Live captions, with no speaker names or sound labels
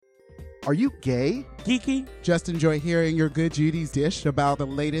Are you gay? Geeky? Just enjoy hearing your good Judy's dish about the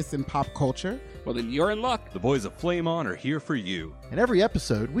latest in pop culture? Well, then you're in luck. The boys of Flame On are here for you. In every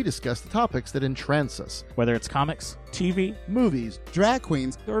episode, we discuss the topics that entrance us. Whether it's comics, TV, movies, drag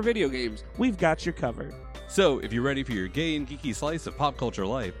queens, or video games, we've got you covered. So, if you're ready for your gay and geeky slice of pop culture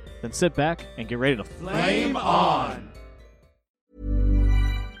life, then sit back and get ready to Flame on!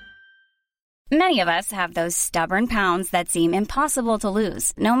 Many of us have those stubborn pounds that seem impossible to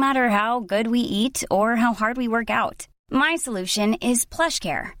lose, no matter how good we eat or how hard we work out. My solution is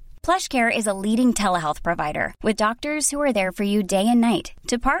PlushCare. PlushCare is a leading telehealth provider with doctors who are there for you day and night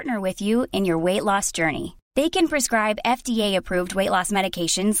to partner with you in your weight loss journey. They can prescribe FDA-approved weight loss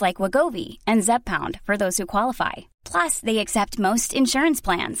medications like Wegovy and Zepbound for those who qualify. Plus, they accept most insurance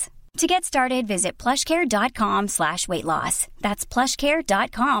plans. To get started, visit plushcare.com/weightloss. That's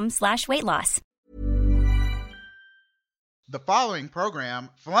plushcare.com/weightloss. The following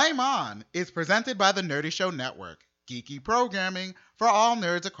program, Flame On, is presented by the Nerdy Show Network, geeky programming for all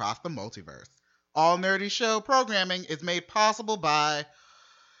nerds across the multiverse. All Nerdy Show programming is made possible by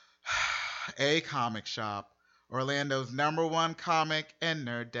A Comic Shop, Orlando's #1 comic and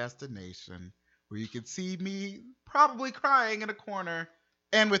nerd destination, where you can see me probably crying in a corner,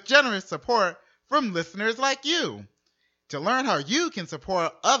 and with generous support from listeners like you. To learn how you can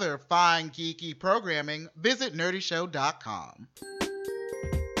support other fine geeky programming, visit nerdyshow.com.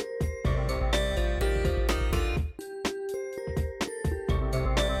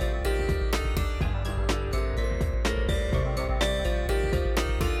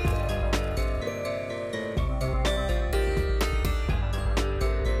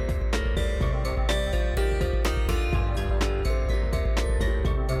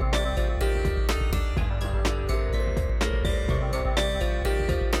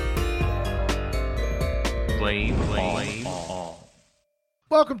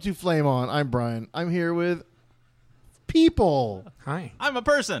 Welcome to Flame On. I'm Brian. I'm here with people. Hi. I'm a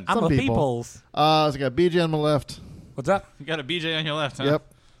person. I'm Some a people. peoples. So I got BJ on my left. What's up? You got a BJ on your left, huh?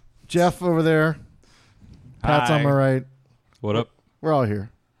 Yep. Jeff over there. Pat's Hi. on my right. what up? We're all here.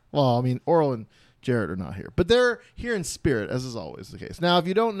 Well, I mean, Oral and Jared are not here, but they're here in spirit, as is always the case. Now, if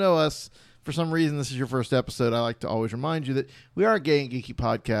you don't know us, for some reason this is your first episode, I like to always remind you that we are a gay and geeky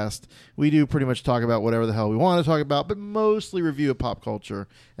podcast. We do pretty much talk about whatever the hell we want to talk about, but mostly review of pop culture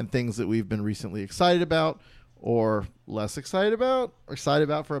and things that we've been recently excited about or less excited about or excited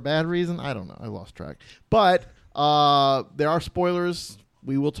about for a bad reason. I don't know. I lost track. But there are spoilers.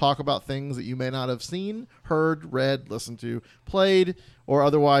 We will talk about things that you may not have seen, heard, read, listened to, played, or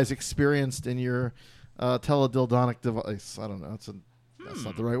otherwise experienced in your teledildonic device. I don't know. That's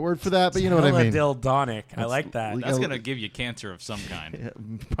not the right word for that, but you know what I mean. Teledildonic. I like that. That's going to give you cancer of some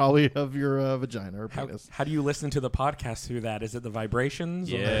kind. Probably of your vagina or penis. How do you listen to the podcast through that? Is it the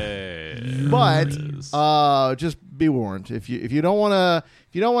vibrations? Yeah. But just be warned. If you don't want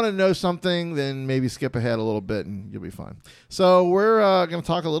to know something, then maybe skip ahead a little bit and you'll be fine. So we're going to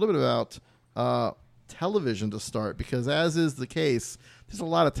talk a little bit about television to start, because as is the case, there's a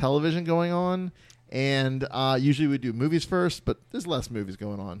lot of television going on. And usually we do movies first, but there's less movies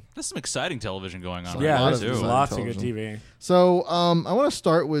going on. There's some exciting television going on. Yeah, Lots there's of lots of good television. TV. So I want to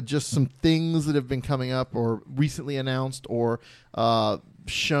start with just some things that have been coming up or recently announced or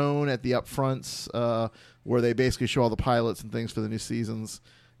shown at the upfronts, where they basically show all the pilots and things for the new seasons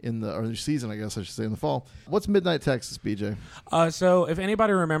new season, I guess I should say, in the fall. What's Midnight Texas, BJ? So if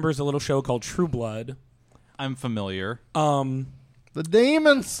anybody remembers a little show called True Blood, I'm familiar. The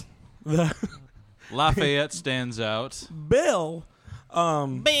Demons. Lafayette stands out. Bill.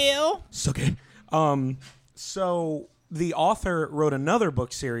 Bill. So gay. So the author wrote another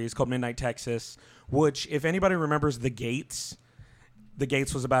book series called Midnight Texas, which, if anybody remembers The Gates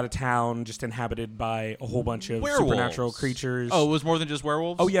was about a town just inhabited by a whole bunch of Werewolves. supernatural creatures. Oh, it was more than just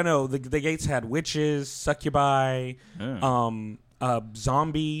werewolves? Oh, yeah, no. The Gates had witches, succubi, a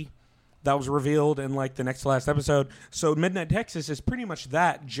zombie that was revealed in, like, the next to last episode. So Midnight Texas is pretty much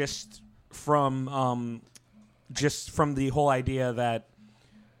that, just from the whole idea that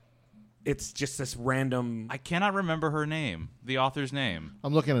it's just this random I cannot remember her name, the author's name.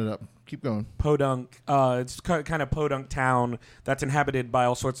 I'm looking it up. Keep going. podunk. It's kind of podunk town that's inhabited by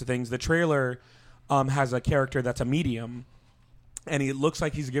all sorts of things. The trailer has a character that's a medium, and he looks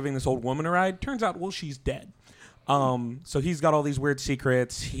like he's giving this old woman a ride. Turns out, well, she's dead. So he's got all these weird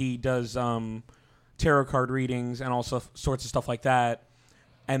secrets. He does tarot card readings and all sorts of stuff like that.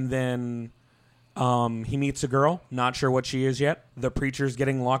 And then he meets a girl, not sure what she is yet. The preacher's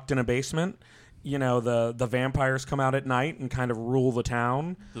getting locked in a basement. You know, the vampires come out at night and kind of rule the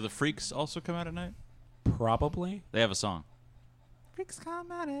town. Do the freaks also come out at night? Probably. They have a song. Freaks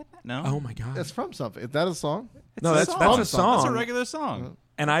come out at night. No. Oh my god. It's from something. Is that a song? No, that's a That's song. a regular song.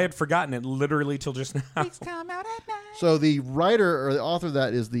 And I had forgotten it literally till just now. Freaks come out at night. So the writer or the author of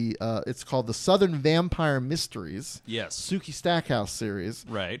that is it's called the Southern Vampire Mysteries, Yes. Suki Stackhouse series,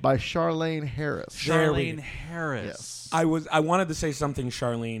 Right. by Charlene Harris. There we Charlene go. Harris. I wanted to say something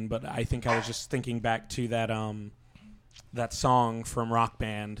Charlene, but I think I was just thinking back to that song from Rock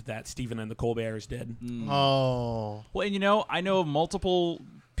Band that Stephen and the Colberts did. Oh. Well, and I know of multiple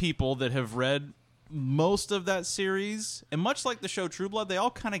people that have read most of that series, and much like the show True Blood, they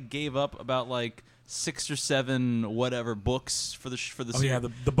all kind of gave up about like 6 or 7 whatever books for the Oh series. yeah,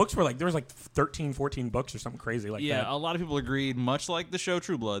 the books were like there was like 13, 14 books or something crazy like Yeah, that. a lot of people agreed, much like the show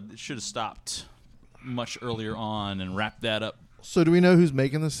True Blood, it should have stopped much earlier on and wrapped that up. So do we know who's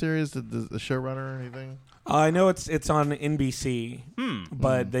making this series? The showrunner or anything? I know it's on NBC,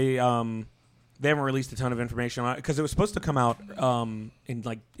 but they haven't released a ton of information on it because it was supposed to come out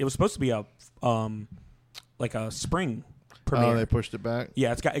it was supposed to be a spring premiere. Oh, they pushed it back.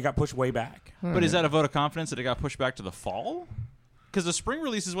 Yeah, it got pushed way back. But is that a vote of confidence that it got pushed back to the fall? Because the spring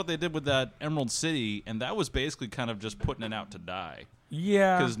release is what they did with that Emerald City, and that was basically kind of just putting it out to die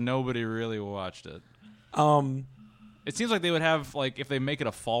Yeah, because nobody really watched it. It seems like they would have, like, if they make it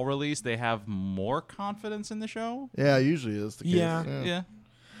a fall release, they have more confidence in the show. Yeah, it usually is the case. Yeah.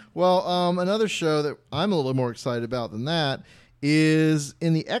 Well, another show that I'm a little more excited about than that is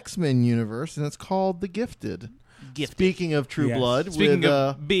in the X-Men universe, and it's called The Gifted. Speaking of True Yes. Blood, Speaking with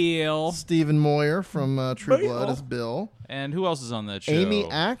of Bill. Stephen Moyer from True Bill. Blood as Bill. And who else is on that show? Amy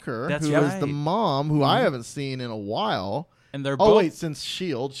Acker, That's who is right. the mom, who I haven't seen in a while. And they're Oh, both... wait, since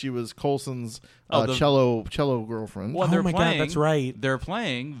S.H.I.E.L.D., she was Coulson's the- cello girlfriend. Well, Oh they're my God, playing, that's right. They're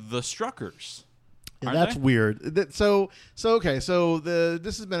playing the Struckers. And Aren't that's they? weird. This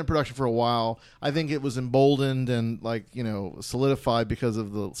has been in production for a while. I think it was emboldened and solidified because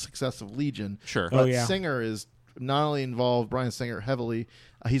of the success of Legion. Sure. But Oh, yeah. Singer is not only involved, Bryan Singer heavily.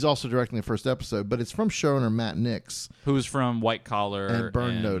 He's also directing the first episode, but it's from showrunner Matt Nix Who's from White Collar and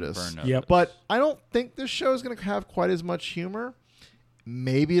Burn Notice. Burn Notice. Yep. But I don't think this show is going to have quite as much humor.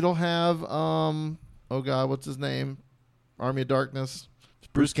 Maybe it'll have what's his name? Army of Darkness.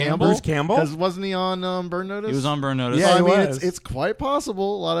 Bruce Campbell. Bruce Campbell? Because wasn't he on Burn Notice? He was on Burn Notice. Yeah, he I mean, was. it's quite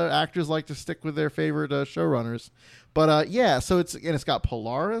possible. A lot of actors like to stick with their favorite showrunners. But so it's got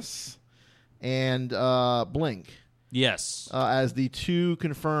Polaris and Blink Yes. as the 2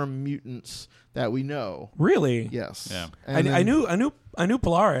 confirmed mutants that we know. Really? Yes. Yeah. And I then- knew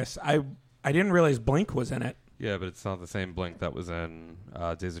Polaris. I didn't realize Blink was in it. Yeah, but it's not the same Blink that was in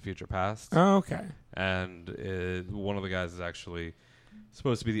Days of Future Past. Oh, okay. And one of the guys is actually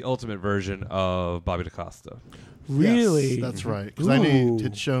supposed to be the ultimate version of Bobby DaCosta. Really? Yes, that's right. Because I knew Ooh.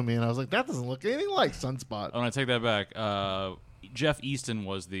 you'd show me, and I was like, that doesn't look anything like Sunspot. Oh, and I take that back. Jeff Easton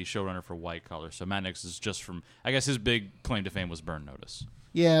was the showrunner for White Collar, so Matt Nix is just from... I guess his big claim to fame was Burn Notice.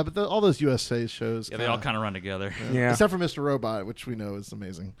 Yeah, but all those USA shows. Yeah, they all kind of run together. Yeah. Except for Mr. Robot, which we know is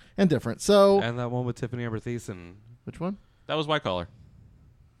amazing and different. So, And that one with Tiffany Amber Thiessen. which one? That was White Collar.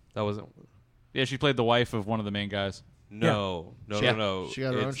 That wasn't... Yeah, she played the wife of one of the main guys. No. She- No. she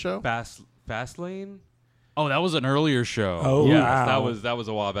got her own It's show? Fastlane? Oh, that was an earlier show. Oh, Yes, wow. that was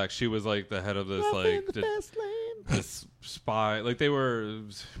a while back. She was like the head of this this spy. Like they were,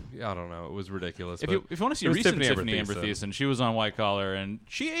 I don't know. It was ridiculous. If but you want to see it was recent Tiffany Tiffany Amber Amber Thiessen, she was on White Collar, and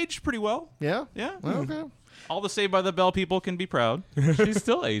she aged pretty well. Yeah? Yeah. Okay. All the Saved by the Bell people can be proud. She's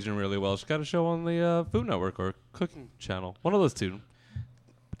still aging really well. She's got a show on the Food Network or Cooking Channel. One of those two.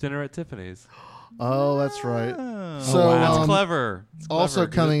 Dinner at Tiffany's. Oh, that's right. So, wow. That's clever. It's also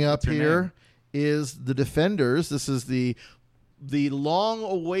clever. coming up What's her here name? is The Defenders. This is the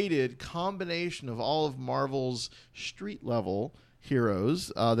long-awaited combination of all of Marvel's street-level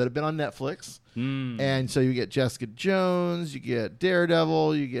heroes that have been on Netflix. And so you get Jessica Jones, you get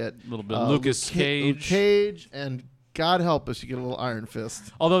Daredevil, you get A little bit of Lucas Luke Cage, and God help us, you get a little Iron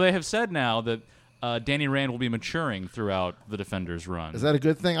Fist. Although they have said now that Danny Rand will be maturing throughout the Defenders run. Is that a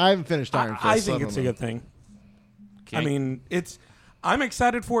good thing? I haven't finished Iron Fist. I so think don't it's a know. good thing. I mean, I'm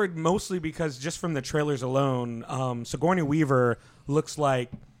excited for it mostly because just from the trailers alone, Sigourney Weaver looks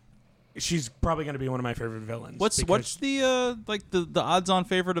like she's probably going to be one of my favorite villains. What's because the the odds-on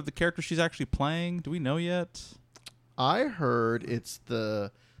favorite of the character she's actually playing? Do we know yet? I heard it's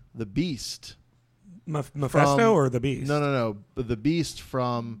the Beast. Mephisto from- or the Beast? No. The Beast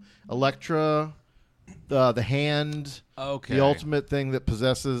from Elektra, the Hand, Okay. the ultimate thing that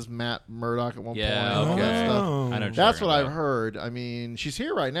possesses Matt Murdock at one Yeah, point. all that okay. stuff. Oh. I know what you're That's talking what I've about. heard. I mean, she's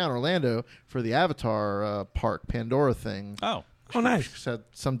here right now in Orlando for the Avatar park Pandora thing. Oh. Oh, nice. She said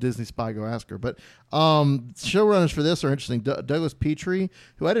some Disney spy go ask her. But showrunners for this are interesting. Douglas Petrie,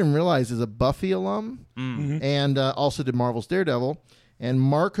 who I didn't realize is a Buffy alum, and also did Marvel's Daredevil, and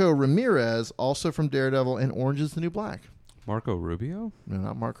Marco Ramirez, also from Daredevil and Orange is the New Black. Marco Rubio? No,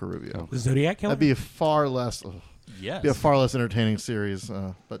 not Marco Rubio. The Zodiac Killer? That'd be a far less. Yes. Be a far less entertaining series.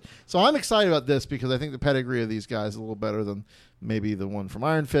 But so I'm excited about this because I think the pedigree of these guys is a little better than maybe the one from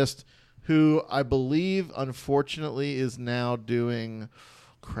Iron Fist, who I believe, unfortunately, is now doing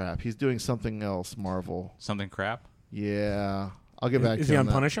crap. He's doing something else, Marvel. Something crap? Yeah. I'll get back to you. Is he on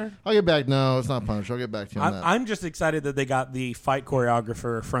that. Punisher? I'll get back. No, it's not Punisher. I'll get back to you on that. I'm just excited that they got the fight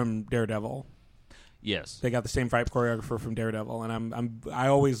choreographer from Daredevil. Yes. They got the same fight choreographer from Daredevil, and I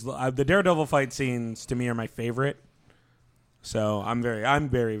always the Daredevil fight scenes to me are my favorite. So I'm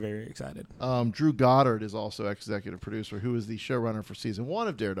very, very excited. Drew Goddard is also executive producer, who is the showrunner for season 1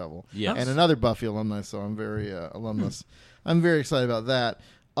 of Daredevil. Yes. And another Buffy alumni, so I'm very alumnus. I'm very excited about that.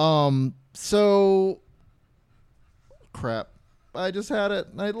 So crap. I just had it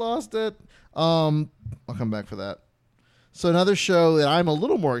and I lost it. I'll come back for that. So another show that I'm a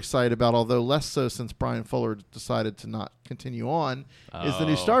little more excited about, although less so since Brian Fuller decided to not continue on, is the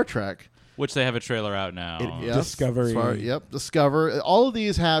new Star Trek. Which they have a trailer out now. Yes. Discovery. Discover. All of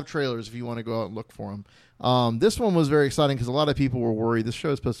these have trailers if you want to go out and look for them. This one was very exciting because a lot of people were worried. This show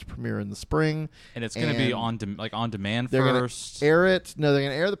is supposed to premiere in the spring. And it's going to be on demand they're first. They're going to air it. No, they're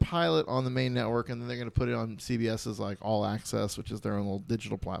going to air the pilot on the main network, and then they're going to put it on CBS's like All Access, which is their own little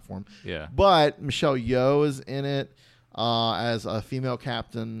digital platform. Yeah. But Michelle Yeoh is in it as a female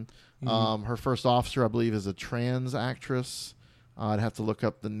captain. Her first officer, I believe, is a trans actress. I'd have to look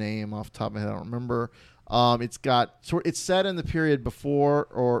up the name off the top of my head. I don't remember. It's set in the period before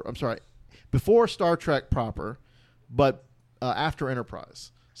Star Trek proper, but after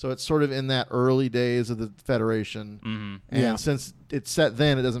Enterprise. So it's sort of in that early days of the Federation. And since it's set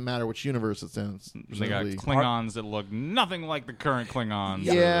then, it doesn't matter which universe it's in. They got Klingons that look nothing like the current Klingons.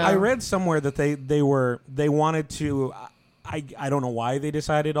 Yeah. I read somewhere that they wanted to. I don't know why they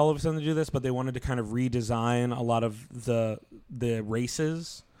decided all of a sudden to do this, but they wanted to kind of redesign a lot of the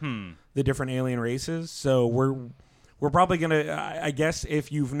races, the different alien races. So we're probably gonna. I guess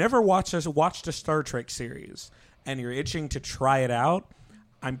if you've never watched a Star Trek series and you're itching to try it out,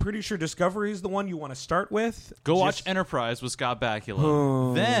 I'm pretty sure Discovery is the one you want to start with. Go watch Enterprise with Scott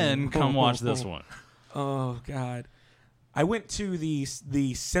Bakula. Then come watch this one. Oh God, I went to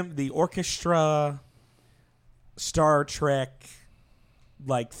the orchestra Star Trek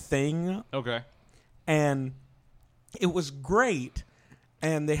like thing. Okay. And it was great.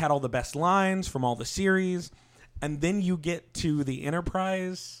 And they had all the best lines from all the series. And then you get to the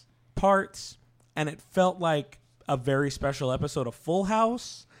Enterprise parts, and it felt like a very special episode of Full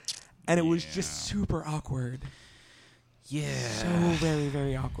House. And it was just super awkward. Yeah. So very,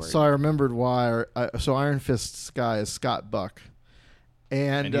 very awkward. So I remembered why. So Iron Fist's guy is Scott Buck.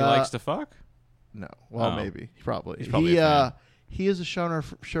 And he likes to fuck? No. Well, maybe. Probably. He's probably a fan. He is a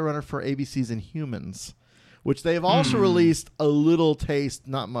showrunner for ABC's Inhumans, which they've also released a little taste,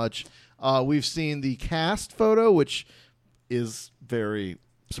 not much. We've seen the cast photo, which is very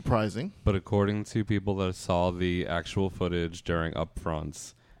surprising. But according to people that saw the actual footage during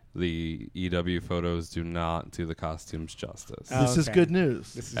upfronts, the EW photos do not do the costumes justice. This is good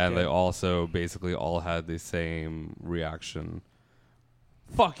news. And they also basically all had the same reaction.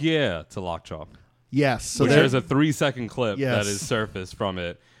 Fuck yeah to Lockjaw. Yes. So there's a 3-second clip Yes. that is surfaced from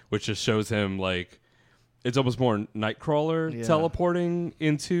it, which just shows him like it's almost more Nightcrawler teleporting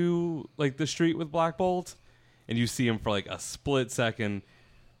into like the street with Black Bolt, and you see him for like a split second,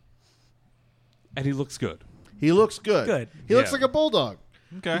 and he looks good. He looks good. Good. He looks Yeah. like a bulldog.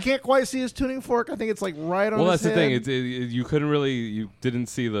 Okay. You can't quite see his tuning fork. I think it's like right on Well, his that's head. the thing. You couldn't really, you didn't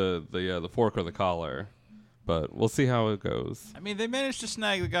see the fork or the collar, but we'll see how it goes. I mean, they managed to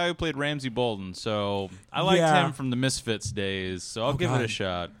snag the guy who played Ramsey Bolton, so I liked Yeah. him from the Misfits days, so I'll give it a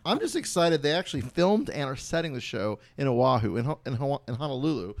shot. I'm just excited they actually filmed and are setting the show in Oahu, in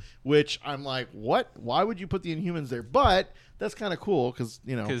Honolulu, which I'm like, what? Why would you put the Inhumans there? But that's kind of cool because,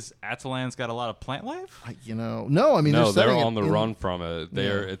 Because Atalan's got a lot of plant life? no, I mean, No, they're they're setting it on the in- run from it.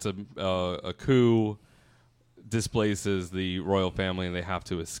 It's a coup displaces the royal family, and they have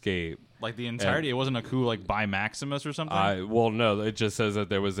to escape. Like the entirety? It wasn't a coup like by Maximus or something? Well, no, it just says that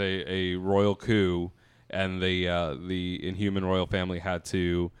there was a royal coup, and the Inhuman royal family had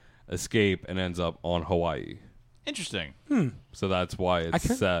to escape and ends up on Hawaii. Interesting. So that's why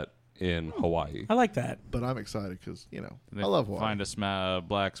it's set in Hawaii. I like that. But I'm excited because, They I love Hawaii. Find a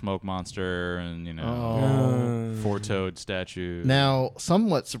black smoke monster and, four-toed statue. Now,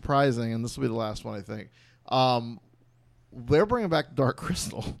 somewhat surprising, and this will be the last one, I think. they're bringing back Dark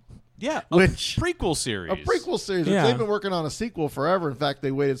Crystal. Yeah, Which- prequel series. A prequel series. Yeah. They've been working on a sequel forever. In fact,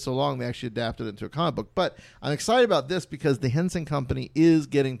 they waited so long they actually adapted it into a comic book. But I'm excited about this because the Henson Company is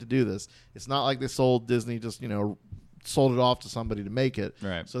getting to do this. It's not like they sold Disney just, sold it off to somebody to make it.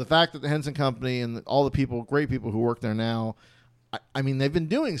 Right. So the fact that the Henson Company and all the people, great people who work there now, I mean, they've been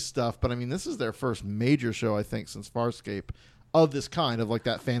doing stuff, but I mean, this is their first major show, I think, since Farscape of this kind, of like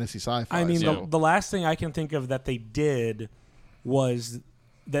that fantasy sci-fi. I mean, So- the last thing I can think of that they did was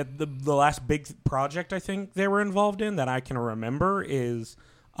that the last big project I think they were involved in that I can remember is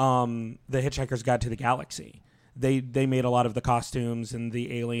The Hitchhiker's Guide to the Galaxy. They made a lot of the costumes and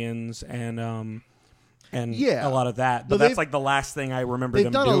the aliens and Yeah. a lot of that. But No, that's like the last thing I remember They've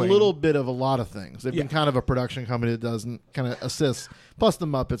them done doing. a little bit of a lot of things. They've Yeah. been kind of a production company that doesn't kind of assist. Plus, the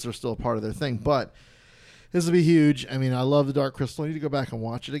Muppets are still a part of their thing. But this will be huge. I mean, I love the Dark Crystal. I need to go back and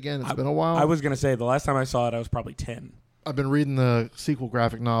watch it again. It's been a while. I was going to say the last time I saw it, I was probably 10. I've been reading the sequel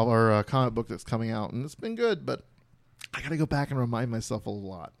graphic novel or comic book that's coming out, and it's been good. But I got to go back and remind myself a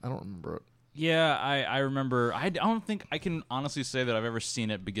lot. I don't remember it. Yeah, I remember. I don't think I can honestly say that I've ever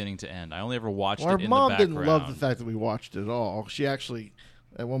seen it beginning to end. I only ever watched Well, our it in mom the didn't background. love the fact that we watched it at all. She actually,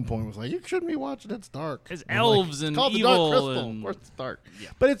 at one point, was like, "You shouldn't be watching it. It's dark. It's And I'm like, elves and it's called evil the Dark Crystal. and- Of course, it's dark. Yeah,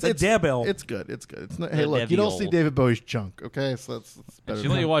 but it's The devil. It's good. It's good. It's not, hey, The look, you don't see devil. David Bowie's junk. Okay, so that's better. She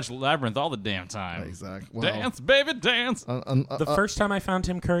let you watch Labyrinth all the damn time. Exactly. Well, Dance, baby, dance. The first time I found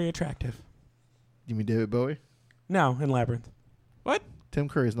Tim Curry attractive. You mean David Bowie? No, in Labyrinth. What? Tim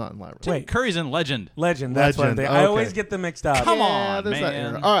Curry's not in Labyrinth. Wait. Curry's in Legend. Legend. That's what Legend, I okay. always get them mixed up. Come Yeah, on, there's that man.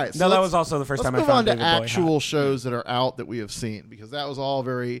 era. All right. So No, that let's- was also the first let's time I move found on to David Bowie actual hot. shows that are out that we have seen, because that was all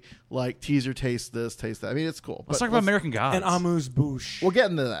very like teaser, taste this, taste that. I mean, it's cool. Let's but talk about American Gods. And Amuse Bouche. We'll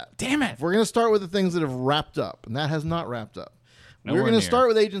get into that. Damn it. We're going to start with the things that have wrapped up, and that has not wrapped up. Nowhere We're going to near. start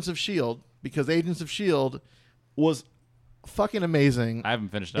with Agents of S.H.I.E.L.D. because Agents of S.H.I.E.L.D. was fucking amazing I haven't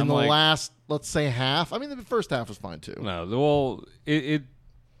finished. in I'm the like, last, let's say, half. I mean, the first half was fine, too. No, well,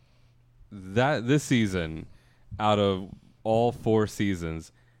 this season, out of all 4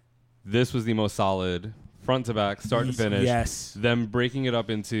 seasons, this was the most solid, front to back, start to finish. Yes. Them breaking it up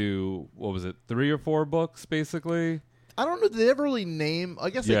into, what was it, 3 or 4 books, basically? I don't know. Did they ever really name? I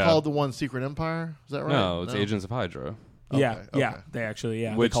guess they Yeah. called the one Secret Empire. Is that right? No, it's Agents of Hydra. Yeah, Okay, yeah. okay. They actually,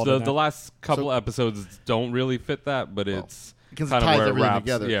 yeah. they Which called it the that. last couple So- episodes don't really fit that, but it's Because it kind of ties where it everything wraps.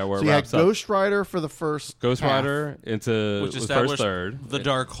 together. Yeah, where so it you had wraps up. Ghost Rider for the first Ghost half. Rider into which the first established third. the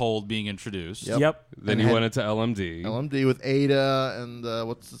Darkhold being introduced. Yep. Yep. Then and you had went into LMD. LMD with Ada and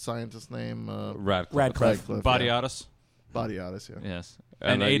what's the scientist's name? Radcliffe. Radcliffe. Bodiotis. Bodiotis, yeah. Yes.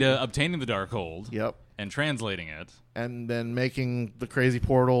 And And then- Ada obtaining the Darkhold Yep. and translating it. And then making the crazy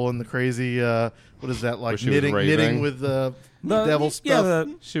portal and the crazy what is that, like Where she was knitting raving. with the devil stuff. Yeah,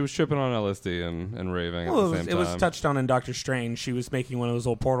 the, She was tripping on LSD and raving well, at it the was, same it time. was touched on in Doctor Strange. She was making one of those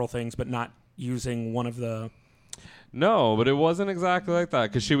old portal things, but not using one of the. No, but it wasn't exactly like that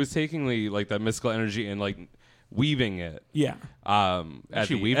because she was taking like that mystical energy and like weaving it. Yeah. At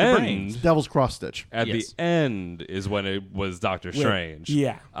she the weaved the end, brains. Devil's cross stitch. at Yes. the end is when it was Doctor Strange.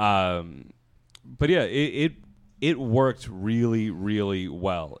 Yeah. But yeah, it worked really, really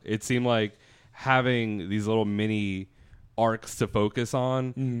well. It seemed like having these little mini arcs to focus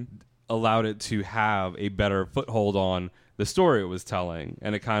on allowed it to have a better foothold on the story it was telling,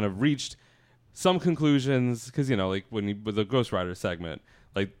 and it kind of reached some conclusions because like with the Ghost Rider segment,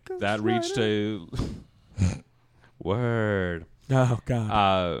 like that reached a word. Oh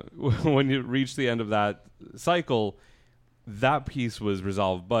God. When you reach the end of that cycle, that piece was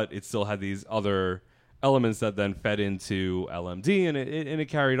resolved, but it still had these other elements that then fed into LMD, and it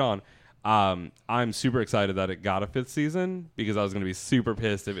carried on. I'm super excited that it got a 5th season because I was going to be super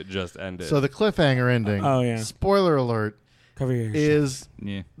pissed if it just ended. So the cliffhanger ending. Oh, yeah. Spoiler alert Cover your ears. is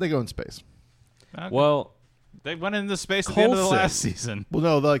Yeah. they go in space. well, They went into space at the end of the Coulson. last season. Well,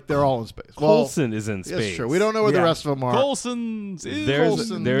 no, they're all in space. Coulson is in Well, space. yes, sure. We don't know where the Yeah. rest of them are. Coulson's in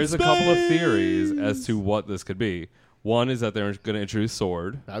Coulson. There's a couple of theories as to what this could be. One is that they're going to introduce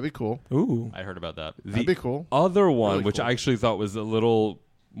Sword. That'd be cool. Ooh. I heard about that. That'd be cool. Other one, Really which cool. I actually thought was a little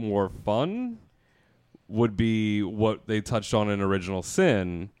more fun, would be what they touched on in Original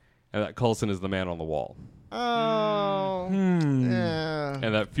Sin, and that Coulson is the man on the wall. Oh. Yeah.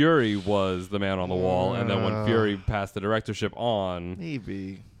 And that Fury was the man on the wall, and then when Fury passed the directorship on,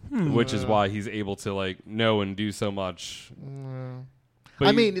 Maybe. which is why he's able to know and do so much. But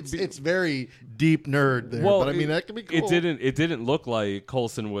I you- mean, it's very deep nerd there, but I mean that could be cool. It didn't look like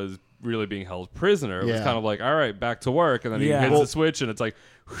Coulson was really being held prisoner. It was Yeah. kind of like, all right, back to work, and then he Yeah. hits Well- the switch, and it's like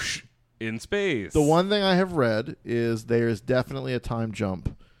whoosh, in space. The one thing I have read is there is definitely a time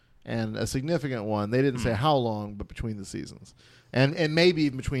jump and a significant one. They didn't say how long, but between the seasons. And maybe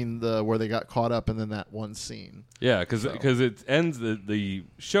even between where they got caught up and then that one scene. Yeah, because it ends the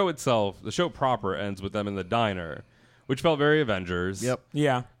show itself. The show proper ends with them in the diner, which felt very Avengers. Yep.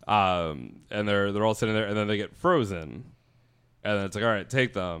 Yeah. And they're all sitting there, and then they get frozen, and then it's like, all right,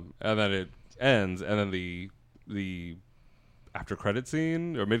 take them, and then it ends, and then the after credit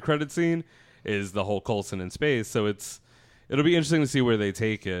scene or mid credit scene is the whole Coulson in space. So it'll be interesting to see where they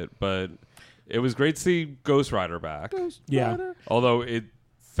take it, but. It was great to see Ghost Rider back. Yeah. Although it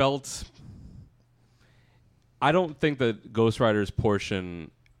felt... I don't think that Ghost Rider's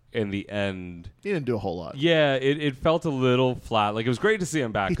portion in the end... He didn't do a whole lot. Yeah, it felt a little flat. Like, it was great to see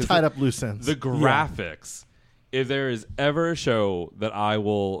him back. He tied up loose ends. The graphics. If there is ever a show that I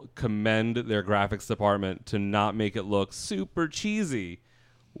will commend their graphics department to not make it look super cheesy,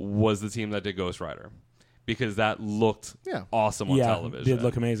 was the team that did Ghost Rider. Because that looked awesome on television. Did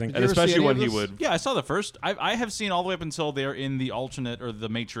look amazing. And especially when he would... Yeah, I saw the first. I have seen all the way up until they're in the alternate or the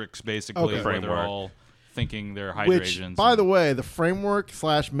Matrix, basically, where framework. they're all thinking they're Which, hydragens. by the way, the framework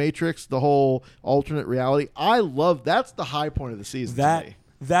 / Matrix, the whole alternate reality, I love. That's the high point of the season. to me.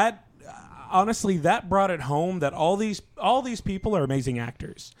 That honestly, that brought it home that all these people are amazing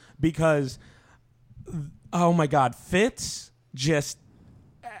actors because, oh my God, Fitz just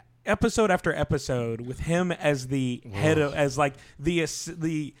episode after episode with him as the head of, as like the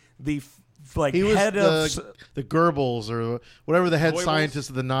like he was head of the Goebbels or whatever the head Goebbels? scientist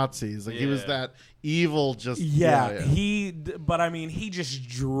of the Nazis. Like he was that evil. Just but I mean, he just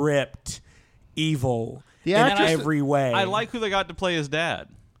dripped evil The in actress- every way. I like who they got to play his dad.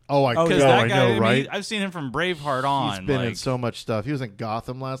 Oh, I Because know, that I guy, know, I mean, right? I've seen him from Braveheart on. He's been in like- so much stuff. He was in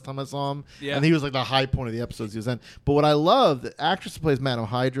Gotham last time I saw him, Yeah. and he was like the high point of the episodes he was in. But what I love, the actress who plays Madam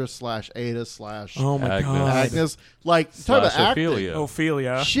Hydra / Ada / oh my Agnes. God, Agnes, like talk about acting. Ophelia.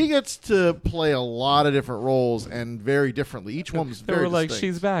 Ophelia. She gets to play a lot of different roles and very differently. Each one was They very were like,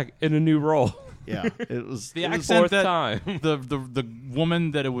 distinct. she's back in a new role. Yeah, it was The it was- accent fourth that time. the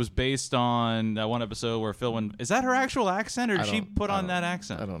woman that it was based on, that one episode where Phil went, is that her actual accent or did she put on that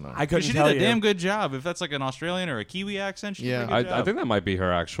accent? I don't know. I 'Cause couldn't she tell did a you. damn good job. If that's like an Australian or a Kiwi accent, she did a good job. I think that might be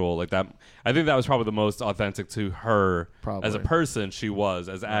her actual, like that. I think that was probably the most authentic to her Probably. as a person. She was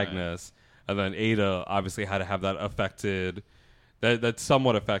as Agnes, and then Ada obviously had to have that affected, that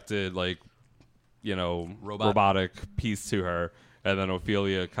somewhat affected, like, you know, robotic piece to her, and then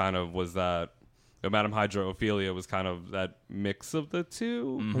Ophelia kind of was that. Madam Hydra Ophelia was kind of that mix of the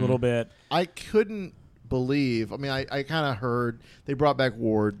two. a little bit. I couldn't believe. I mean, I kind of heard they brought back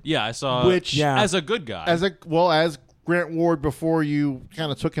Ward. Yeah, I saw. Which- Yeah. as a good guy. As Grant Ward before you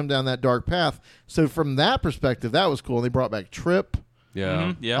kind of took him down that dark path. So from that perspective, that was cool. And they brought back Trip.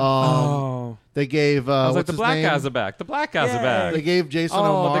 Yeah, yeah. Oh, They gave I was like, what's the his black name? guys are back. The black guys are Yay. back. They gave Jason Oh,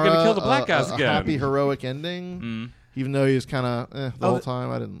 O'Mara they're gonna kill the black guys a again. happy heroic ending. Even though he was kind of the whole time.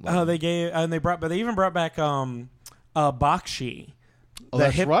 I didn't. Like him. they gave and they even brought back Bakshi. Oh,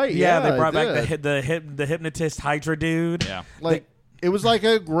 that's right. Yeah, Yeah, they brought they back the hypnotist Hydra dude. yeah. Like it was like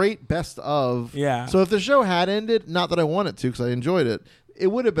a great best of. Yeah. So if the show had ended, not that I wanted to because I enjoyed it, it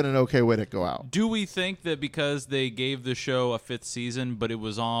would have been an okay way to go out. Do we think that because they gave the show a 5th season, but it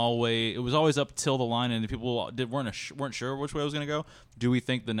was always up till the line, and people weren't sure which way it was going to go? Do we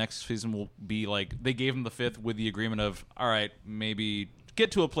think the next season will be like they gave them the 5th with the agreement of, all right, maybe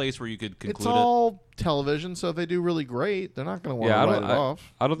get to a place where you could conclude It's all television, so if they do really great, they're not going to want Yeah, to write it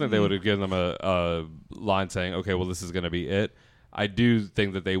off. I don't think they would have given them a line saying, okay, well, this is going to be it. I do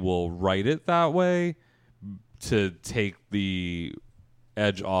think that they will write it that way to take the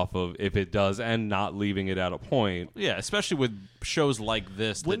edge off of if it does and not leaving it at a point. Yeah, especially with shows like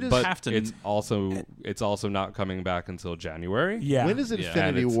this that But have to. it's also not coming back until January. Yeah. When does Infinity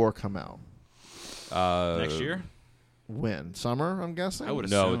And it's- War come out? next year. When? Summer, I'm guessing? I would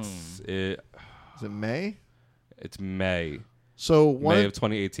No, assume. Is it May? it's May. So May of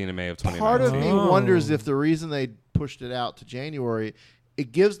 2018 and May of 2019. part of me Oh. wonders if the reason they pushed it out to January,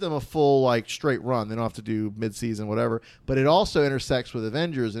 it gives them a full straight run. They don't have to do mid-season, whatever. But it also intersects with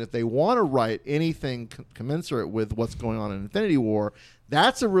Avengers, and if they want to write anything commensurate with what's going on in Infinity War,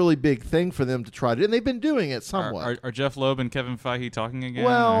 that's a really big thing for them to try to. And they've been doing it somewhat. Are Jeff Loeb and Kevin Feige talking again?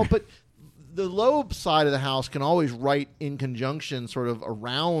 Well, or- but the Loeb side of the house can always write in conjunction, sort of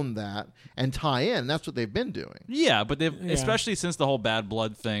around that, and tie in. That's what they've been doing. yeah, but they've especially since the whole Bad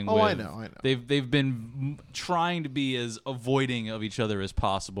Blood thing. Oh, I with- know. They've been trying to be as avoiding of each other as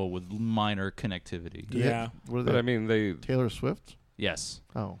possible with minor connectivity. Yeah. What are But they? I mean, they Taylor Swift? Yes.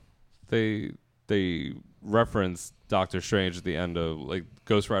 Oh. they reference Doctor Strange at the end of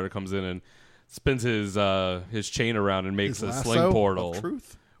Ghost Rider comes in and spins his chain around and makes His a lasso sling of portal.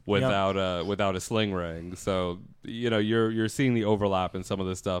 truth? without a sling ring. So you're seeing the overlap in some of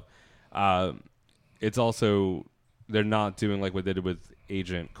this stuff. It's also they're not doing like what they did with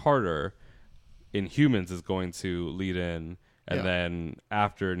Agent Carter. Inhumans is going to lead in, and then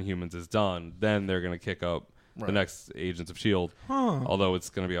after Inhumans is done, then they're going to kick up the next Agents of S.H.I.E.L.D. Although it's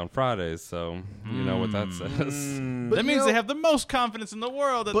going to be on Fridays, so you know what that says. But that means they have the most confidence in the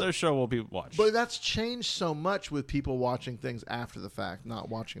world that their show will be watched. But that's changed so much with people watching things after the fact, not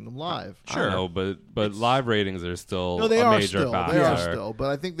watching them live. Sure, I know, but live ratings are still they a are major still. factor. They are still, but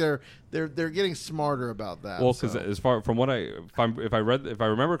I think they're getting smarter about that. Well, because as far from what if I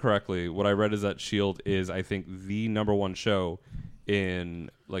remember correctly, what I read is that S.H.I.E.L.D. is I think the #1 show in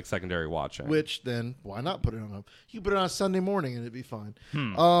like secondary watching. Which then why not put it on? You can put it on a Sunday morning and it'd be fine.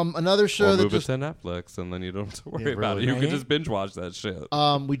 Another show that move just it to Netflix and then you don't have to worry about really, it. You right? can just binge watch that shit.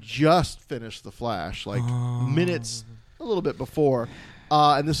 we just finished The Flash, like minutes a little bit before.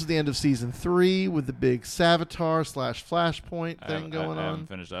 And this is the end of season 3 with the big Savitar / Flashpoint thing going I on. haven't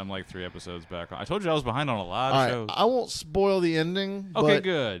finished. I'm like 3 episodes back. I told you I was behind on a lot All of right, shows. I won't spoil the ending. Okay, but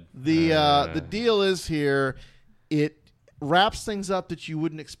good. The deal is here, it wraps things up that you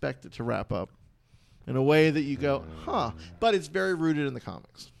wouldn't expect it to wrap up in a way that you go, huh? But it's very rooted in the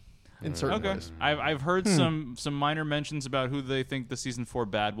comics in certain ways. I've heard some minor mentions about who they think the season 4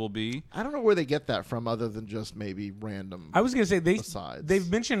 bad will be. I don't know where they get that from, other than just maybe random. I was gonna say asides.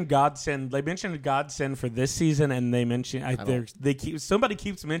 they've mentioned Godsend. They mentioned Godsend for this season, and they mention somebody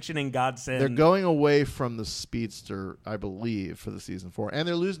keeps mentioning Godsend. They're going away from the Speedster, I believe, for the season 4, and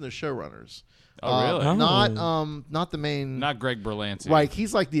they're losing their showrunners. Oh, really? Not the main. Not Greg Berlanti. Right,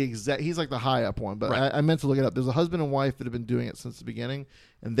 he's like the He's like the high up one. But Right. I meant to look it up. There's a husband and wife that have been doing it since the beginning,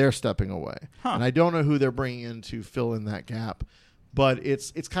 and they're stepping away. And I don't know who they're bringing in to fill in that gap. But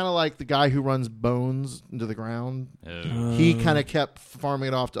it's kind of like the guy who runs Bones into the ground. He kind of kept farming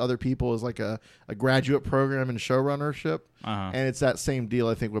it off to other people as like a graduate program in showrunnership. And it's that same deal,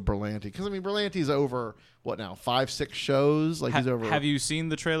 I think, with Berlanti. Because, I mean, Berlanti's over, what now, 5-6 shows? Like he's over. Have you seen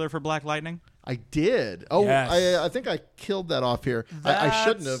the trailer for Black Lightning? I did. Oh, Yes. I think I killed that off here. I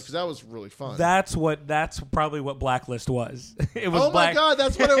shouldn't have, because that was really fun. That's probably what Blacklist was. It was. Oh my God,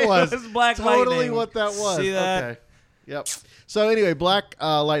 that's what it was. It was Black totally Lightning. what that was. See that? Okay. Yep. So anyway, Black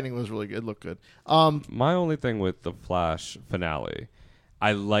Lightning was really good. It looked good. My only thing with the Flash finale,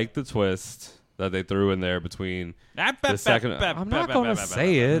 I like the twist that they threw in there between the second. I'm not going to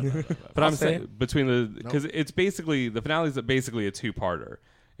say it, but I'm saying between because it's basically the finale is basically a 2-parter.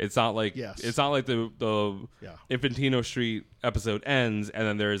 It's not like it's not like the Infantino Street episode ends and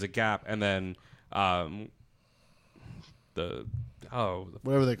then there is a gap and then whatever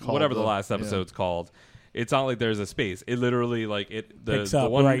the last episode's called. It's not like there's a space. It literally the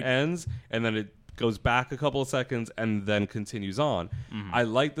one ends and then it goes back a couple of seconds and then continues on. I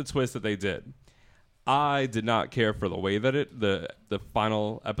like the twist that they did. I did not care for the way that the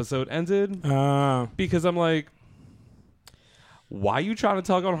final episode ended because I'm like, why are you trying to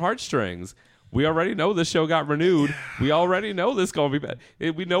tug on heartstrings? We already know this show got renewed. We already know this going to be bad.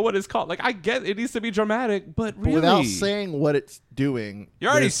 We know what it's called. Like, I get it needs to be dramatic, but really. Without saying what it's doing.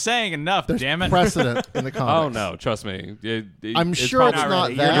 You're already saying enough, damn it. Precedent in the comics. Oh, no. Trust me. I'm sure it's not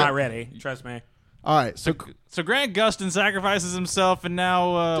ready. that. You're not ready. Trust me. All right. So Grant Gustin sacrifices himself, and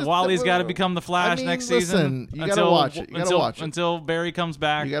now Wally's got to become the Flash next season. You got to watch it. Until Barry comes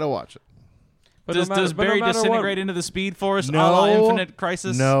back. You got to watch it. But does Barry disintegrate into the Speed Force a la Infinite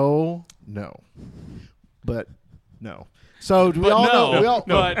Crisis? No. But no. So do we all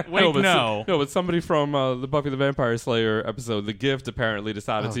know? But somebody from the Buffy the Vampire Slayer episode, The Gift, apparently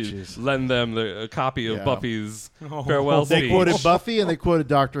decided to lend them a copy of Buffy's farewell speech. They quoted Buffy and they quoted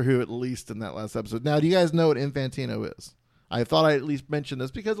Doctor Who at least in that last episode. Now, do you guys know what Infantino is? I thought I'd at least mention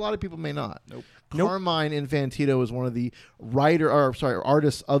this because a lot of people may not. Nope. Carmine Infantino was one of the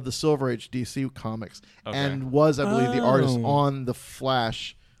artists of the Silver Age DC comics and was, I believe, the artist on The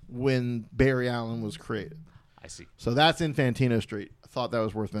Flash when Barry Allen was created. I see. So that's Infantino Street. I thought that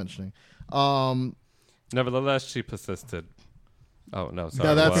was worth mentioning. Nevertheless, she persisted. Oh, no, sorry.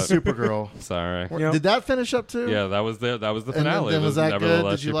 No, that's Supergirl. Sorry. Did that finish up too? Yeah, that was the finale. And then was that good?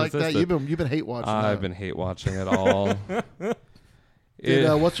 Did you like persisted. that? You've been hate watching that. I've been hate watching it all.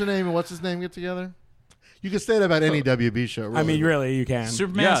 Did what's her name and what's his name get together? You can say that about any WB show. Really. I mean, really, you can.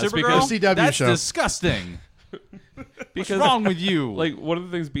 Superman, Supergirl? CW That's show. Disgusting. What's wrong with you? Like, one of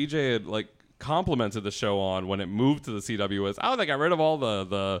the things BJ had, complimented the show on when it moved to the CW was, they got rid of all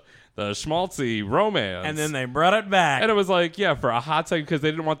the schmaltzy romance. And then they brought it back. And it was for a hot second because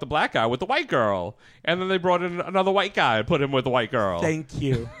they didn't want the black guy with the white girl. And then they brought in another white guy and put him with the white girl. Thank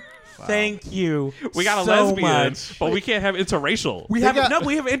you. Thank you. We got a so lesbian, much. but we can't have interracial. We They have got-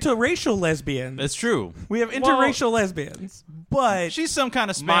 we have interracial lesbians. That's true. We have interracial lesbians, but She's some kind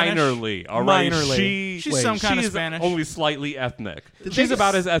of Spanish. Minorly, all right. Minorly. She's some kind of she's Spanish. only slightly ethnic. Did She's they-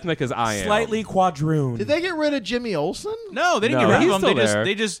 about as ethnic as I am. slightly quadroon. Did they get rid of Jimmy Olsen? No, they didn't No, get rid he's of him. still there.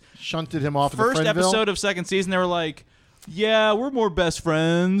 They just Shunted him off. first in the Friendville? episode of second season. They were like, "Yeah, we're more best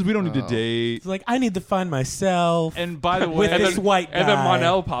friends. We don't need to date." It's like I need to find myself. And by the way, With this white guy. And then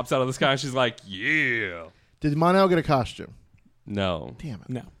Monel pops out of the sky and she's like, yeah. Did Monel get a costume? No. Damn it.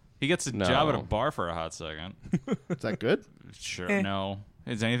 No. he gets a No. job at a bar for a hot second. Is that good? Sure, Eh. no.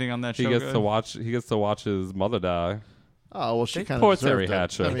 Is anything on that show He gets good? to watch. He gets to watch his mother die. Oh well, she kind of Poor Terry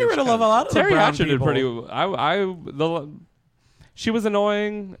Hatcher. Get rid of a lot of the Terry brown Hatcher did people. pretty. She was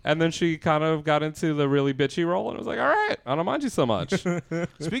annoying, and then she kind of got into the really bitchy role, and it was like, all right, I don't mind you so much.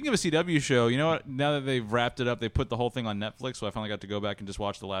 Speaking of a CW show, you know what? Now that they've wrapped it up, they put the whole thing on Netflix, so I finally got to go back and just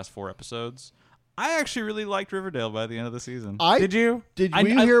watch the last 4 episodes. I actually really liked Riverdale by the end of the season. Did you? Did I-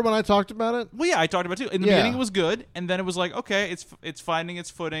 you I- hear when I talked about it? Well, yeah, I talked about it too. In the Yeah. beginning, it was good, and then it was like, okay, it's finding its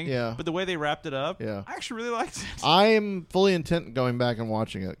footing. Yeah. But the way they wrapped it up, Yeah. I actually really liked it. I am fully intent on going back and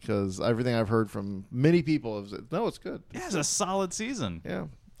watching it because everything I've heard from many people is no, it's good. Yeah, it's a solid season. Yeah.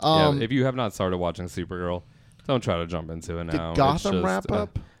 Yeah, if you have not started watching Supergirl, don't try to jump into it did now. Gotham It's just, wrap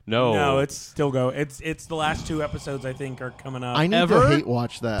up? No, No, it's still go. It's the last 2 episodes I think are coming up. I need Ever? to hate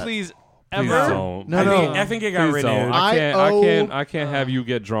watch that. Please, Please ever. don't. No, I no. think, I think it got Please renewed. don't. I can't have you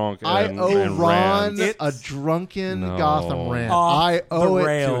get drunk. And, I owe and Ron rant. a drunken No. Gotham rant. Off I owe the it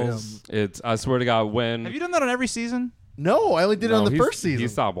rails. to him. It's. I swear to God, when Have you done that on every season? No, I only did it on the he's- first season. He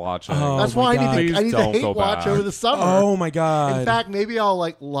stopped watching. Oh, That's my why God. I need Please to don't hate go watch back. over the summer. Oh my god! In fact, maybe I'll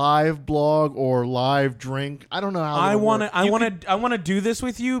like live blog or live drink. I don't know how. I want want to. I want to do this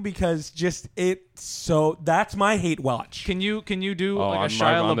with you because just that's my hate watch. Can you do Oh, like a I'm Shia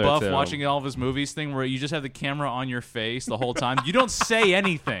right on there, LaBeouf too. watching all of his movies thing where you just have the camera on your face the whole time? You don't say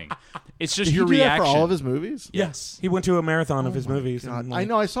anything. It's just Did your he do that reaction. for all of his movies? Yes. He went to a marathon of his movies. God, and, I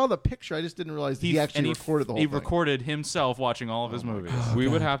know. I saw the picture. I just didn't realize that he actually recorded the whole He thing. recorded himself watching all of his movies. We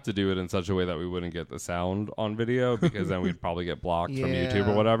would have to do it in such a way that we wouldn't get the sound on video because then we'd probably get blocked from Yeah. YouTube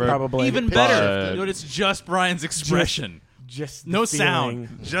or whatever. Probably Even Pitch better, shifted. but it's just Brian's expression. just the No feeling. sound,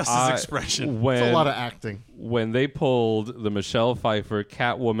 just his expression. When, It's a lot of acting. when they pulled the Michelle Pfeiffer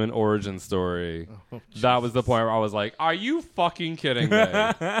Catwoman origin story, that was the point where I was like, "Are you fucking kidding me?"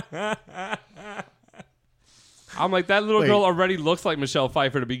 I'm like, that little Wait. girl already looks like Michelle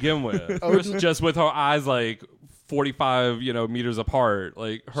Pfeiffer to begin with, just with her eyes like 45, meters apart.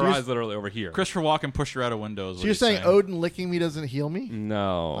 Like her you're- eyes literally over here. Christopher Walken pushed her out of windows. So you're saying Odin licking me doesn't heal me? No,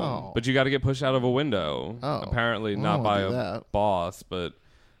 Oh. but you got to get pushed out of a window. Oh. Apparently, I don't not by wanna do a that. boss, but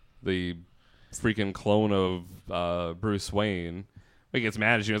the freaking clone of Bruce Wayne. He gets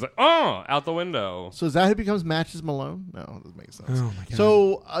mad at you. It's like, oh, out the window. So is that who becomes Matches Malone? No, that doesn't make sense. Oh my god!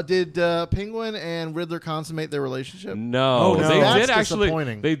 So did Penguin and Riddler consummate their relationship? No, Oh, no. they That's did actually.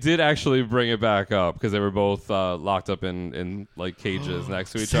 disappointing. They did actually bring it back up because they were both locked up in like cages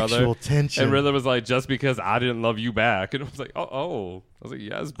next to each Sexual other. tension. And Riddler was like, "Just because I didn't love you back," and I was like, "Oh." I was like,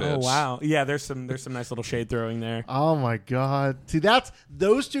 "Yes, bitch." Oh wow! Yeah, there's some nice little shade throwing there. Oh my God! See,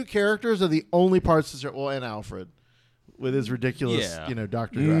 those two characters are the only parts that well, and Alfred with his ridiculous, Yeah.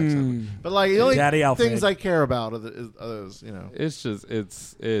 Dr. Drax. But like the only Daddy Alfred. things I care about are those, It's just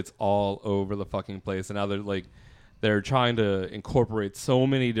it's all over the fucking place, and now they're trying to incorporate so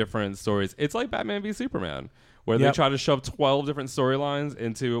many different stories. It's like Batman v Superman, where they Yep. try to shove 12 different storylines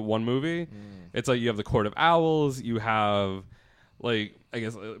into one movie. It's like you have the Court of Owls, you have like I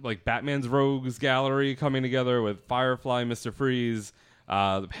guess like Batman's Rogues Gallery coming together with Firefly, Mr. Freeze,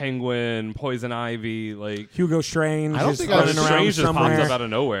 the Penguin, Poison Ivy, like Hugo Strange I don't is think I've running around Strange just pops somewhere. up out of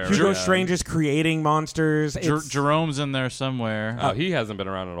nowhere. Hugo Yeah. Strange is creating monsters. It's- Jerome's in there somewhere. Oh, he hasn't been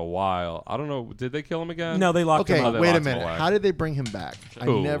around in a while. I don't know. Did they kill him again? no, they locked Okay, him up. they wait a locked him minute. away. How did they bring him back?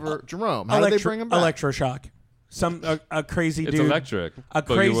 Who? Jerome. How did they bring him back? Electroshock. A crazy It's dude. electric. A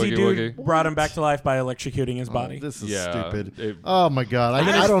Boogie, crazy woogie, dude woogie. brought him back to life by electrocuting his body. This is Yeah, stupid. Oh my God! I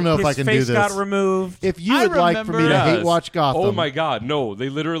His- don't know if his I can do face this. got removed. If you I would like for me to remember- hate watch Gotham, Oh my God, no! They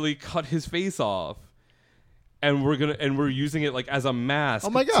literally cut his face off, and we're using it like as a mask. Oh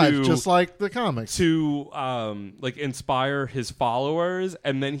my God! to, Just like the comics. to like inspire his followers,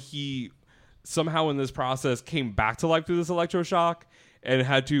 and then he somehow in this process came back to life through this electroshock. And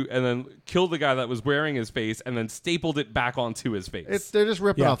then killed the guy that was wearing his face, and then stapled it back onto his face. They're just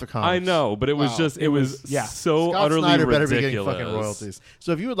ripping Yeah. off the comics. I know, but it was Wow. just it was so Scott utterly Snyder better ridiculous. be getting fucking royalties.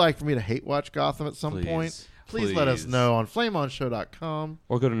 So if you would like for me to hate watch Gotham at some Please. point, please let us know on flameonshow.com.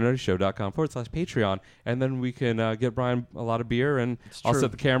 Or go to nerdyshow.com/Patreon, and then we can get Brian a lot of beer, and I'll true.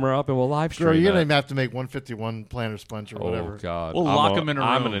 set the camera up, and we'll live stream. Girl, you're it. going to have to make 151 Planters Punch or whatever. Oh God! We'll lock him in a room.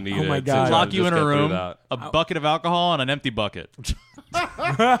 I'm gonna need Oh my it. God. to Lock just you in get a through room, that. a bucket of alcohol, and an empty bucket.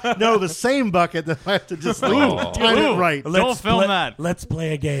 No, the same bucket that I have to just time it right. Don't film that. Let's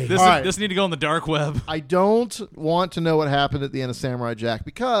play a game. This All right. this need to go on the dark web. I don't want to know what happened at the end of Samurai Jack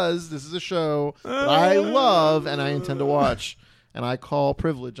because this is a show that I love and I intend to watch. And I call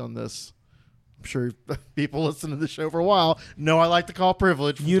privilege on this. I'm sure people listen to the show for a while know I like to call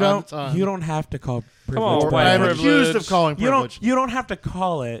privilege from time to time. You don't have to call privilege. on, Or Brian. I am Privilege. accused of calling You privilege. don't. You don't have to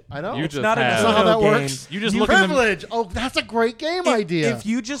call it. I know. You It's just not a have. That's not how that game. works. You just look in the Privilege. Oh, that's a great game idea. If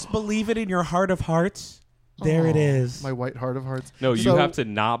you just believe it in your heart of hearts, there it is. My white heart of hearts. No, you So- have to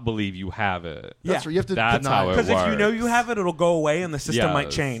not believe you have it. That's Yeah. right. You have to That's deny how it Because if you know works. you have it, it'll go away and the system might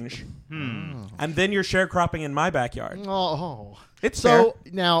Yes. change. And then you're sharecropping in my backyard. Oh. It's So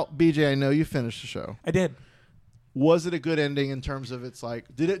fair. now, BJ, I know you finished the show. I did. Was it a good ending in terms of it's like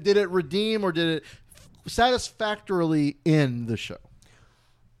did it redeem or did it satisfactorily end the show?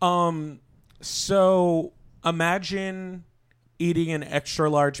 So imagine eating an extra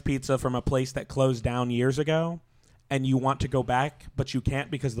large pizza from a place that closed down years ago and you want to go back, but you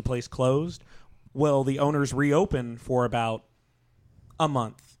can't because the place closed. Well, the owners reopen for about a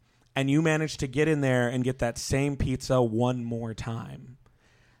month and you manage to get in there and get that same pizza one more time.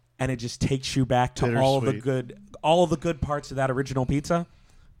 And it just takes you back to all of the good parts of that original pizza.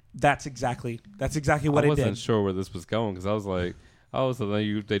 That's exactly what I it wasn't did. sure where this was going because I was like, oh, so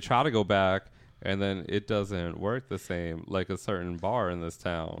then they try to go back and then it doesn't work the same like a certain bar in this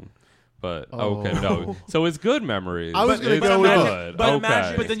town. But okay, no. So it's good memories. I was gonna It's go with good. but okay.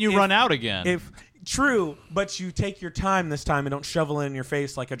 imagine- But then you run out again. True, but you take your time this time and don't shovel it in your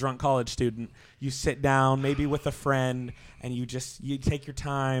face like a drunk college student. You sit down, maybe with a friend, and you take your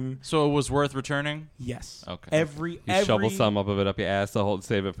time. So it was worth returning? Yes. Okay. Every shovel some up of it up your ass to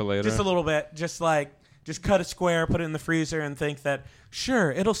save it for later. just a little bit, just cut a square, put it in the freezer, and think that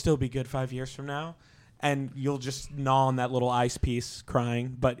sure it'll still be good 5 years from now, and you'll just gnaw on that little ice piece,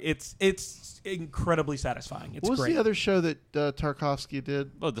 crying. But it's incredibly satisfying. It's What was great. the other show that Tarkovsky did?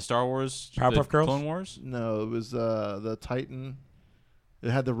 Oh, the Star Wars, Powerpuff the Girls? Clone Wars. No, it was the Titan.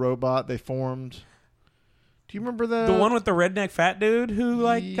 It had the robot. They formed. Do you remember that? The one with the redneck fat dude who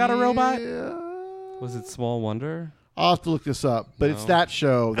got a robot. Yeah. Was it Small Wonder? I'll have to look this up, but it's No. that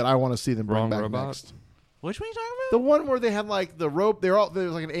show that I want to see them bring Wrong back robot? next. Which one are you talking about? The one where they had like the rope. There was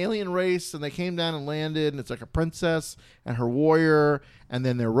like an alien race, and they came down and landed, and it's like a princess and her warrior, and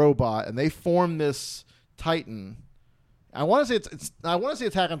then their robot, and they formed this Titan. I want to say it's. I want to say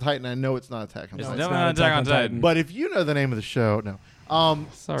Attack on Titan. I know it's not Attack on It's Titan. definitely not Attack on Titan. But if you know the name of the show, no.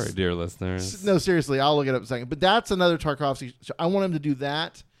 Sorry, dear listeners. No, seriously, I'll look it up in a second. But that's another Tarkovsky show. I want him to do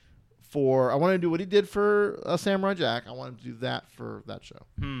that I want him to do what he did for Samurai Jack. I want him to do that for that show.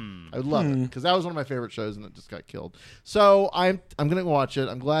 I would love it because that was one of my favorite shows and it just got killed. So I'm gonna watch it.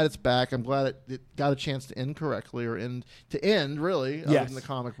 I'm glad it's back. I'm glad it got a chance to end correctly or end really. Other Yes, than the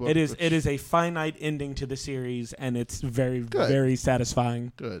comic book. It is. which- It is a finite ending to the series, and it's very, Good. very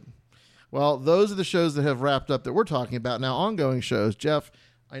satisfying. Good. Well, those are the shows that have wrapped up that we're talking about now. Ongoing shows. Jeff,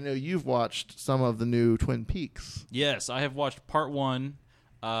 I know you've watched some of the new Twin Peaks. Yes, I have watched part one.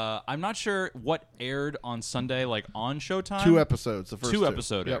 I'm not sure what aired on Sunday, like on Showtime. 2 episodes. The first Two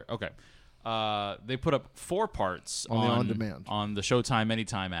episode Yep. air. Okay. They put up 4 parts On the on-demand. on the Showtime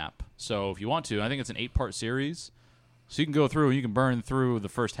Anytime app. So if you want to, I think it's an 8-part series. So you can go through and you can burn through the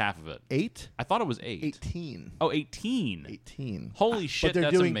first half of it. 8? I thought it was 8. 18. Oh, 18. 18. Holy shit, But they're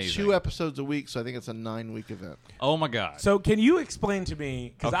that's doing amazing. 2 episodes a week, so I think it's a 9-week event. Oh my god. So, can you explain to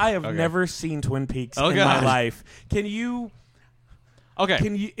me? Because I have okay. never seen Twin Peaks Oh, in God. my life. Can you?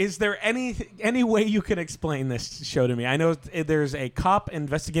 Okay. Is there any way you can explain this show to me? I know there's a cop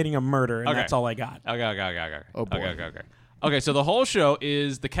investigating a murder, and Okay. that's all I got. Okay. Oh, boy. Okay, so the whole show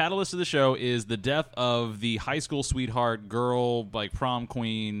is the catalyst of the show is the death of the high school sweetheart girl, like prom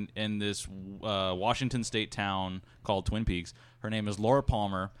queen in this Washington state town called Twin Peaks. Her name is Laura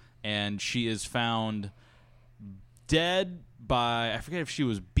Palmer, and she is found dead by, I forget if she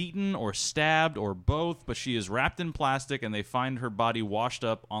was beaten or stabbed or both, but she is wrapped in plastic, and they find her body washed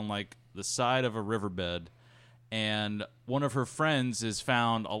up on like the side of a riverbed. And one of her friends is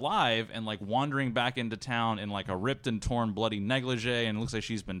found alive and like wandering back into town in like a ripped and torn bloody negligee, and it looks like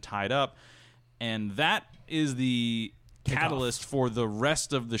she's been tied up. And that is the catalyst for the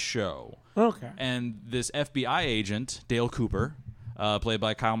rest of the show. Okay. And this FBI agent, Dale Cooper, played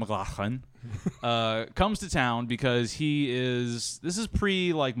by Kyle MacLachlan, comes to town because this is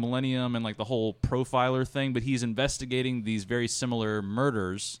pre like Millennium and like the whole profiler thing, but he's investigating these very similar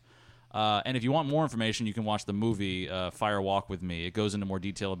murders. And if you want more information, you can watch the movie Fire Walk with Me. It goes into more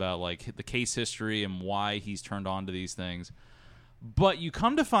detail about like the case history and why he's turned on to these things. But you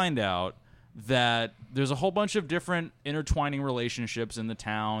come to find out that there's a whole bunch of different intertwining relationships in the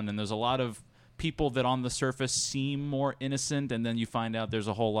town, and there's a lot of people that on the surface seem more innocent, and then you find out there's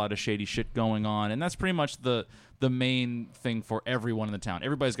a whole lot of shady shit going on, and that's pretty much the main thing for everyone in the town.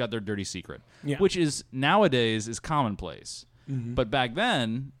 Everybody's got their dirty secret, which is nowadays is commonplace. Mm-hmm. But back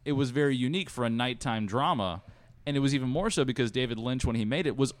then, it was very unique for a nighttime drama, and it was even more so because David Lynch, when he made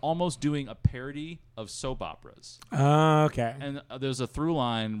it, was almost doing a parody of soap operas. Okay. And there's a through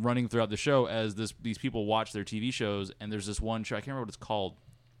line running throughout the show as these people watch their TV shows, and there's this one show, I can't remember what it's called,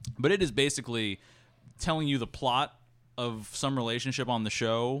 but it is basically telling you the plot of some relationship on the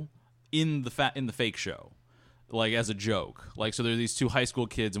show in the fake show, like as a joke. Like, so there are these two high school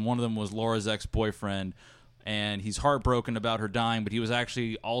kids, and one of them was Laura's ex-boyfriend, and he's heartbroken about her dying, but he was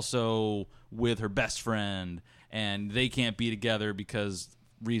actually also with her best friend, and they can't be together because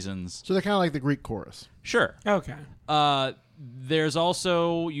reasons. So they're kind of like the Greek chorus. Sure. Okay. There's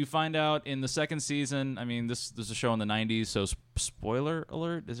also, you find out in the second season, I mean, this is a show in the 90s, so spoiler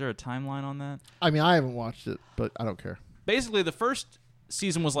alert, is there a timeline on that? I mean, I haven't watched it, but I don't care. Basically, the first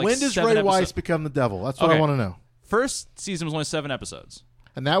season was like when does 7 Ray Weiss episodes. become the devil? That's what I Okay. want to know. First season was only 7 episodes.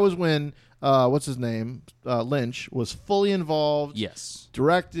 And that was when, what's his name, Lynch, was fully involved. Yes.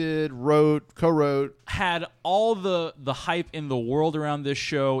 Directed, wrote, co-wrote. Had all the hype in the world around this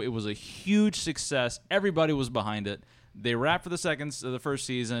show. It was a huge success. Everybody was behind it. They wrapped for the first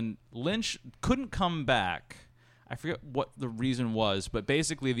season. Lynch couldn't come back. I forget what the reason was, but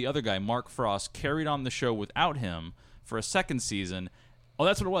basically the other guy, Mark Frost, carried on the show without him for a second season. Oh,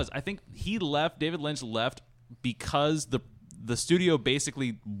 that's what it was. I think he left, David Lynch left because the studio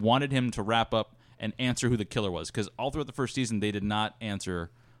basically wanted him to wrap up and answer who the killer was, because all throughout the first season they did not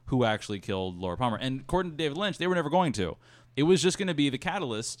answer who actually killed Laura Palmer. And according to David Lynch, they were never going to. It was just going to be the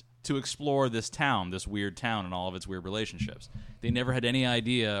catalyst to explore this town, this weird town, and all of its weird relationships. They never had any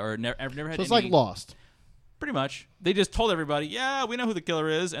idea, or never had any... So it's like Lost. Pretty much. They just told everybody, yeah, we know who the killer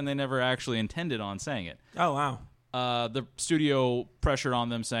is, and they never actually intended on saying it. Oh, wow. The studio pressured on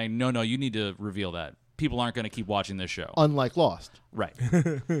them saying, no, you need to reveal that. People aren't going to keep watching this show. Unlike Lost. Right.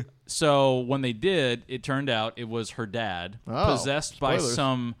 So when they did, it turned out it was her dad, possessed by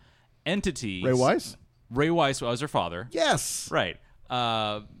some entity. Ray Weiss? Ray Weiss was her father. Yes. Right.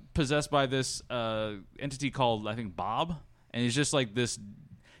 Possessed by this entity called, I think, Bob. And he's just like this.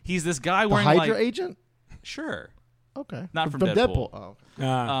 He's this guy The wearing Hydra like... agent? Sure. Okay. Not from Deadpool. Oh,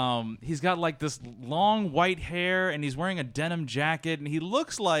 okay. He's got like this long white hair, and he's wearing a denim jacket, and he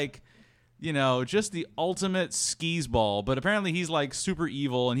looks like, you know, just the ultimate skis ball. But apparently he's like super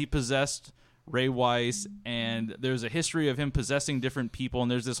evil, and he possessed Ray Weiss, and there's a history of him possessing different people, and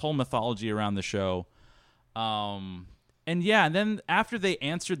there's this whole mythology around the show. And then after they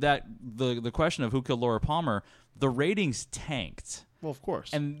answered that the question of who killed Laura Palmer, the ratings tanked. Well, of course.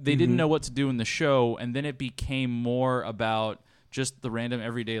 And they didn't know what to do in the show, and then it became more about just the random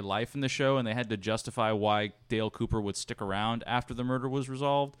everyday life in the show, and they had to justify why Dale Cooper would stick around after the murder was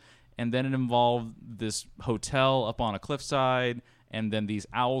resolved. And then it involved this hotel up on a cliffside, and then these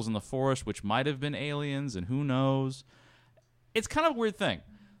owls in the forest, which might have been aliens, and who knows. It's kind of a weird thing.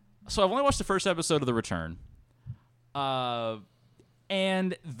 So I've only watched the first episode of The Return.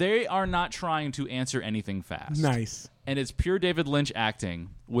 And they are not trying to answer anything fast. Nice. And it's pure David Lynch acting,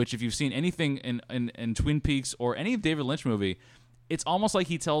 which if you've seen anything in Twin Peaks or any David Lynch movie, it's almost like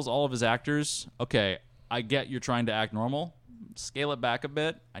he tells all of his actors, okay, I get you're trying to act normal. Scale it back a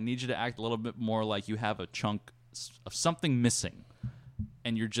bit. I need you to act a little bit more like you have a chunk of something missing,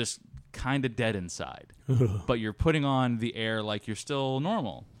 and you're just kind of dead inside. But you're putting on the air like you're still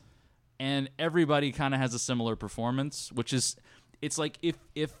normal. And everybody kind of has a similar performance, which is... It's like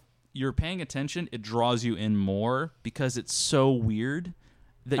if you're paying attention, it draws you in more because it's so weird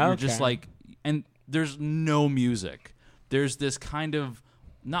that you're just like... And there's no music. There's this kind of...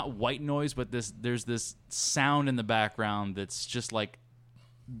 Not white noise, but there's this sound in the background that's just like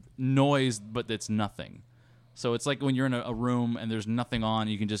noise, but that's nothing. So it's like when you're in a room and there's nothing on,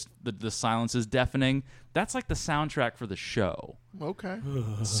 you can just... The silence is deafening. That's like the soundtrack for the show. Okay.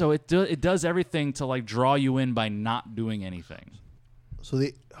 So it does everything to like draw you in by not doing anything. So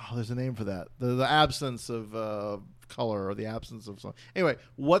there's a name for that. The absence of color or the absence of something. Anyway,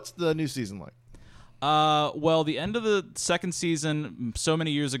 what's the new season like? Well, the end of the second season, so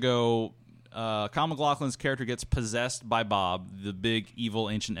many years ago, Kyle MacLachlan's character gets possessed by Bob, the big evil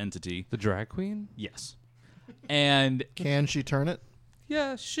ancient entity. The drag queen? Yes. And Can she turn it?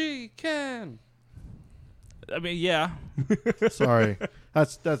 Yes, she can. I mean, yeah. Sorry,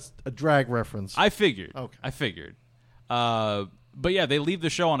 that's a drag reference. I figured. Okay. I figured. But yeah, they leave the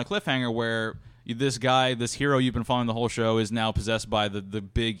show on a cliffhanger where this guy, this hero you've been following the whole show, is now possessed by the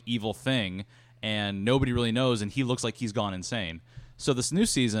big evil thing, and nobody really knows, and he looks like he's gone insane. So this new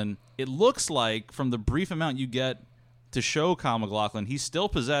season, it looks like, from the brief amount you get to show Kyle MacLachlan, he's still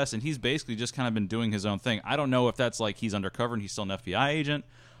possessed, and he's basically just kind of been doing his own thing. I don't know if that's like he's undercover and he's still an FBI agent,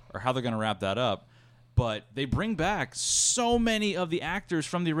 or how they're going to wrap that up. But they bring back so many of the actors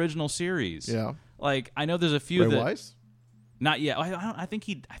from the original series. Yeah. Like, I know there's a few Ray that... Wise? Not yet. I think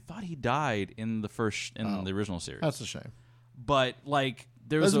I thought he died in the original series. That's a shame. But like,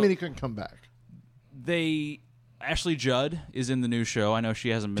 Doesn't mean he couldn't come back. Ashley Judd is in the new show. I know she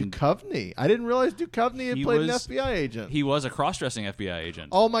hasn't been. Duchovny. I didn't realize Duchovny had played an was- FBI agent. He was a cross-dressing FBI agent.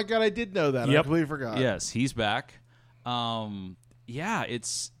 Oh my god, I did know that. I Yep. completely forgot. Yes, he's back. Yeah,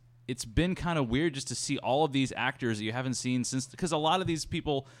 it's been kind of weird just to see all of these actors that you haven't seen since, because a lot of these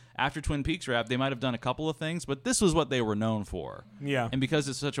people after Twin Peaks wrapped, they might have done a couple of things, but this was what they were known for. Yeah. And because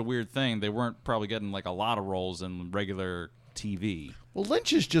it's such a weird thing, they weren't probably getting like a lot of roles in regular TV. Well,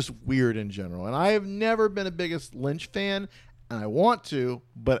 Lynch is just weird in general, and I have never been a biggest Lynch fan, and I want to,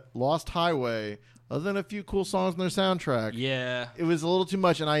 but Lost Highway, other than a few cool songs on their soundtrack, Yeah. it was a little too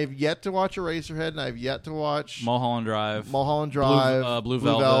much, and I have yet to watch Eraserhead, and I have yet to watch Mulholland Drive. Mulholland Drive, Blue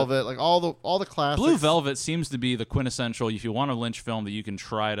Velvet. like all the classics. Blue Velvet seems to be the quintessential. If you want a Lynch film that you can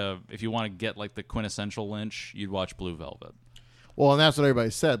try to, if you want to get like the quintessential Lynch, you'd watch Blue Velvet. Well, and that's what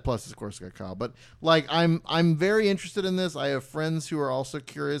everybody said. Plus, of course, got Kyle. But like, I'm very interested in this. I have friends who are also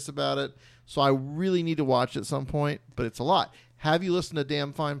curious about it, so I really need to watch it at some point. But it's a lot. Have you listened to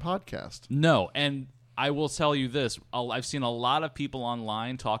Damn Fine Podcast? No, and I will tell you this. I've seen a lot of people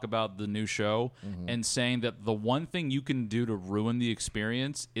online talk about the new show and saying that the one thing you can do to ruin the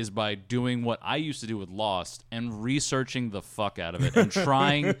experience is by doing what I used to do with Lost and researching the fuck out of it and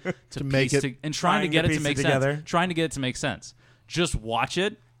trying to make piece it- and trying to trying get to it to piece make it together. sense. Trying to get it to make sense. Just watch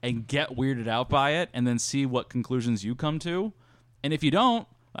it and get weirded out by it and then see what conclusions you come to. And if you don't,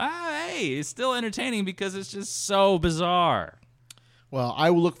 hey, it's still entertaining because it's just so bizarre. Well, I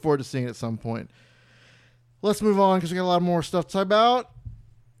will look forward to seeing it at some point. Let's move on because we got a lot more stuff to talk about.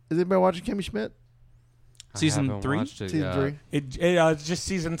 Is anybody watching Kimmy Schmidt? Season I haven't 3? watched it Season yet. 3? Just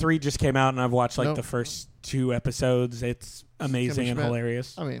season 3 just came out, and I've watched like Nope. the first 2 episodes. It's amazing Kimmy and Schmidt.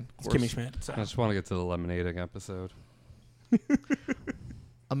 hilarious. I mean, It's of course. Kimmy Schmidt. So. I just want to get to the lemonading episode.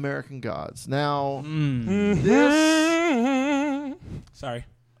 American Gods. Now, Mm. this... Sorry.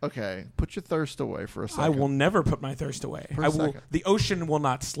 Okay, put your thirst away for a second. I will never put my thirst away. For a I will. second. The ocean will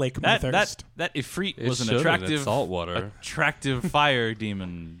not slake my thirst. That Ifrit It was an shouldn't. attractive It's saltwater. attractive fire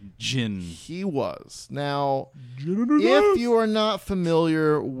demon djinn. He was. Now, if you are not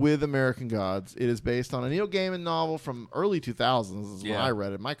familiar with American Gods, it is based on a Neil Gaiman novel from early 2000s. This is when Yeah. I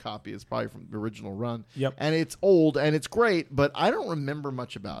read it. My copy is probably from the original run. Yep. And it's old and it's great, but I don't remember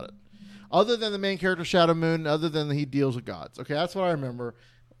much about it. Other than the main character, Shadow Moon, other than he deals with gods. Okay, that's what I remember.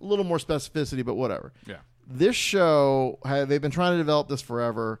 A little more specificity, but whatever. Yeah. This show, they've been trying to develop this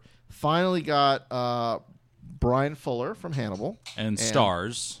forever. Finally got Brian Fuller from Hannibal. And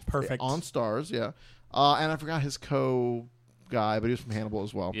stars. Perfect. On Stars, yeah. And I forgot his co-guy, but he was from Hannibal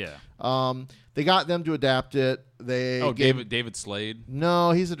as well. Yeah. They got them to adapt it. They Oh, gave, David Slade. No,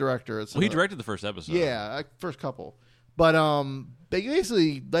 he's a director. It's Well, he a- directed the first episode. Yeah, first couple. But they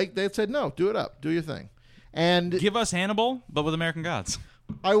basically they said no, do it up, do your thing. And Give us Hannibal, but with American Gods.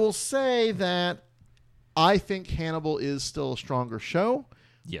 I will say that I think Hannibal is still a stronger show,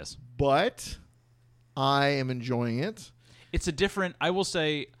 Yes. but I am enjoying it. It's a different, I will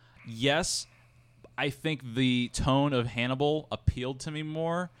say, yes, I think the tone of Hannibal appealed to me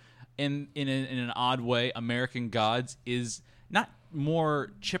more. In an odd way, American Gods is not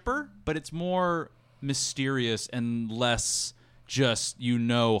more chipper, but it's more mysterious and less just,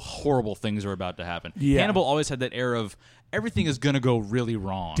 horrible things are about to happen. Yeah. Hannibal always had that air of everything is going to go really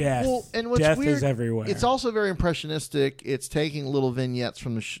wrong. Death. Well, and what's Death weird, is everywhere. It's also very impressionistic. It's taking little vignettes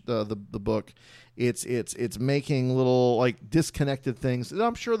from the book. It's making little like disconnected things. And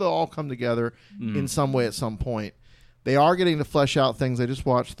I'm sure they'll all come together in some way at some point. They are getting to flesh out things. I just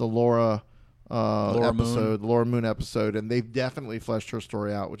watched the Laura episode, the Laura Moon episode, and they've definitely fleshed her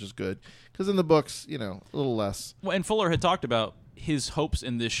story out, which is good. Because in the books, a little less. Well, and Fuller had talked about his hopes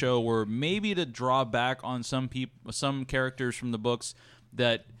in this show were maybe to draw back on some characters from the books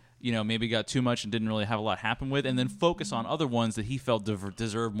that maybe got too much and didn't really have a lot happen with, and then focus on other ones that he felt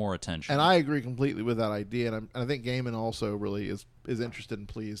deserved more attention. And I agree completely with that idea, and I think Gaiman also really is interested and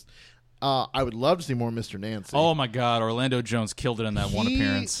pleased. I would love to see more Mr. Nancy. Oh my God, Orlando Jones killed it in that one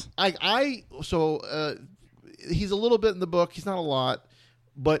appearance. He's a little bit in the book. He's not a lot,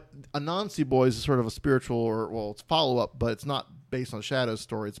 but Anansi Boys is sort of a spiritual, it's follow-up, but it's not based on Shadow's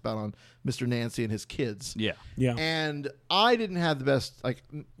story. It's about on Mr. Nancy and his kids. Yeah. And I didn't have the best,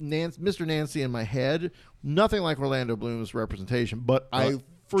 Mr. Nancy in my head. Nothing like Orlando Bloom's representation, but I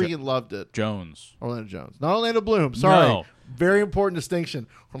freaking loved it. Orlando Jones. Not Orlando Bloom. Sorry. No. Very important distinction.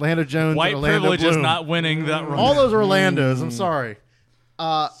 Orlando Jones White and Orlando privilege Bloom. is not winning that run. All those Orlandos. I'm sorry.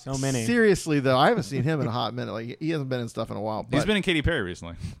 So many. Seriously, though, I haven't seen him in a hot minute. Like, he hasn't been in stuff in a while. But He's been in Katy Perry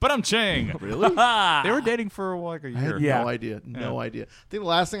recently. But I'm Chang. Really? They were dating for like a I had year. no idea. No idea. I think the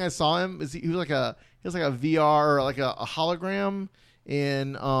last thing I saw him is he was like a VR or like a hologram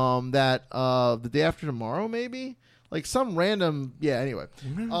in the Day After Tomorrow, maybe like some random. Yeah. Anyway,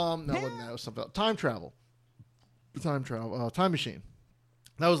 no, it wasn't that. It was something else. Time travel. Time machine.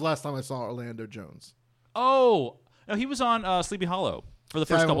 That was the last time I saw Orlando Jones. Oh, no, he was on Sleepy Hollow for the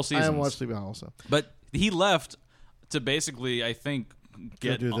first couple seasons. I haven't watched Sleepy Hollow, so. But he left to basically, I think,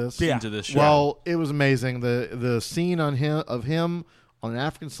 get do this. into this show. Well, it was amazing. The scene of him on an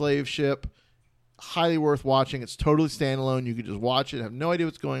African slave ship, highly worth watching. It's totally standalone. You could just watch it, have no idea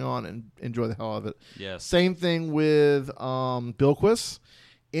what's going on, and enjoy the hell out of it. Yes. Same thing with Bilquis.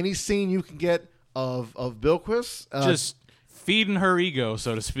 Any scene you can get of Bilquis, just feeding her ego,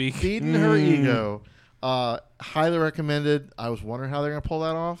 so to speak. feeding her ego. Highly recommended. I was wondering how they're going to pull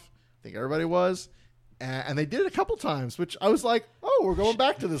that off. I think everybody was. And they did it a couple times, which I was like, oh, we're going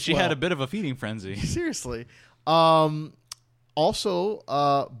back to this. She had a bit of a feeding frenzy. Seriously.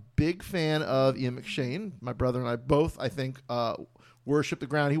 Also, big fan of Ian McShane. My brother and I both, I think, worship the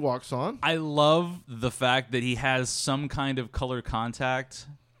ground he walks on. I love the fact that he has some kind of color contact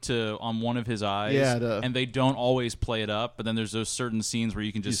on one of his eyes, and they don't always play it up. But then there's those certain scenes where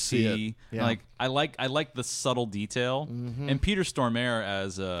you can just see. Yeah. Like I like the subtle detail. Mm-hmm. And Peter Stormare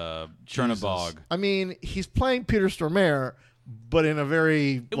as Chernabog. I mean, he's playing Peter Stormare, but in a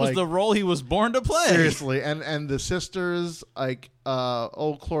very It was the role he was born to play. Seriously, and the sisters, like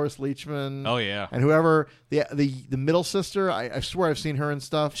old Cloris Leachman. Oh yeah, and whoever the middle sister. I swear I've seen her in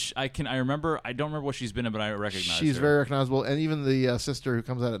stuff. I don't remember what she's been in, but I recognize she's her. very recognizable, and even the sister who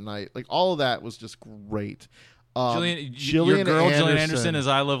comes out at night. Like all of that was just great. Gillian Anderson as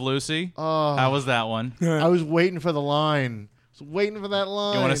I Love Lucy. How was that one? I was waiting for the line. Waiting for that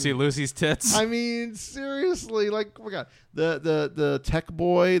line. You want to see Lucy's tits? I mean, seriously, like, oh my god, the tech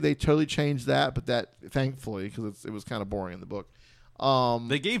boy, they totally changed that, but that thankfully because it was kind of boring in the book.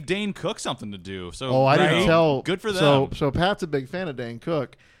 They gave Dane Cook something to do. So I didn't tell. Good for them. So Pat's a big fan of Dane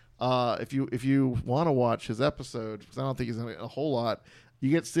Cook. If you want to watch his episode, because I don't think he's in it a whole lot, you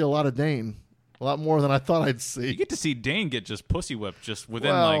get to see a lot of Dane, a lot more than I thought I'd see. You get to see Dane get just pussy whipped just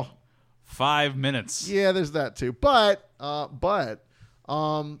within 5 minutes. Yeah, there's that too. But Does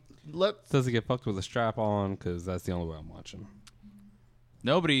he get fucked with a strap on? Because that's the only way I'm watching.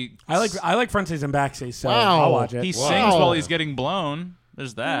 Nobody. I like frontsies and backsies, so Wow. I'll watch it. He sings while he's getting blown.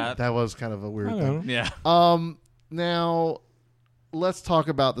 There's that. that was kind of a weird thing. Yeah. Now, let's talk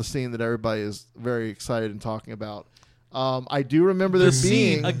about the scene that everybody is very excited and talking about. I do remember there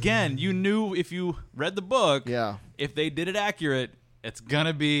being again. You knew if you read the book, Yeah. if they did it accurate, it's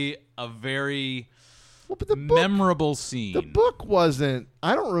gonna be a very but the book, memorable scene. The book wasn't.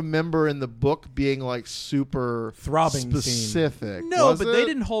 I don't remember in the book being like super throbbing specific. No, was but it? they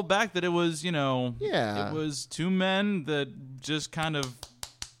didn't hold back that it was, Yeah. it was two men that just kind of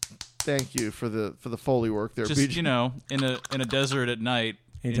Thank you for the Foley work there. just, BJ. in a desert at night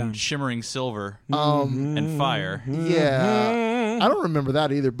Anytime. in shimmering silver and fire. Yeah. I don't remember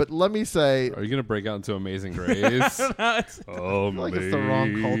that either, but let me say Are you gonna break out into Amazing Grace? I feel like it's the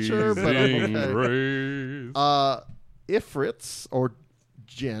wrong culture, but I'm okay. Grace. Ifrits or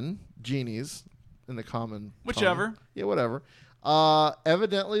genies in the common Whichever. tongue. Yeah, whatever.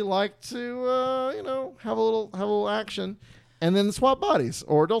 Evidently like to have a little action and then swap bodies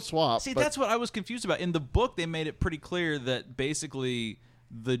or don't swap. See, but that's what I was confused about. In the book, they made it pretty clear that basically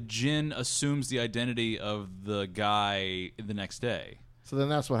the djinn assumes the identity of the guy the next day. so then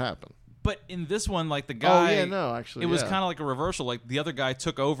that's what happened. But in this one, like the guy, actually it was yeah. kind of like a reversal. Like the other guy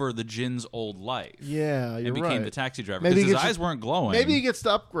took over the djinn's old life. Yeah, you're and became right. the taxi driver Maybe because he his gets eyes weren't glowing. Maybe he gets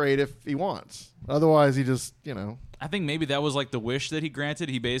to upgrade if he wants. Otherwise, he just I think maybe that was like the wish that he granted.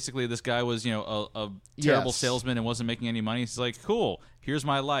 He basically, this guy was, a terrible Yes. salesman and wasn't making any money. He's like, cool, here's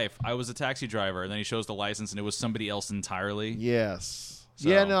my life. I was a taxi driver. And then he shows the license and it was somebody else entirely. yes. So.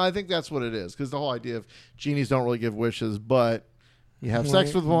 Yeah, no, I think that's what it is. Because the whole idea of genies don't really give wishes, but you have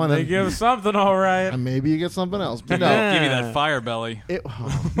sex with one, They and, give something, all right. and maybe you get something else. But Give no, you that fire belly. it's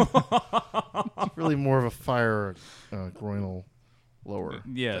really more of a fire groinal lower.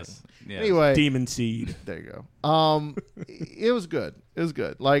 Yes. thing. Yes. Anyway, Demon seed. there you go. It was good. It was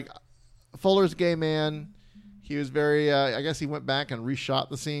good. Like Fuller's gay man. He was very. I guess he went back and reshot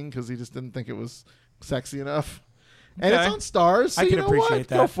the scene because he just didn't think it was sexy enough. And Okay. it's on Stars, so I you can know appreciate what?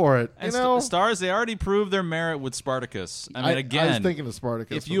 that. Go for it. And You know, Stars, they already proved their merit with Spartacus. I mean, again, I was thinking of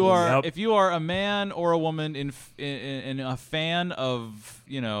Spartacus. if you with are Yep. if you are a man or a woman in a fan of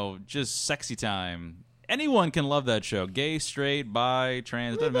just sexy time, anyone can love that show. Gay, straight, bi,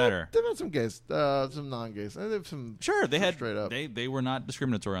 trans, doesn't matter. They've had some gays, some non-gays. They've some Sure, they had straight up. They were not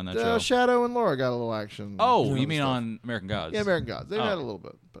discriminatory on that show. Shadow and Laura got a little action. Oh, Some you mean stuff. on American Gods? Yeah, American Gods. They've Oh. had a little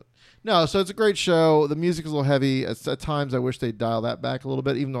bit, but no. So it's a great show. The music is a little heavy. At times, I wish they'd dial that back a little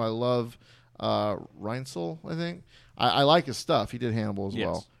bit. Even though I love Reinsel, I think I like his stuff. He did Hannibal as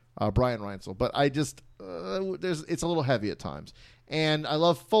Yes. well, Brian Reinsel. But I just it's a little heavy at times. And I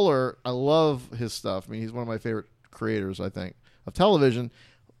love Fuller. I love his stuff. I mean, he's one of my favorite creators, I think, of television.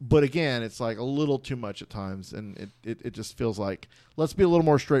 But again, it's like a little too much at times, and it just feels like let's be a little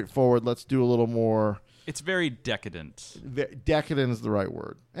more straightforward. Let's do a little more. It's very decadent. Decadent is the right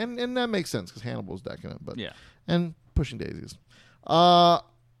word, and that makes sense because Hannibal is decadent, but Yeah. and Pushing Daisies.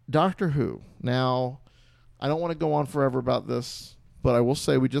 Doctor Who. Now, I don't want to go on forever about this, but I will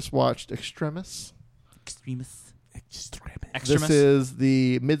say we just watched Extremis. Extremis. This Extremis. is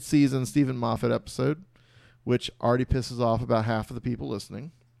the mid-season Stephen Moffat episode, which already pisses off about half of the people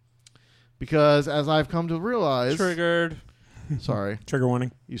listening, because as I've come to realize, Triggered. sorry, Trigger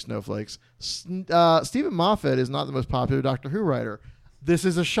warning. you snowflakes. Stephen Moffat is not the most popular Doctor Who writer. This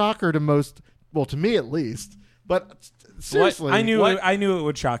is a shocker to most, well, to me at least. But seriously, I knew it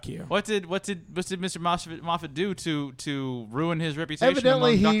would shock you. What did Mr. Moffat do to ruin his reputation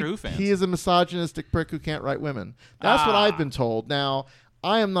evidently among Doctor Who fans? he is a misogynistic prick who can't write women. That's what I've been told. Now,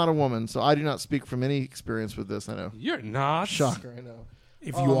 I am not a woman, so I do not speak from any experience with this. I know. You're not. Shocker, I know.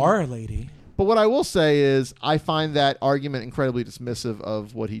 If you are a lady. But what I will say is I find that argument incredibly dismissive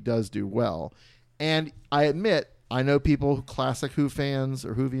of what he does do well. And I admit, I know people, classic Who fans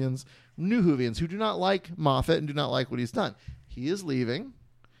or Whovians, new Whovians, who do not like Moffat and do not like what he's done. He is leaving.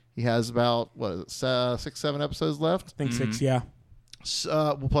 He has about, 6, 7 episodes left. I think 6, yeah.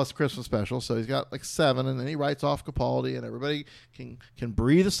 Well, plus the Christmas special, so he's got like 7, and then he writes off Capaldi, and everybody can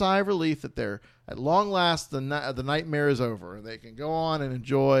breathe a sigh of relief that they're at long last the nightmare is over, and they can go on and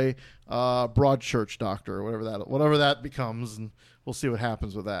enjoy Broadchurch Doctor or whatever that becomes, and we'll see what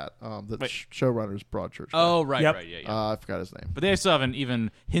happens with that. The showrunner's Broadchurch. Oh, right, Yep. right, yeah. I forgot his name. But they still haven't even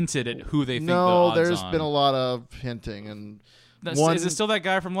hinted at who they think the No, odds there's on. been a lot of hinting, and Is it still that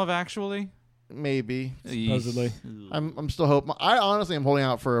guy from Love Actually? maybe. Supposedly. I'm still hoping. I honestly am holding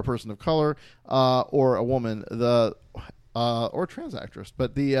out for a person of color or a woman, or trans actress,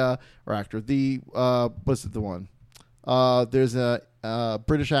 but or actor. What's it? The one. There's a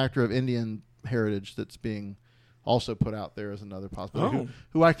British actor of Indian heritage that's being also put out there as another possibility.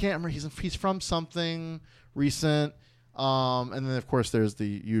 Who I can't remember. He's from something recent, and then of course there's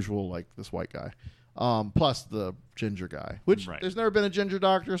the usual like this white guy. Plus the ginger guy, which Right. there's never been a ginger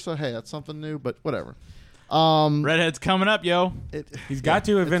doctor, so hey, that's something new, but whatever. Redhead's coming up, yo. He's got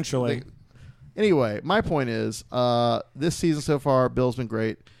to eventually. Anyway, my point is, this season so far, Bill's been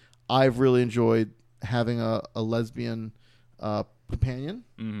great. I've really enjoyed having a lesbian companion.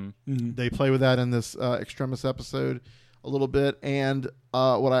 Mm-hmm. They play with that in this Extremis episode a little bit, and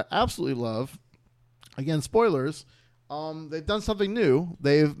what I absolutely love, again, spoilers, they've done something new.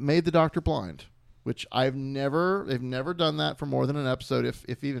 They've made the Doctor blind, which they've never done that for more than an episode,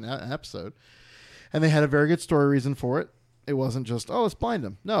 if even an episode. And they had a very good story reason for it. It wasn't just, let's blind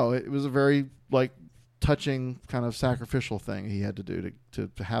him. No, it was a very like touching kind of sacrificial thing he had to do to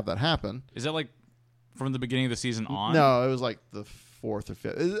have that happen. Is that like from the beginning of the season on? No, it was like the 4th or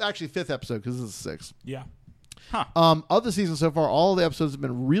 5th. It was actually 5th episode because this is the 6th. Yeah. Of the season so far, all the episodes have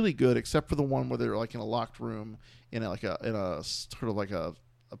been really good, except for the one where they're like in a locked room in a sort of like a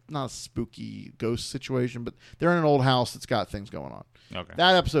not a spooky ghost situation, but they're in an old house that's got things going on. Okay.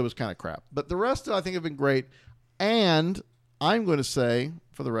 That episode was kind of crap, but the rest I think have been great. And I'm going to say,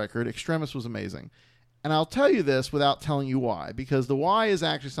 for the record, Extremis was amazing. And I'll tell you this without telling you why, because the why is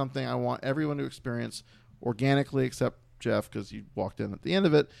actually something I want everyone to experience organically, except Jeff, because you walked in at the end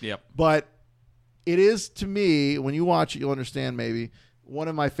of it. Yep. But it is, to me, when you watch it, you'll understand maybe, one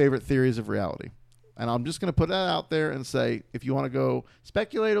of my favorite theories of reality. And I'm just going to put that out there and say, if you want to go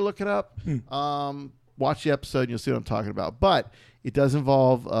speculate or look it up, watch the episode and you'll see what I'm talking about. But it does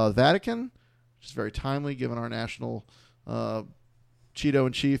involve Vatican, which is very timely given our national Cheeto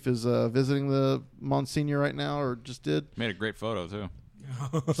in Chief is visiting the Monsignor right now, or just did. Made a great photo too.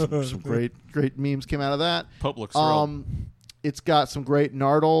 Some great memes came out of that. Pope looks thrilled. It's got some great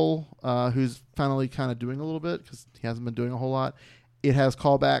Nardole, who's finally kind of doing a little bit because he hasn't been doing a whole lot. It has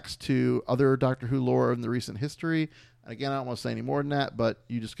callbacks to other Doctor Who lore in the recent history. Again, I don't want to say any more than that, but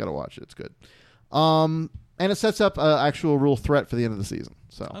you just got to watch it. It's good. And it sets up an actual real threat for the end of the season.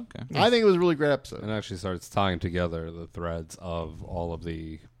 So I think it was a really great episode. And actually starts tying together the threads of all of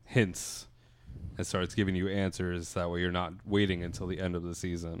the hints and starts giving you answers. That way you're not waiting until the end of the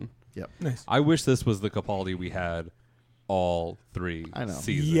season. Yep. Nice. I wish this was the Capaldi we had all 3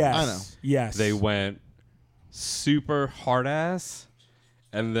 seasons. Yes. I know. Yes. They went super hard ass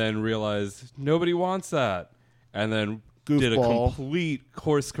and then realized nobody wants that. And then did a Goofball. complete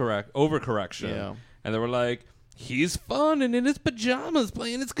overcorrection. Yeah. And they were like, he's fun and in his pajamas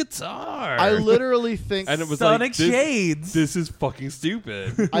playing his guitar. I literally think and it was Sonic like, Shades. This is fucking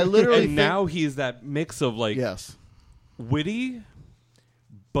stupid. I literally and now he's that mix of like yes. witty,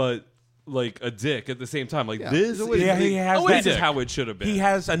 but like a dick at the same time. Like Yeah. this, He's a witty Yeah, he has this that- is how it should have been. He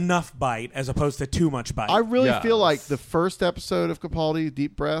has enough bite as opposed to too much bite. I really Yes. feel like the first episode of Capaldi,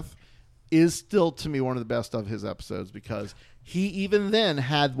 Deep Breath, is still to me one of the best of his episodes because he even then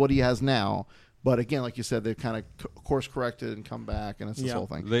had what he has now. But again, like you said, they've kind of course corrected and come back, and it's this Yeah. whole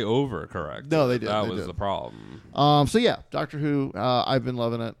thing. They overcorrect. No, they did. That They was did. the problem. So yeah, Doctor Who, I've been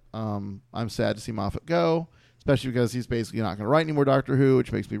loving it. I'm sad to see Moffat go, especially because he's basically not going to write any more Doctor Who,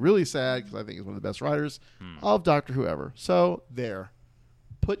 which makes me really sad because I think he's one of the best writers of Doctor Who ever. So there,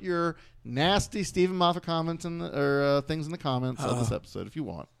 put your nasty Stephen Moffat comments or things in the comments of this episode if you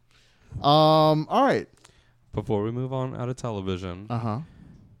want. All right. Before we move on out of television,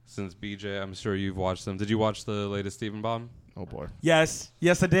 since BJ, I'm sure you've watched them. Did you watch the latest Stephen Bond? Oh boy. Yes,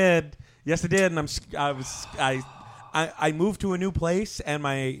 I did. And I moved to a new place, and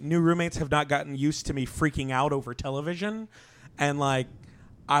my new roommates have not gotten used to me freaking out over television, and like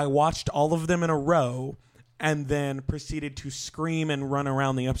I watched all of them in a row, and then proceeded to scream and run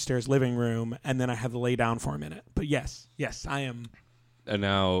around the upstairs living room, and then I had to lay down for a minute. But yes, I am. And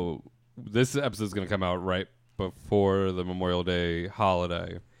now this episode is going to come out right before the Memorial Day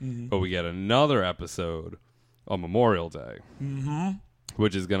holiday, but we get another episode on Memorial Day,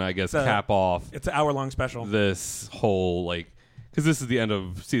 which is going to, I guess, cap off It's an hour-long special. this whole, like, because this is the end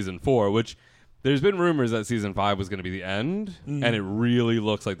of season 4, which there's been rumors that season 5 was going to be the end, and it really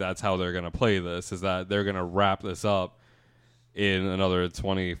looks like that's how they're going to play this, is that they're going to wrap this up in another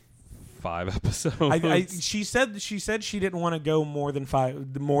 25 episodes. She said she didn't want to go more than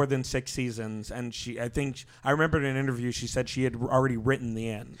 6 seasons, and I remember in an interview she said she had already written the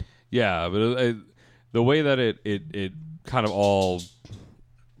end. Yeah, but the way that it kind of all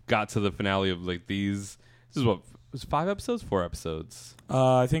got to the finale of like this is what was 5 episodes, 4 episodes.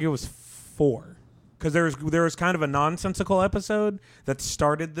 I think it was 4, because there was kind of a nonsensical episode that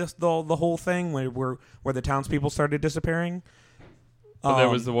started the whole thing where the townspeople started disappearing. But there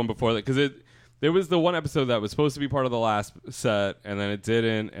was the one before that, because there was the one episode that was supposed to be part of the last set, and then it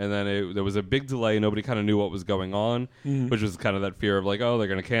didn't, and then there was a big delay. Nobody kind of knew what was going on, which was kind of that fear of like, oh, they're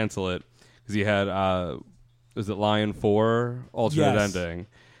going to cancel it, because you had was it Lion 4 alternate Yes. ending.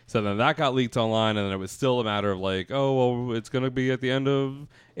 So then that got leaked online, and then it was still a matter of like, oh, well, it's going to be at the end of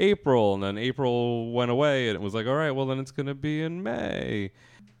April, and then April went away, and it was like, all right, well, then it's going to be in May.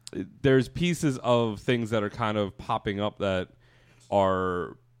 There's pieces of things that are kind of popping up that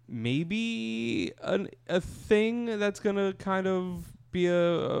are maybe a thing that's going to kind of be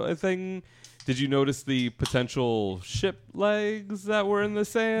a thing. Did you notice the potential ship legs that were in the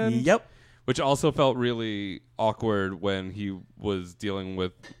sand? Yep. Which also felt really awkward when he was dealing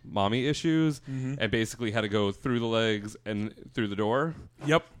with mommy issues and basically had to go through the legs and through the door.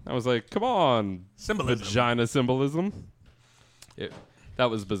 Yep. I was like, come on. Symbolism. Vagina symbolism. That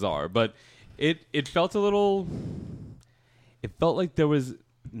was bizarre. But it felt a little... It felt like there was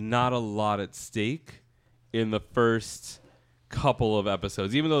not a lot at stake in the first couple of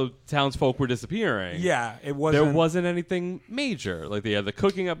episodes, even though townsfolk were disappearing. Yeah, it wasn't. There wasn't anything major. Like they had the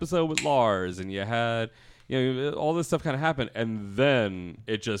cooking episode with Lars, and you had, all this stuff kind of happened, and then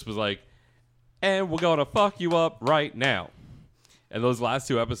it just was like, and we're gonna fuck you up right now. And those last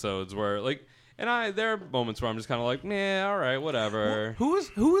 2 episodes were like, and there are moments where I'm just kind of like, nah, all right, whatever. Who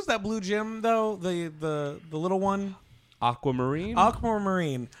was that blue gem though? The little one. Aquamarine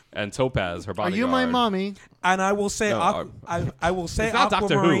Aquamarine. and Topaz, her Are bodyguard. you my mommy? And I will say, No, I will say, It's not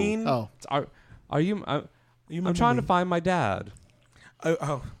Doctor Who. Aquamarine. Oh. Are you? I'm You trying to remember find my dad.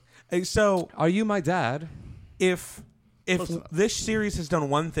 Oh, So Are you my dad? if this series has done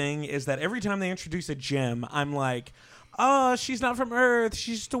one thing, is that every time they introduce a gem, I'm like, oh, she's not from Earth.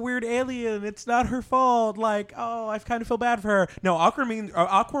 She's just a weird alien. It's not her fault. Like, oh, I kind of feel bad for her. No,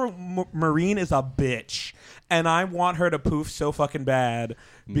 Aquamarine is a bitch, and I want her to poof so fucking bad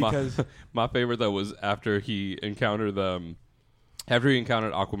because My favorite though was after he encountered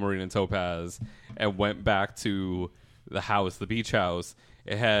Aquamarine and Topaz and went back to the house, the beach house.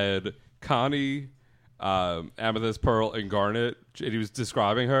 It had Connie, Amethyst, Pearl, and Garnet, and he was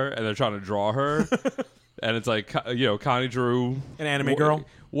describing her, and they're trying to draw her. And it's like, Connie drew an anime girl,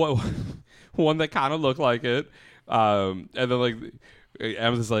 one that kind of looked like it, and then like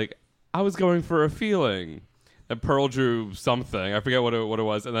Amethyst like, I was going for a feeling, and Pearl drew something, I forget what it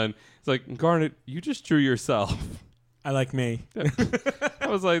was, and then it's like, Garnet, you just drew yourself. I like me. I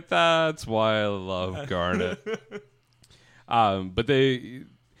was like, that's why I love Garnet. But they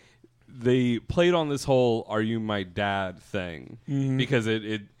played on this whole "Are you my dad" thing because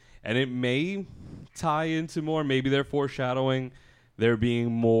it may tie into more. Maybe they're foreshadowing there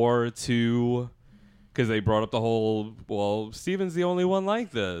being more to, because they brought up the whole, well, Steven's the only one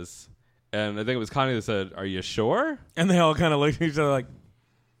like this, and I think it was Connie that said, "Are you sure?" And they all kind of looked at each other like,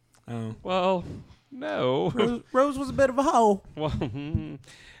 "Oh, well, no." Rose was a bit of a hoe." Well,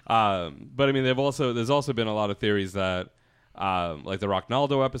 but I mean, there's also been a lot of theories that, like the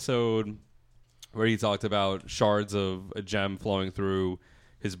Rocknaldo episode, where he talked about shards of a gem flowing through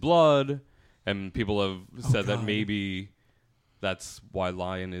his blood, and people have said that maybe that's why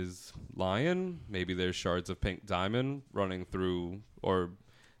Lion is Lion. Maybe there's shards of pink diamond running through, or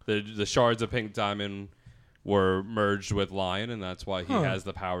the shards of pink diamond were merged with Lion, and that's why he has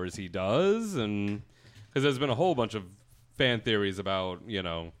the powers he does. And because there's been a whole bunch of fan theories about,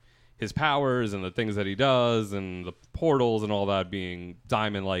 his powers and the things that he does and the portals and all that being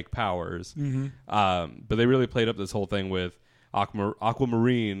diamond-like powers. But they really played up this whole thing with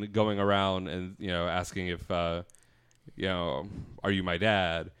Aquamarine going around and, asking if, are you my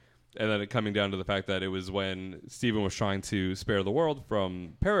dad? And then it coming down to the fact that it was when Steven was trying to spare the world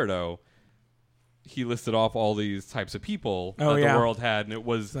from Peridot, he listed off all these types of people that the world had, and it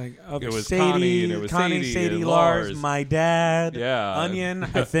was like, it was Sadie, Connie, and it was Sadie and Lars, my dad, yeah, Onion,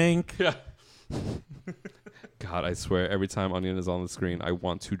 I think. Yeah. God, I swear, every time Onion is on the screen, I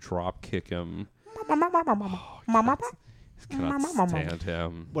want to drop kick him. Cannot stand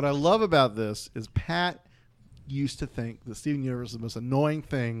him. What I love about this is Pat used to think that Steven Universe is the most annoying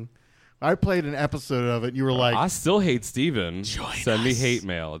thing. I played an episode of it, and you were like, I still hate Steven. Send me hate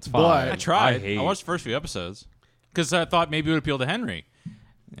mail. It's fine. But I tried. I watched the first few episodes because I thought maybe it would appeal to Henry.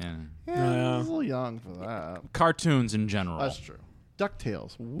 yeah, I was a little young for that. Cartoons in general. That's true.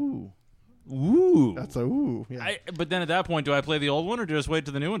 DuckTales. Woo. Ooh. That's a woo. Yeah. But then at that point, do I play the old one or just wait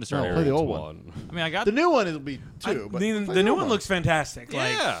till the new one to start? No, play the old one. I mean, I got The new one will be two. But The new one looks fantastic.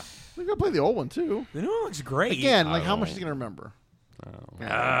 yeah. We're going to play the old one, too. The new one looks great. Again, how much is he going to remember? All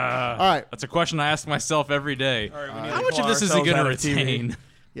right. That's a question I ask myself every day. All right, we need How to much of claw this is he ourselves going to out of TV. retain?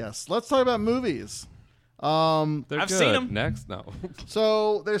 Yes. Let's talk about movies. They're I've good. seen 'em. Next, no.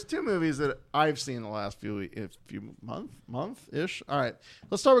 So there's two movies that I've seen in the last few month-ish. All right.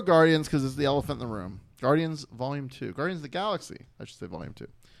 Let's start with Guardians because it's the elephant in the room. Guardians Volume 2. Guardians of the Galaxy. I should say Volume 2.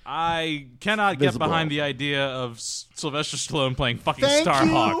 I cannot Visible. get behind the idea of Sylvester Stallone playing fucking Thank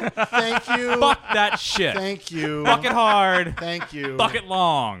Starhawk. you. Thank you. Fuck that shit. Thank you. Fuck it hard. Thank you. Fuck it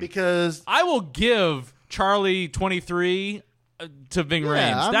long. Because I will give Charlie 23 to Ving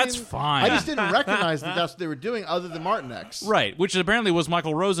Rhames. That's fine. I just didn't recognize that that's what they were doing other than Martin X. Right, which apparently was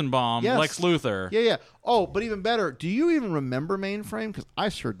Michael Rosenbaum, Yes. Lex Luthor. Yeah. Oh, but even better, do you even remember Mainframe? Because I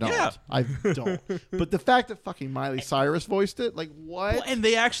sure don't. Yeah. I don't. But the fact that fucking Miley Cyrus voiced it, like what? Well, and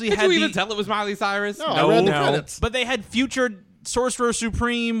they actually Did had you even tell it was Miley Cyrus? No, I read the credits. But they had future Sorcerer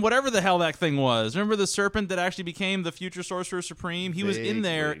Supreme, whatever the hell that thing was. Remember the serpent that actually became the future Sorcerer Supreme? He was in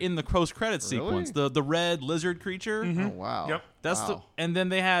there Vaguely. in the post-credits Really? sequence. The red lizard creature. Oh wow. Yep. That's Wow. and then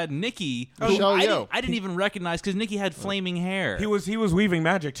they had Nikki. who Michelle I, Yeoh. I didn't even recognize because Nikki had flaming hair. He was weaving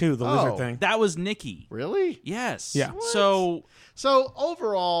magic too, the lizard thing. That was Nikki. Really? Yes. Yeah. So So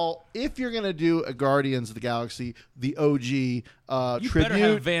overall, if you're gonna do a Guardians of the Galaxy, the OG you tribute, better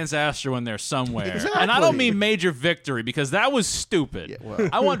have Vance Astro in there somewhere. Exactly. And I don't mean Major Victory because that was stupid. Yeah, well.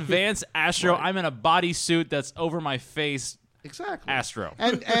 I want Vance Astro. I'm in a bodysuit that's over my face. exactly Astro.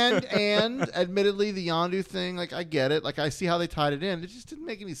 and admittedly, the Yondu thing, like I get it, like I see how they tied it in. It just didn't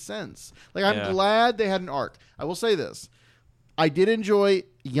make any sense. Like I'm Yeah. glad they had an arc. I will say this: I did enjoy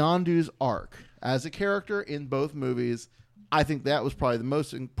Yondu's arc as a character in both movies. I think that was probably the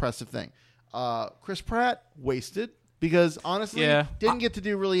most impressive thing. Chris Pratt wasted. Because honestly, Yeah. didn't get to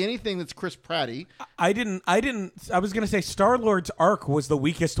do really anything that's Chris Pratty. I was going to say Star-Lord's arc was the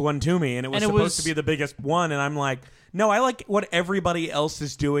weakest one to me, and it was supposed to be the biggest one, and I'm like, no, I like what everybody else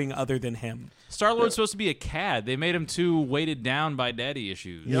is doing other than him. Star-Lord's supposed to be a cad. They made him too weighted down by daddy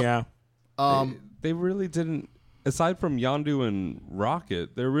issues. Yeah. They really didn't. Aside from Yondu and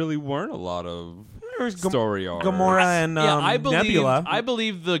Rocket, there really weren't a lot of story arcs. Gamora and I believe, Nebula. I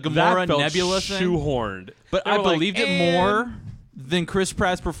believe the That Gamora felt Nebula thing, shoehorned. but They I were like, believed it "And-" more than Chris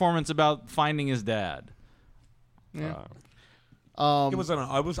Pratt's performance about finding his dad. It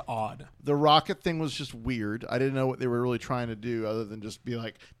was odd. The Rocket thing was just weird. I didn't know what they were really trying to do other than just be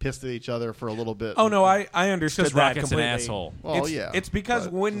like pissed at each other for a little bit. Oh no, I understood Because that Rocket's completely. an asshole. Well, yeah. It's because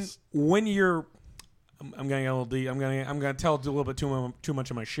but when just- when you're I'm going to get a little deep. I'm going to tell a little bit too much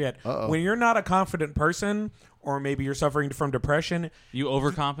of my shit. Uh-oh. When you're not a confident person, or maybe you're suffering from depression, You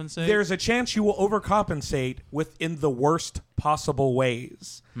overcompensate? there's a chance you will overcompensate within the worst possible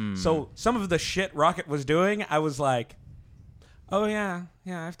ways. So some of the shit Rocket was doing, I was like, oh yeah,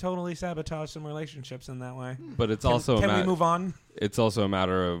 I've totally sabotaged some relationships in that way. But it's also Can we move on? It's also a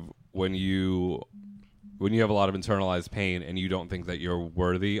matter of when you have a lot of internalized pain and you don't think that you're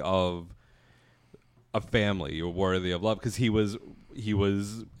worthy of a family, you're worthy of love, because he was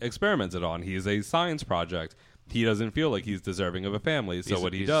experimented on. He is a science project. He doesn't feel like he's deserving of a family. So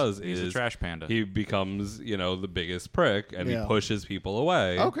what he does he's is a trash panda. he becomes, the biggest prick, and Yeah. he pushes people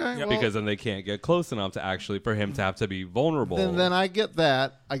away. Okay, well- because then they can't get close enough to actually for him to have to be vulnerable. Then I get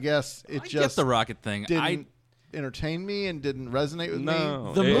that. I guess it I just get the Rocket thing. didn't entertain me and didn't resonate with No,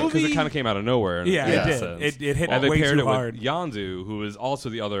 me. The because movie- it kind of came out of nowhere. Yeah, in it that did. sense. It hit and they way paired too it hard. with Yondu, who is also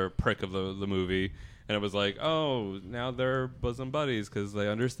the other prick of the movie, and it was like, oh, now they're bosom buddies because they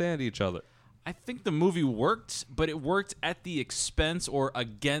understand each other. I think the movie worked, but it worked at the expense or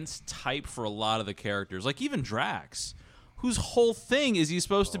against type for a lot of the characters. Like even Drax, whose whole thing is he's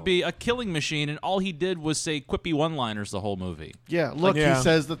supposed to be a killing machine, and all he did was say quippy one-liners the whole movie. Yeah, look, Yeah. he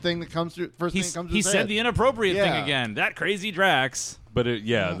says the thing that comes through first. Thing that comes to He his said head. the inappropriate Yeah. thing again. That crazy Drax. But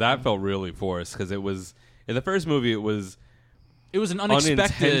that felt really forced because it was in the first movie. It was It was an unexpected,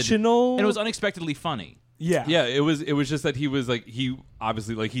 unintentional, and it was unexpectedly funny. Yeah. Yeah, it was just that he was like he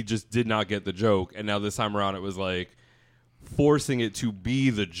obviously he just did not get the joke, and now this time around it was like forcing it to be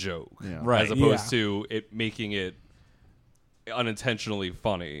the joke, Yeah. Right, as opposed yeah. to it making it unintentionally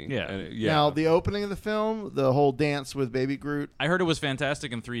funny. Yeah. And Now the opening of the film, the whole dance with Baby Groot. I heard it was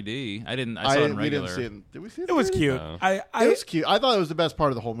fantastic in 3D. I saw it in we regular. didn't see it. Did we see it? It was in 3D? cute. No. I It was cute. I thought it was the best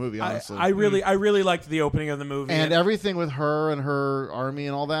part of the whole movie, honestly. I really liked the opening of the movie. and everything with her and her army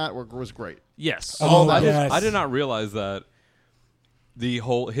and all that was great. Yes. Oh, that was- yes. I did not realize that his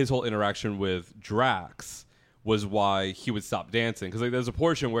whole interaction with Drax was why he would stop dancing, because there's a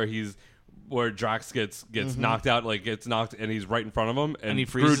portion where Drax gets knocked out, gets knocked, and he's right in front of him, and he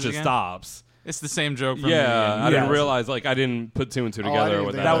Groot freezes just again? stops. It's the same joke from Yeah, I the didn't Yeah. realize. I didn't put two and two Oh, I together didn't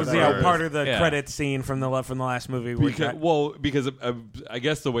with think that. that was part. part of the Yeah. credit scene from the last movie. where Because I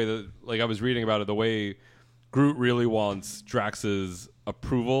guess the way that I was reading about it, the way Groot really wants Drax's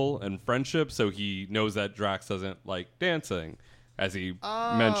approval and friendship, so he knows that Drax doesn't like dancing, as he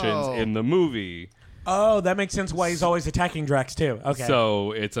mentions in the movie. Oh, that makes sense why he's always attacking Drax too. Okay.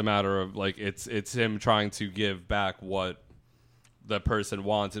 So it's a matter of it's him trying to give back what the person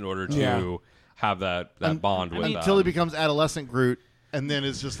wants in order to Yeah. have that bond with them. Until he becomes adolescent Groot, and then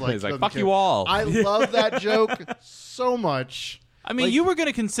it's just like He's like, doesn't "Fuck care." you all. I love that joke so much. I mean, you were going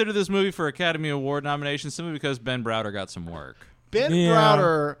to consider this movie for Academy Award nomination simply because Ben Browder got some work. Ben Yeah.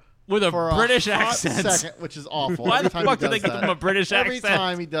 Browder With a for British hot accent. second, which is awful. Why Every the time fuck he did they does give that. him a British Every accent?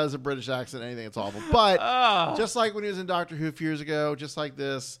 time he does a British accent, anything, it's awful. But Oh. just like when he was in Doctor Who a few years ago, just like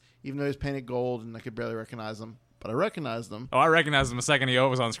this, even though he was painted gold and I could barely recognize him, but I recognized him. Oh, I recognized him a second he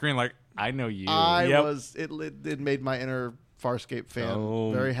was on screen. Like, I know you. It made my inner Farscape fan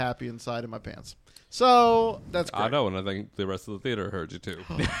Oh. very happy inside of my pants. So that's great. I know, and I think the rest of the theater heard you too.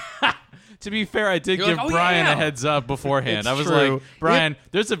 To be fair, I did You're give like, "Oh, Brian yeah." a heads up beforehand. It's I was true. like, Brian,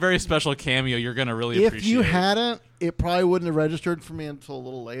 there's a very special cameo you're going to really If appreciate. you hadn't, it probably wouldn't have registered for me until a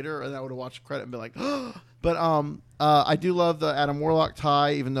little later, and I would have watched the credit and be like, but I do love the Adam Warlock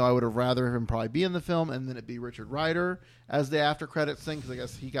tie, even though I would have rather him probably be in the film and then it be Richard Rider as the after credits thing, because I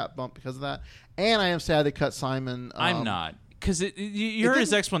guess he got bumped because of that. And I am sad they cut Simon. I'm not. Because you heard his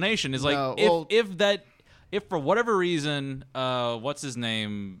didn't- explanation is like, No, well- if for whatever reason, what's his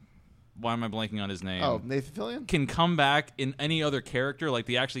name why am I blanking on his name? Oh, Nathan Fillion? Can come back in any other character. Like,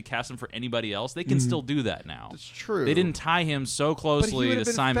 they actually cast him for anybody else. They can still do that now. That's true. They didn't tie him so but he closely would to have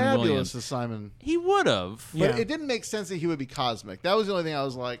been Simon fabulous Williams. as Simon. He would have. But Yeah. it didn't make sense that he would be cosmic. That was the only thing I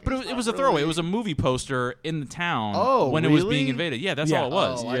was like. But it was a throwaway. It was a movie poster in the town when it was really? being invaded. Yeah, that's Yeah. all it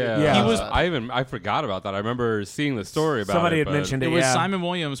was. Oh, I Yeah, didn't Yeah. he know was. that. I forgot about that. I remember seeing the story about Somebody it. had but mentioned It it. was Yeah. Simon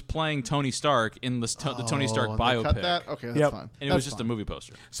Williams playing Tony Stark in the Tony Stark and they biopic. cut that? Okay, that's Yep. fine. And it was just a movie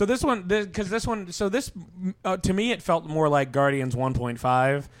poster. So this one, to me, it felt more like Guardians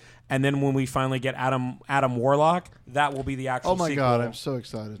 1.5. And then when we finally get Adam Warlock, that will be the actual Oh my sequel. god, I'm so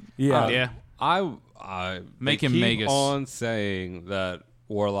excited. Yeah. Yeah. I Make they him keep Magus. on saying that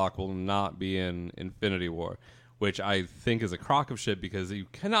Warlock will not be in Infinity War, which I think is a crock of shit because you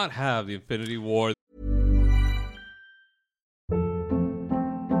cannot have the Infinity War.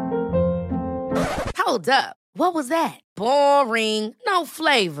 Hold up. What was that? Boring. No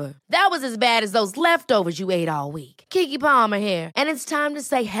flavor. That was as bad as those leftovers you ate all week. Keke Palmer here, and it's time to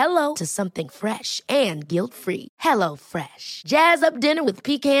say hello to something fresh and guilt-free. Hello Fresh. Jazz up dinner with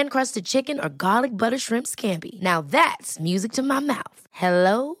pecan-crusted chicken or garlic butter shrimp scampi. Now that's music to my mouth.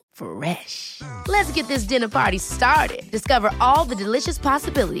 Hello Fresh. Let's get this dinner party started. Discover all the delicious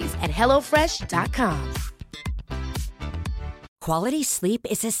possibilities at hellofresh.com. Quality sleep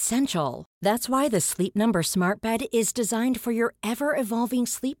is essential. That's why the Sleep Number Smart Bed is designed for your ever-evolving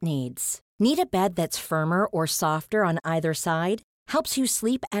sleep needs. Need a bed that's firmer or softer on either side? Helps you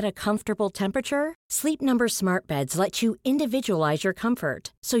sleep at a comfortable temperature? Sleep Number Smart Beds let you individualize your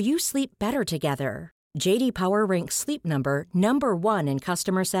comfort, so you sleep better together. J.D. Power ranks Sleep Number number 1 in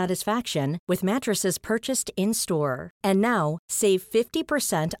customer satisfaction with mattresses purchased in-store. And now, save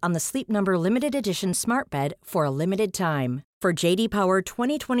 50% on the Sleep Number Limited Edition Smart Bed for a limited time. For J.D. Power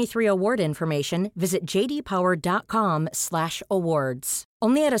 2023 award information, visit jdpower.com/awards.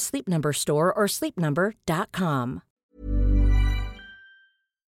 Only at a Sleep Number store or sleepnumber.com.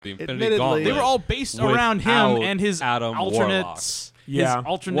 The Infinity Admittedly- Gauntlet. They were all based around him without and his Adam alternates. Yeah. His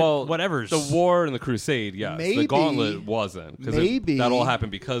alternate Well, whatevers. The War and the Crusade, yes. Maybe- The Gauntlet wasn't. 'Cause maybe- that all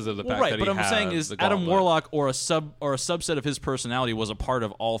happened because of the Well, fact right, that but he I'm had saying is the Adam Gauntlet. Warlock or a subset of his personality was a part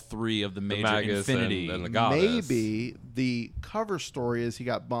of all three of the major Magus Infinity. and the Goddess. Maybe the cover story is he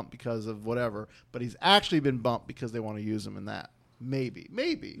got bumped because of whatever, but he's actually been bumped because they want to use him in that. Maybe.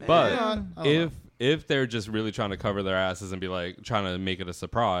 But I don't know. if they're just really trying to cover their asses and be like trying to make it a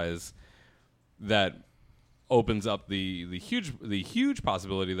surprise, that opens up the huge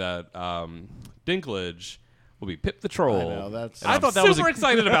possibility that Dinklage will be Pip the Troll. I know, that's- And I I'm thought that was super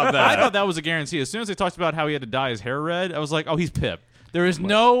excited about that. I thought that was a guarantee. As soon as they talked about how he had to dye his hair red, I was like, oh, he's Pip. There is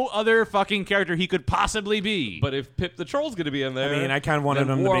no other fucking character he could possibly be. But if Pip the Troll's going to be in there, I mean, I kind of wanted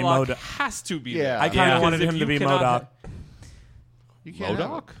then him to be Warlock MODOK. has to be Yeah. there. I kind of Yeah. wanted Because him if to be you cannot MODOK. You can't have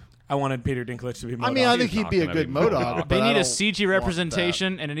MODOK? it. I wanted Peter Dinklage to be MODOK. I mean, I think He's he'd not be a gonna good be MODOK. MODOK. but they I need a don't CG want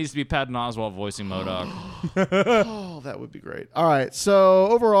representation, and it needs to be Patton Oswalt voicing MODOK. that. Oh, that would be great. All right. So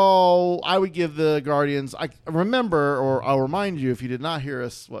overall, I would give the Guardians. I remember, or I'll remind you, if you did not hear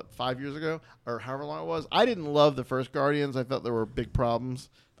us, 5 years ago, or however long it was. I didn't love the first Guardians. I felt there were big problems.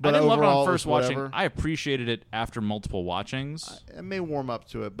 But I didn't love it overall, on first it was watching. whatever. I appreciated it after multiple watchings. It may warm up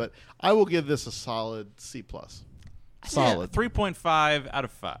to it, but I will give this a solid C+. Solid. 3.5 out of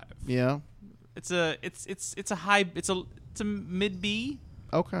 5. Yeah. It's a mid B.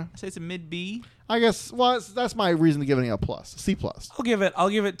 Okay. I say it's a mid B. I guess. Well, that's my reason to give it a plus. C+. I'll give it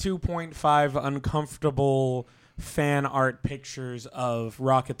 2.5 uncomfortable fan art pictures of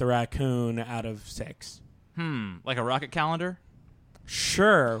Rocket the Raccoon out of 6. Like a rocket calendar?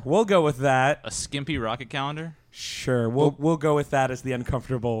 Sure, we'll go with that. A skimpy rocket calendar? Sure, we'll go with that as the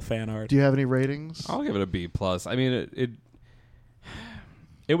uncomfortable fan art. Do you have any ratings? I'll give it a B+. I mean,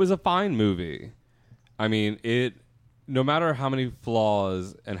 it was a fine movie. I mean, no matter how many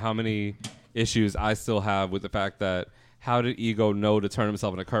flaws and how many issues I still have with the fact that how did Ego know to turn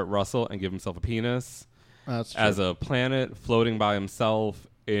himself into Kurt Russell and give himself a penis That's true. as a planet floating by himself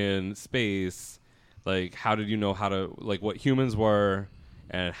in space? Like, how did you know how to, like, what humans were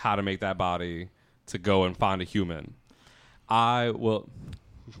and how to make that body to go and find a human?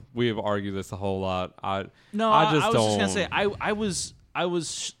 We have argued this a whole lot. I just gonna say I was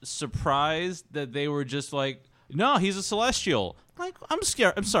surprised that they were just like, no, he's a celestial. Like, I'm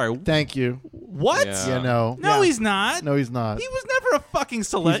scared. I'm sorry. Thank you. What? Yeah. Yeah, no. No, he's not. No, he's not. He was never a fucking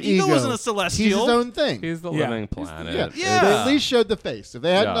celestial. He's Ego ego. wasn't a celestial. He's his own thing. He's the Yeah. living planet. Yeah. Yeah. They at least showed the face. If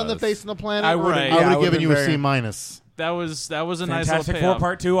they hadn't done the Yes. face on the planet, I I would've- would yeah, I have would've given been you a very- C-. that was a nice little Fantastic payoff. Four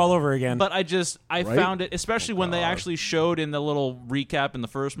Part 2 all over again. But I found it, especially when they actually showed in the little recap in the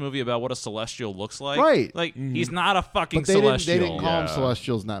first movie about what a Celestial looks like. Right. Like, he's not a fucking But they Celestial. didn't call him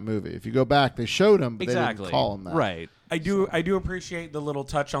Celestials in that movie. If you go back, they showed him, but they didn't call him that. Right. I do appreciate the little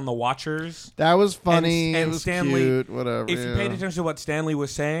touch on the Watchers. That was funny. And it was Stanley, cute. Whatever. If you paid attention to what Stanley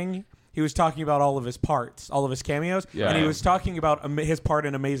was saying, he was talking about all of his parts, all of his cameos, and he was talking about his part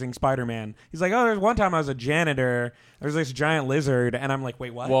in Amazing Spider-Man. He's like, there's one time I was a janitor. There's this giant lizard, and I'm like,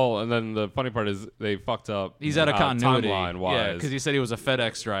 wait, what? Well, and then the funny part is they fucked up. He's out of continuity. Timeline-wise. Yeah, because he said he was a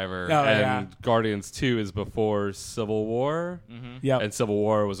FedEx driver. Oh, and Guardians 2 is before Civil War. Yeah. And Civil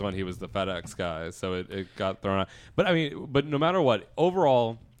War was when he was the FedEx guy, so it got thrown out. But I mean, no matter what,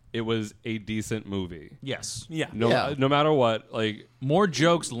 overall, it was a decent movie. Yes. Yeah. No matter what, like, more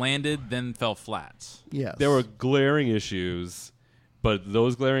jokes landed than fell flat. Yes. there were glaring issues, but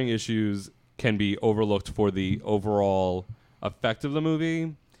those glaring issues can be overlooked for the overall effect of the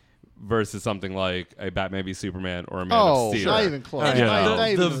movie versus something like a Batman v Superman or a Man of Steel. Not even close. And Not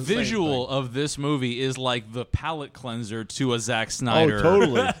even the the same visual thing. of this movie is like the palate cleanser to a Zack Snyder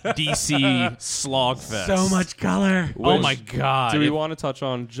totally. DC slogfest. so much color. Oh Which my god. Do we want to touch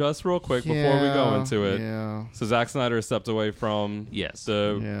on just real quick before we go into it? Yeah. So Zack Snyder stepped away from the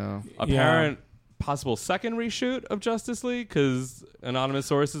Yeah. apparent possible second reshoot of Justice League because anonymous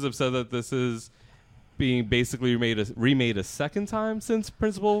sources have said that this is being basically remade a second time since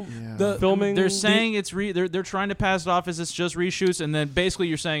principal filming. They're saying it's they're trying to pass it off as it's just reshoots, and then basically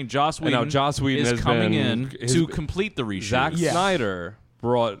you're saying Joss Whedon, Whedon is has coming been- in to complete the reshoot. Zack Snyder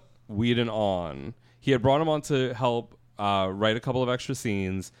brought Whedon on. He had brought him on to help write a couple of extra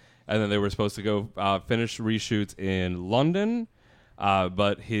scenes, and then they were supposed to go finish reshoots in London.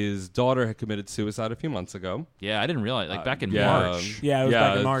 But his daughter had committed suicide a few months ago. Yeah, I didn't realize. Like back in yeah, March. Yeah, it was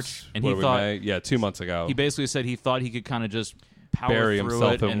back in March. And what he are we, thought May? 2 months ago. he basically said he thought he could kind of just power bury through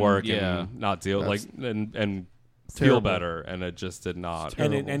himself it in and, work yeah. and not deal and feel Terrible. better, and it just did not.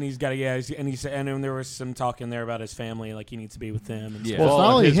 And he's got and then there was some talk in there about his family, like he needs to be with them. And Yeah. stuff. Well, it's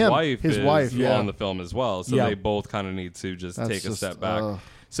not only his him. wife His is wife, yeah. on the film as well, so Yeah. they both kind of need to just That's take a just, step back.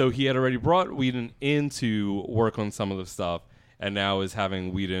 So he had already brought Whedon in to work on some of the stuff, and now is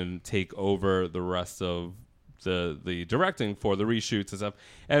having Whedon take over the rest of the directing for the reshoots and stuff.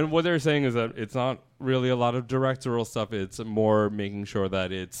 And what they're saying is that it's not really a lot of directorial stuff. It's more making sure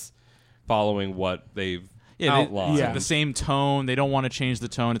that it's following what they've outlined. The same tone. They don't want to change the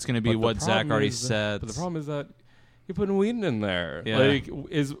tone. It's going to be But the what Zach problem already is that- said. But the problem is that you're putting Whedon in there. Yeah. Like,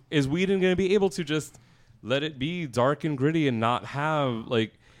 is Whedon going to be able to just let it be dark and gritty and not have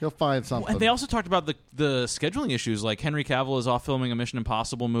like? He'll find something. And they also talked about the scheduling issues. Like Henry Cavill is off filming a Mission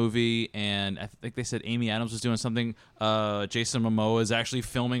Impossible movie, and I think they said Amy Adams was doing something. Jason Momoa is actually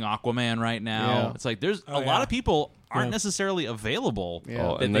filming Aquaman right now. Yeah. It's like there's a lot of people aren't necessarily available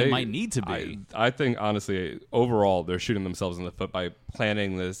Oh, that and they might need to be. I think honestly, overall, they're shooting themselves in the foot by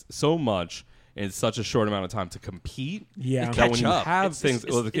planning this so much in such a short amount of time to compete. Yeah. that when you Catch up. have It's- things,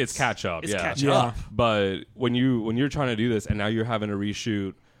 it's- it's catch up. it's yeah, catch up. But when you're trying to do this, and now you're having to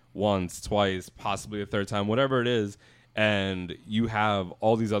reshoot once, twice, possibly a third time, whatever it is, and you have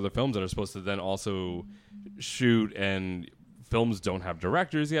all these other films that are supposed to then also shoot, and films don't have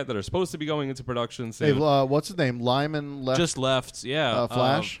directors yet that are supposed to be going into production soon. They've, what's his name? Lyman left. Just left, yeah.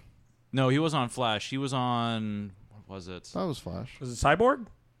 Flash. No, he was on Flash. He was on what was it? That was Flash. Was it Cyborg?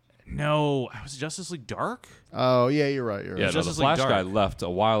 No, was it Justice League Dark? Oh yeah, you're right. You're right. Yeah, no, the Justice League Flash Dark. guy left a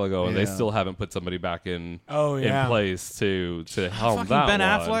while ago, and they Yeah. still haven't put somebody back in yeah. in place to helm Fucking that Ben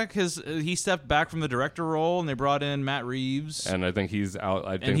one. Affleck he stepped back from the director role, and they brought in Matt Reeves, And I think he's out.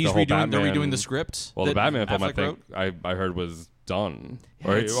 I and think he's the whole they're Batman, redoing the script. Well, the that Batman film, I Affleck think wrote. I heard was done,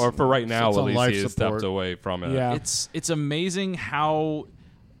 It's- or for right now, it's at on least life he has support. stepped away from it. Yeah. It's amazing how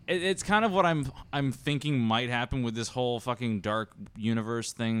it's kind of what I'm thinking might happen with this whole fucking dark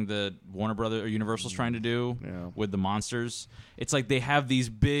universe thing that Warner Brothers or Universal's trying to do with the monsters. It's like they have these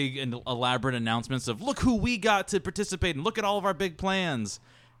big and elaborate announcements of look who we got to participate and look at all of our big plans,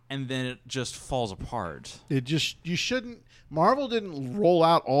 and then it just falls apart. You shouldn't. Marvel didn't roll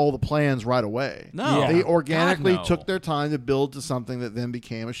out all the plans right away. No. They Yeah. organically God, no. took their time to build to something that then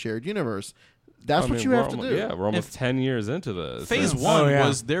became a shared universe. That's I what mean, you we're have to almo- do. Yeah, we're almost 10 years into this. Phase And- one yeah.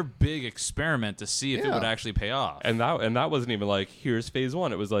 was their big experiment to see if it Yeah. would actually pay off. and that wasn't even like here's phase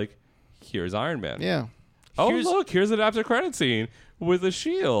one. It was like here's Iron Man. Yeah. Oh Here's- look, here's an after credit scene with a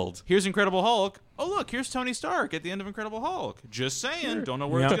shield. Here's Incredible Hulk. Oh, look, here's Tony Stark at the end of Incredible Hulk. Just saying. Don't know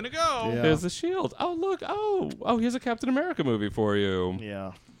where it's Yeah. going to go. Yeah. There's the shield. Oh look. Oh, here's a Captain America movie for you.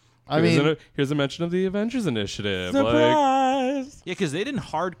 Yeah. I mean, Here's a mention of the Avengers Initiative. Surprise! Yes. Yeah, because they didn't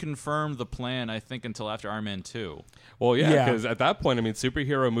hard confirm the plan, I think, until after Iron Man 2. Well, yeah, Yeah. because at that point, I mean,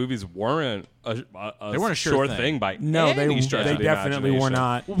 superhero movies weren't a They weren't a sure sure thing. thing by No, any they stretch of the definitely were imagination.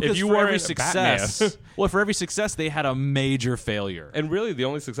 not. Well, If because you for were every a success, Batman. well, for every success, they had a major failure. And really, the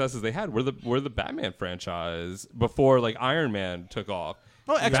only successes they had were the Batman franchise before like Iron Man took off.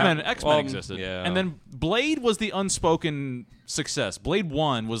 Well, X-Men Well, existed. yeah. And then Blade was the unspoken success. Blade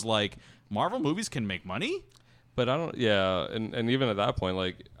 1 was like, Marvel movies can make money? But I don't, yeah, and even at that point,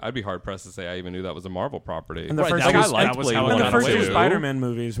 like I'd be hard pressed to say I even knew that was a Marvel property. And the first that two- was- and- that was Blade how it one and the got and first two away. two. Spider-Man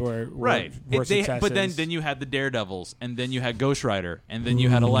movies were Right. successes. But then you had the Daredevils, and then you had Ghost Rider, and then you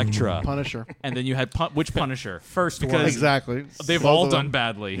had Elektra, Punisher. and then you had which Punisher? First because one. Exactly. they've Both all of them. done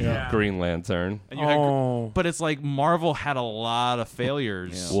badly. Yeah. Green Lantern, And you had, Oh. but it's like Marvel had a lot of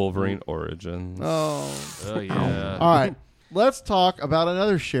failures. Wolverine Origins. Oh. Oh yeah. All right. Let's talk about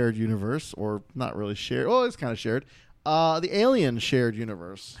another shared universe, or not really shared. Well, it's kind of shared. The Alien shared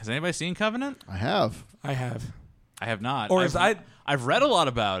universe. Has anybody seen Covenant? I have. I have. I have not. Or as I've read a lot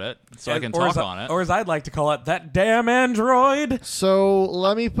about it, so I can or talk as on it. Or as I'd like to call it, that damn android. So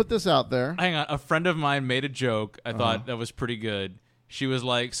let me put this out there. Hang on. A friend of mine made a joke. I thought that was pretty good. She was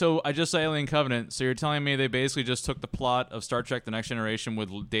like, so I just saw Alien Covenant, so you're telling me they basically just took the plot of Star Trek The Next Generation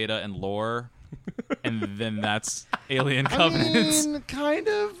with data and lore, and then that's Alien Covenant? I mean, kind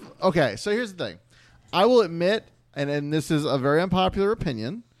of. Okay, so here's the thing. I will admit, and this is a very unpopular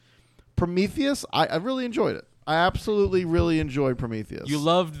opinion, Prometheus, I really enjoyed it. I absolutely really enjoyed Prometheus. You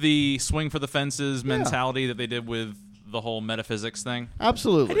loved the swing for the fences mentality that they did with the whole metaphysics thing?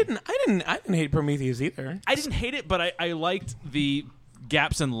 Absolutely. I didn't hate Prometheus either. I didn't hate it, but I liked the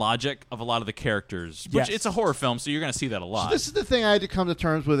gaps in logic of a lot of the characters. Which Yes. it's a horror film, so you're going to see that a lot. So this is the thing I had to come to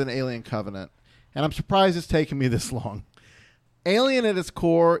terms with in Alien Covenant, and I'm surprised it's taken me this long. Alien at its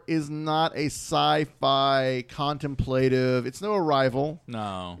core is not a sci-fi contemplative. It's no Arrival.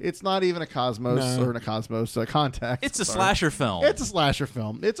 No. It's not even a Cosmos No. or a Cosmos, a Contact. It's a Sorry. slasher film. It's a slasher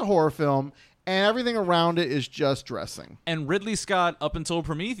film. It's a horror film, and everything around it is just dressing. And Ridley Scott, up until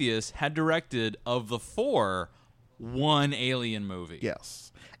Prometheus, had directed, of the four, one Alien movie.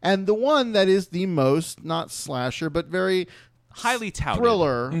 Yes. And the one that is the most, not slasher, but very Highly touted.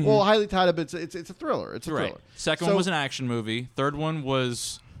 thriller. Well, highly touted, but it's a thriller. It's a Right. thriller. Second So- one was an action movie. Third one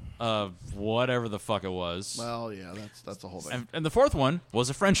was whatever the fuck it was. Well, yeah, that's the whole thing. And the fourth one was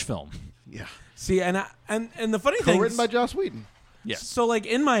a French film. Yeah. See, and the funny thing, Co-written by Joss Whedon. Yes. so like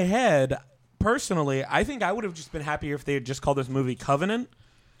in my head, personally, I think I would have just been happier if they had just called this movie Covenant,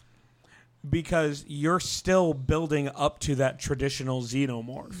 because you're still building up to that traditional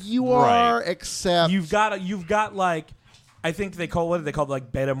xenomorph. You are, except You've got like, I think they call, what do they call it,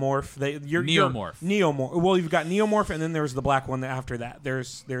 like betamorph? You're Neomorph. Neomorph. Well, you've got neomorph, and then there's the black one after that.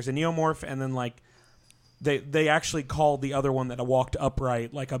 There's a neomorph, and then like they actually called the other one that walked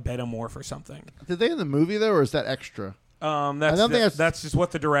upright like a betamorph or something. Did they in the movie though, or is that extra? That's don't think that's just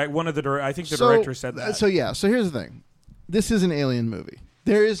what the I think the director said that. So yeah. So here's the thing. This is an Alien movie.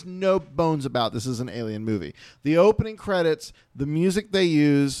 There is no bones about this is an Alien movie. The opening credits, the music they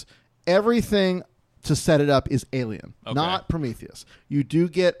use, everything to set it up is Alien, not Prometheus. You do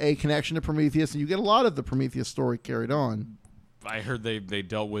get a connection to Prometheus, and you get a lot of the Prometheus story carried on. I heard they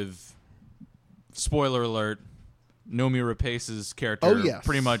dealt with, spoiler alert, Noomi Rapace's character. Oh, yes.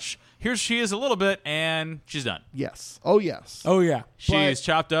 Pretty much, here she is a little bit, and she's done. Yes. Oh, yes. Oh yeah. She But- is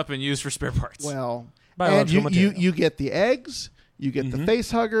chopped up and used for spare parts. Well, and Biological material. you get the eggs, you get the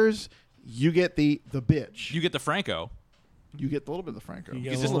face huggers, you get the bitch. you get the Franco. You get a little bit of the Franco. You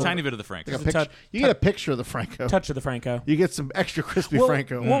get It's a just a little tiny bit of the Franco. Like a picture. You get a picture of the Franco. Touch of the Franco. You get some extra crispy Well,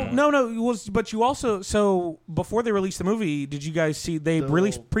 Franco. well, no. But you also, so before they released the movie, did you guys see they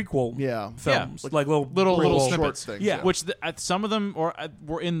released prequel films, like little little short snippets. things. Yeah. Which some of them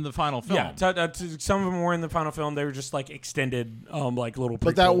were in the final film. Yeah, some of them were in the final film. They were just like extended, like little.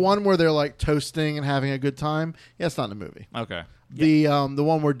 But that one where they're like toasting and having a good time, yeah, it's not in the movie. Okay. The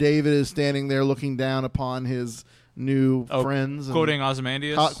one where David is standing there looking down upon his new friends, and Quoting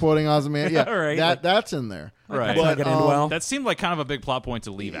Ozymandias. quoting Ozymandias. Yeah, Right. that's in there. Right. That's not gonna end well. That seemed like kind of a big plot point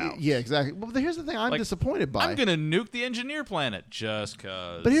to leave out. Yeah, exactly. But here's the thing: I'm Like, disappointed by. I'm going to nuke the engineer planet just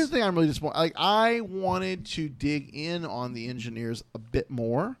because. But here's the thing: I'm really disappointed. Like, I wanted to dig in on the engineers a bit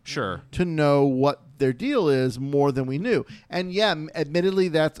more. Sure. To know what their deal is more than we knew. And yeah, admittedly,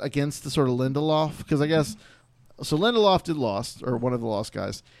 that's against the sort of Lindelof, because I guess so. Lindelof did Lost, or one of the Lost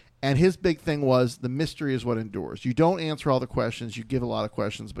guys, and his big thing was the mystery is what endures. You don't answer all the questions. You give a lot of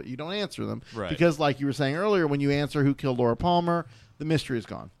questions, but you don't answer them. Right. Because like you were saying earlier, when you answer who killed Laura Palmer, the mystery is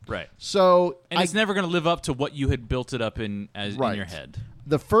gone. Right. So And it's never going to live up to what you had built it up in Right. in your head.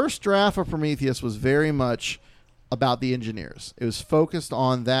 the first draft of Prometheus was very much about the engineers. It was focused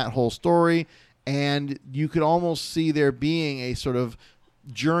on that whole story, and you could almost see there being a sort of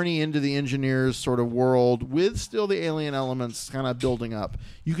journey into the engineers sort of world with still the alien elements kind of building up.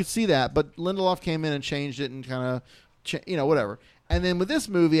 You could see that, but Lindelof came in and changed it and kind of, whatever. And then with this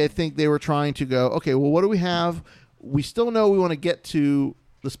movie, I think they were trying to go, okay, well, what do we have? We still know we want to get to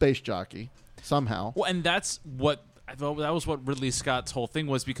the space jockey somehow. Well, and that's what I thought that was what Ridley Scott's whole thing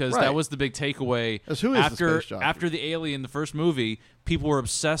was, because Right. that was the big takeaway. Who is the after space jockey? after the Alien, the first movie, people were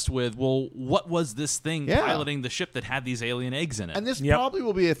obsessed with, well, what was this thing piloting the ship that had these alien eggs in it? And this probably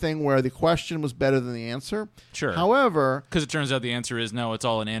will be a thing where the question was better than the answer. Sure. However, because it turns out the answer is no, it's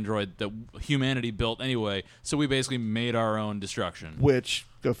all an android that humanity built anyway. So we basically made our own destruction. which,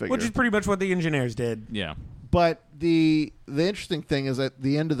 go figure. Which is pretty much what the engineers did. Yeah. But the interesting thing is at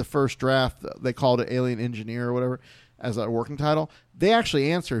the end of the first draft, they called it Alien Engineer or whatever as a working title. They actually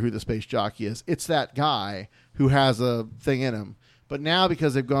answer who the space jockey is. It's that guy who has a thing in him. But now,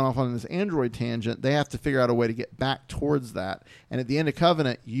 because they've gone off on this android tangent, they have to figure out a way to get back towards that. And at the end of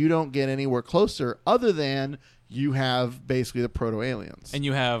Covenant, you don't get anywhere closer other than you have basically the proto-aliens. And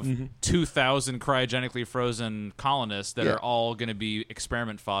you have 2,000 cryogenically frozen colonists that Yeah. are all going to be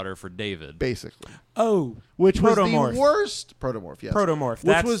experiment fodder for David. Basically. Oh, Which was Protomorph. the worst. Protomorph, yes. Protomorph.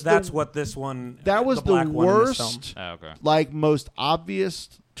 Which That's what this one. That was the, black the one in this film. worst, okay. like most obvious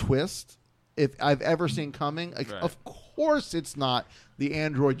twist if I've ever seen coming. Like, Right. Of course, it's not the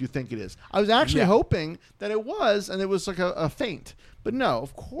android you think it is. I was actually hoping that it was, and it was like a feint. But no,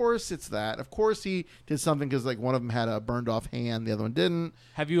 of course it's that. Of course he did something because like one of them had a burned off hand, the other one didn't.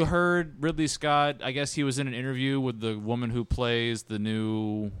 Have you heard Ridley Scott? I guess he was in an interview with the woman who plays the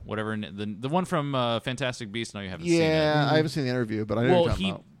new whatever the one from Fantastic Beasts. No, you haven't seen it. Yeah, I haven't seen the interview, but I know Well, what you're talking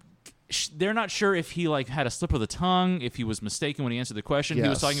about. they're not sure if he like had a slip of the tongue, if he was mistaken when he answered the question. He was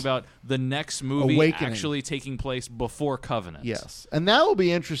Yes. talking about the next movie Awakening. actually taking place before Covenant. Yes, and that will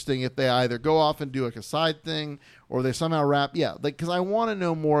be interesting if they either go off and do like a side thing or they somehow wrap. Yeah, like because I want to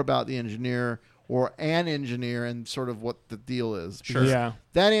know more about the engineer or an engineer and sort of what the deal is. Sure. Yeah.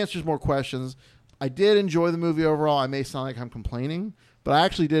 That answers more questions. I did enjoy the movie overall. I may sound like I'm complaining, but I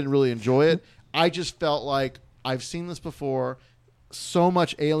actually did really enjoy it. I just felt like I've seen this before. So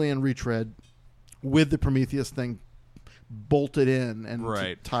much alien retread with the Prometheus thing bolted in and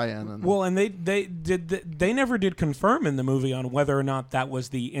to tie in. And Well, and they never did confirm in the movie on whether or not that was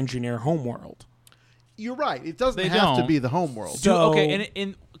the engineer homeworld. you're right. It doesn't They have to don't. be the homeworld. So- Okay,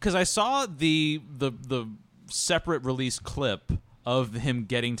 and because I saw the separate release clip of him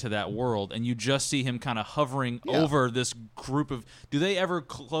getting to that world, and you just see him kind of hovering over this group of. Do they ever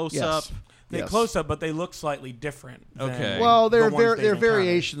close Yes. up? They Yes. close up, but they look slightly different. than Okay. Well, the they're ones they've they're encountered.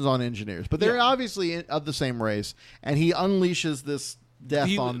 variations on engineers, but they're obviously of the same race. And he unleashes this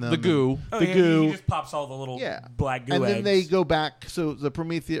death on them. The goo. Oh, the yeah, goo. He just pops all the little black goo and then eggs. they go back. So the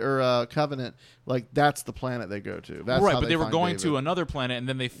Prometheus or Covenant, like that's the planet they go to. That's Right, how but they were find going David. to another planet, and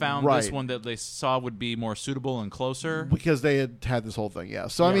then they found this Right. one that they saw would be more suitable and closer. because they had this whole thing. Yeah.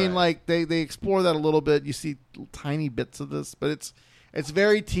 So I Yeah. mean, Right. like they explore that a little bit. You see tiny bits of this, but it's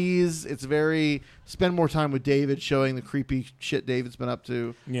very tease. It's very spend more time with David, showing the creepy shit David's been up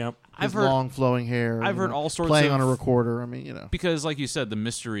to. Yep. His I've heard- long flowing hair. I've you heard know, all sorts playing of- on a recorder. I mean, you know. Because, like you said, the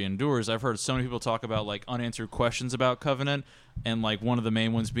mystery endures. I've heard so many people talk about like unanswered questions about Covenant, and like one of the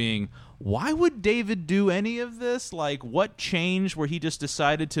main ones being, why would David do any of this? Like, what changed where he just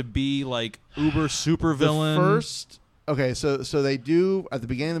decided to be like uber super villain? The first, okay, so they do at the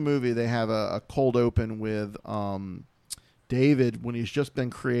beginning of the movie. They have a cold open with David when he's just been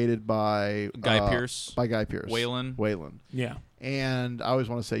created by Guy Pearce. By Guy Pearce. Wayland. Yeah. And I always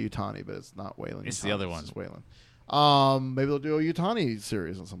want to say Utani, but it's not Wayland. It's the Yutani, other one. It's Wayland. Maybe they'll do a Utani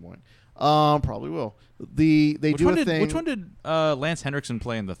series at some point. Probably will. They Which do one a did, thing. Which one did Lance Henriksen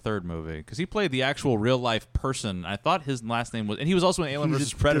play in the third movie? Because he played the actual real life person. I thought his last name was, and he was also in Alien He's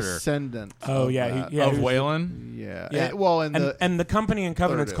vs a Predator. Descendant. Oh of yeah, that. yeah. Of he was- Wayland. Yeah. Yeah. And the company in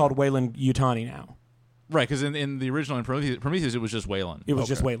Covenant's third called Wayland Yutani now. Right, because in the original in Prometheus, it was just Wayland. It was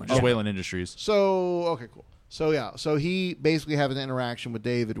just Wayland. Just Yeah. Wayland Industries. So okay, cool. So yeah, so he basically has an interaction with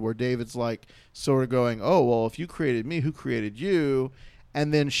David where David's like sort of going, "Oh well, if you created me, who created you?"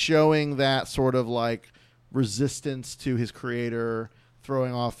 And then showing that sort of like resistance to his creator,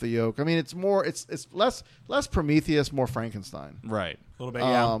 throwing off the yoke. I mean, it's less Prometheus, more Frankenstein. Right. A little bit,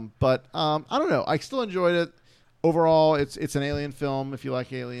 yeah. But I don't know. I still enjoyed it. Overall, it's an Alien film. If you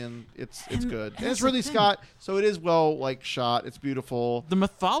like Alien, it's good. And it's Ridley Scott, so it is well like shot. It's beautiful. The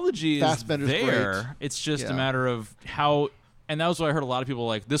mythology is Fassbender's there. great. It's just Yeah. a matter of how. And that was what I heard a lot of people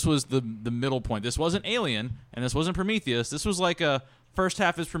like. This was the middle point. This wasn't Alien, and this wasn't Prometheus. This was like a First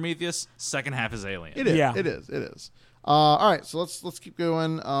half is Prometheus. Second half is Alien. It is. Yeah. It is. It is. All right, so let's keep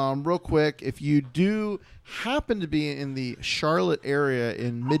going real quick. If you do happen to be in the Charlotte area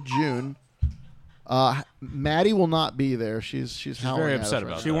in mid-June, Maddie will not be there. She's howling very at us upset right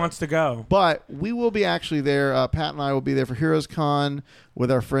about now. She wants to go. But we will be actually there. Pat and I will be there for Heroes Con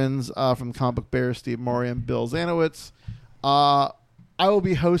with our friends from the Comic Book Bears, Steve Maury and Bill Zanowitz. I will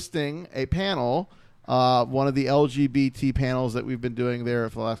be hosting a panel, one of the LGBT panels that we've been doing there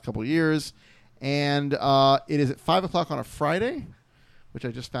for the last couple of years. And it is at 5 o'clock on a Friday, which I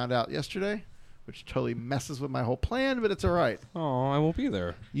just found out yesterday, which totally messes with my whole plan, but it's all right. Oh, I won't be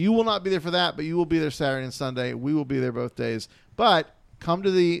there. You will not be there for that, but you will be there Saturday and Sunday. We will be there both days. But come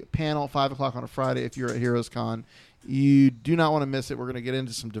to the panel at 5 o'clock on a Friday if you're at Heroes Con. You do not want to miss it. We're going to get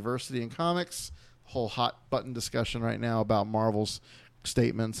into some diversity in comics, whole hot button discussion right now about Marvel's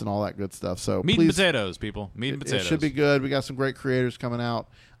statements and all that good stuff. So Meat please, and potatoes, people. Meat and potatoes. it should be good. We got some great creators coming out.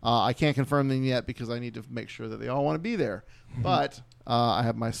 I can't confirm them yet because I need to make sure that they all want to be there. But I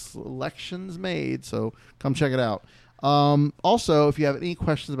have my selections made, so come check it out. Also, if you have any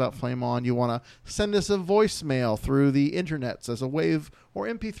questions about Flame On, you want to send us a voicemail through the internets as a WAV or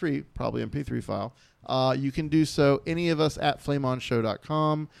MP3, probably MP3 file. You can do so, any of us, at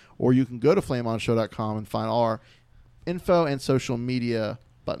flameonshow.com, or you can go to flameonshow.com and find all our info and social media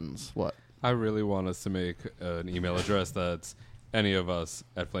buttons. What? I really want us to make an email address that's any of us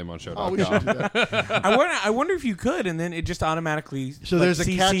at flameonshow.com. Oh, we should do that. I wonder if you could, and then it just automatically So there's a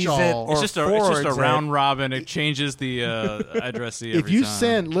CCs catch-all. it or It's just a forwards it. round robin. It changes the addressee every If you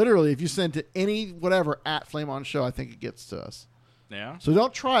time. send to any whatever at Flame On Show, I think it gets to us. Yeah. So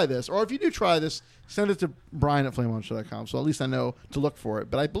don't try this. Or if you do try this, send it to Brian at flameonshow.com. So at least I know to look for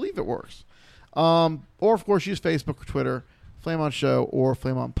it. But I believe it works. Or, of course, use Facebook or Twitter, Flame On Show or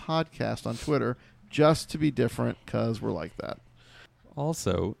Flame On Podcast on Twitter, just to be different because we're like that.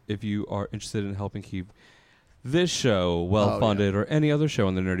 Also, if you are interested in helping keep this show well-funded or any other show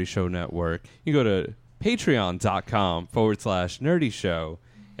on the Nerdy Show Network, you go to patreon.com/Nerdy Show,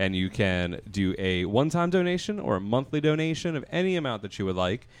 and you can do a one-time donation or a monthly donation of any amount that you would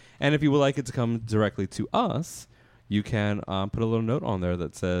like. And if you would like it to come directly to us, you can put a little note on there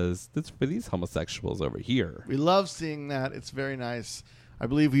that says, "That's for these homosexuals over here." We love seeing that. It's very nice. I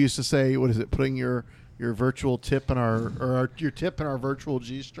believe we used to say, what is it, putting your virtual tip in your tip in our virtual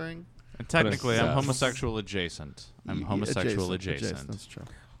G-string? And technically, I'm Yes. homosexual adjacent. I'm homosexual adjacent. That's true.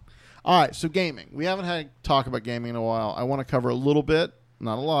 All right, so gaming. We haven't had talk about gaming in a while. I want to cover a little bit,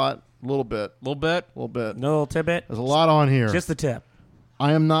 not a lot, a little bit. Little bit. A little bit. No little tidbit. There's a lot on here. Just the tip.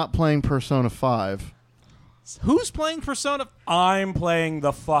 I am not playing Persona 5. Who's playing Persona? I'm playing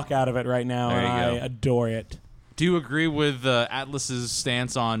the fuck out of it right now, There and you I go. adore it. Do you agree with Atlas's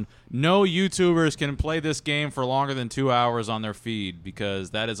stance on no YouTubers can play this game for longer than 2 hours on their feed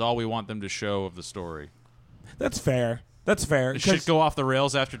because that is all we want them to show of the story? That's fair. That's fair. Does shit go off the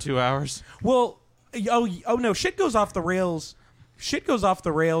rails after 2 hours? Well, oh no, shit goes off the rails. Shit goes off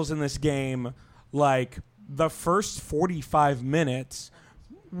the rails in this game like the first 45 minutes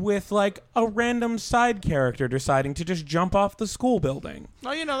with like a random side character deciding to just jump off the school building.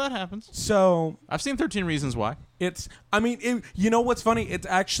 Oh, you know that happens. So I've seen 13 Reasons Why. You know what's funny?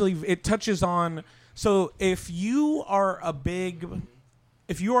 It touches on. So if you are a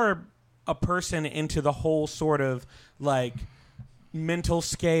person into the whole sort of like mental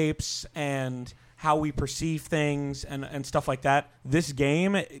scapes and how we perceive things and stuff like that, this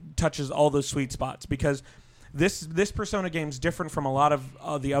game touches all those sweet spots because this Persona game is different from a lot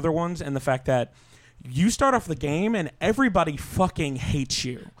of the other ones in the fact that you start off the game and everybody fucking hates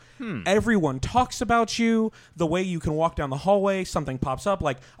you. Everyone talks about you. The way you can walk down the hallway, something pops up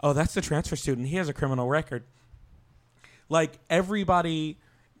like, oh, that's the transfer student. He has a criminal record. Like, everybody,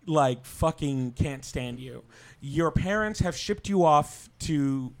 like, fucking can't stand you. Your parents have shipped you off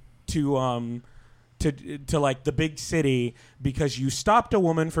to like the big city because you stopped a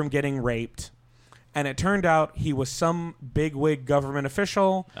woman from getting raped. And it turned out he was some bigwig government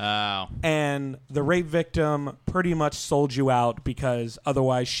official. Oh. And the rape victim pretty much sold you out because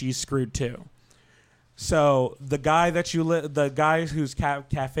otherwise she's screwed too. So the guy whose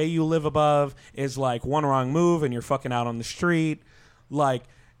cafe you live above is like one wrong move and you're fucking out on the street. Like,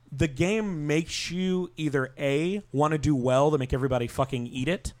 the game makes you either A, want to do well to make everybody fucking eat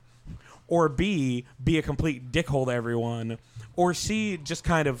it, or B, be a complete dickhole to everyone, or C, just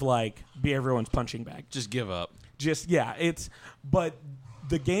kind of like be everyone's punching bag. Just give up. But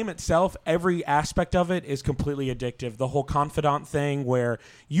the game itself, every aspect of it is completely addictive. The whole confidant thing where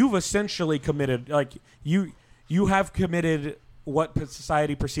you've essentially committed, like, you have committed what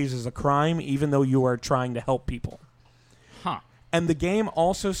society perceives as a crime, even though you are trying to help people. Huh. And the game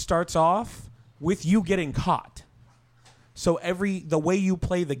also starts off with you getting caught. So the way you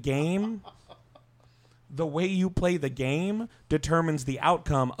play the game determines the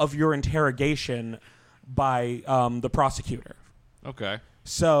outcome of your interrogation by the prosecutor. Okay.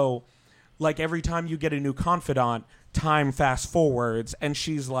 So, like, every time you get a new confidant, time fast forwards, and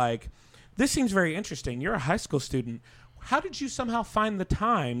she's like, this seems very interesting. You're a high school student. How did you somehow find the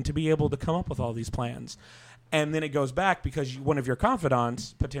time to be able to come up with all these plans? And then it goes back because one of your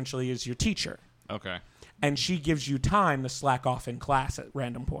confidants potentially is your teacher. Okay. And she gives you time to slack off in class at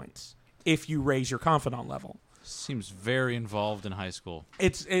random points if you raise your confidant level. Seems very involved in high school. The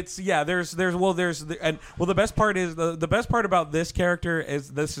best part is the best part about this character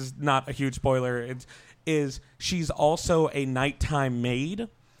is, this is not a huge spoiler, is she's also a nighttime maid,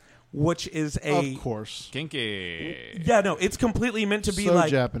 which is of course kinky. Yeah, no, it's completely meant to be so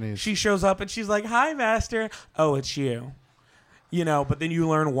like Japanese. She shows up and she's like, "Hi, master." Oh, it's you. You know, but then you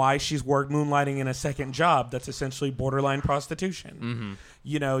learn why she's moonlighting in a second job that's essentially borderline prostitution. Mm-hmm.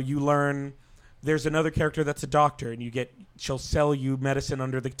 You know, you learn there's another character that's a doctor, and she'll sell you medicine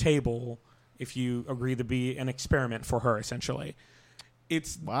under the table if you agree to be an experiment for her, essentially.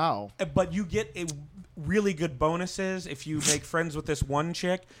 It's wow. But you get really good bonuses if you make friends with this one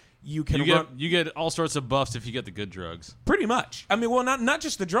chick. You get all sorts of buffs if you get the good drugs. Pretty much. I mean, well, not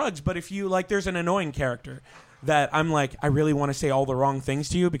just the drugs, but if you like, there's an annoying character that I'm like, I really want to say all the wrong things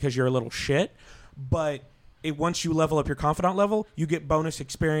to you because you're a little shit, but once you level up your confidant level, you get bonus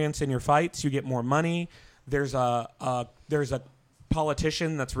experience in your fights. You get more money. There's a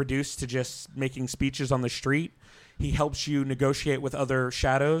politician that's reduced to just making speeches on the street. He helps you negotiate with other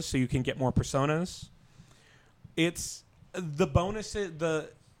shadows so you can get more personas. It's the bonuses.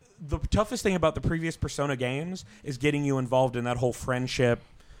 The toughest thing about the previous Persona games is getting you involved in that whole friendship,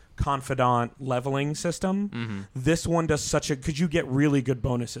 confidant leveling system. Mm-hmm. This one does because you get really good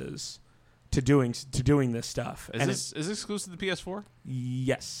bonuses to doing this stuff. Is this exclusive to the PS4?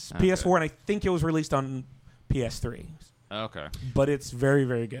 Yes, okay. PS4, and I think it was released on PS3. Okay, but it's very,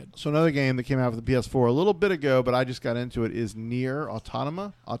 very good. So another game that came out for the PS4 a little bit ago, but I just got into it, is Nier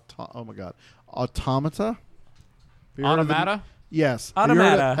Automata. Automata. Automata. Yes.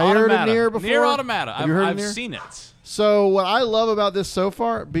 Automata. Have you heard of Nier before? Nier Automata. I've Nier? seen it. So what I love about this so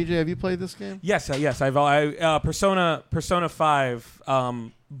far, BJ, have you played this game? Yes. Persona 5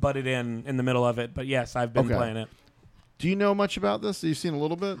 butted in the middle of it, but yes, I've been playing it. Do you know much about this? You've seen a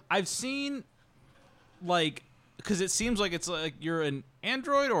little bit? I've seen, because it seems like it's like you're an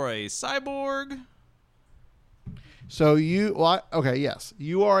android or a cyborg. So you are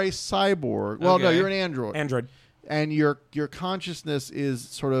a cyborg. Well, no, you're an android. Android. And your consciousness is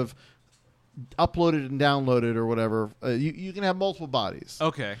sort of uploaded and downloaded or whatever. You can have multiple bodies.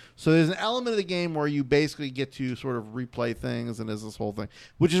 Okay. So there's an element of the game where you basically get to sort of replay things, and there's this whole thing,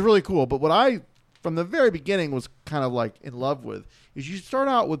 which is really cool. But what I, from the very beginning, was kind of like in love with is you start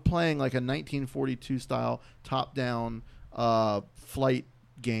out with playing like a 1942 style top-down flight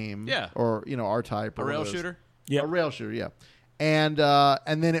game. Yeah. Or, R-Type. A rail shooter? Yeah. A rail shooter, yeah. And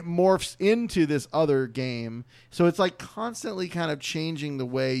then it morphs into this other game. So it's like constantly kind of changing the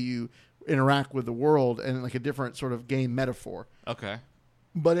way you interact with the world and like a different sort of game metaphor. Okay.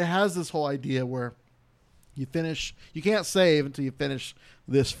 But it has this whole idea where you can't save until you finish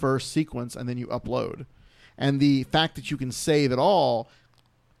this first sequence and then you upload. And the fact that you can save at all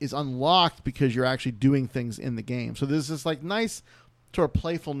is unlocked because you're actually doing things in the game. So there's this like nice sort of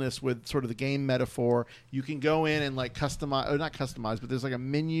playfulness with sort of the game metaphor. You can go in and like customize, or not customize, but there's like a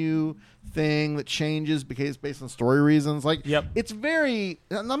menu thing that changes because based on story reasons. Like, it's very,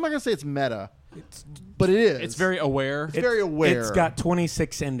 I'm not going to say it's meta, but it is. It's very aware. It's very aware. It's got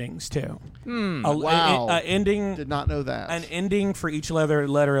 26 endings too. Wow. Ending. Did not know that. An ending for each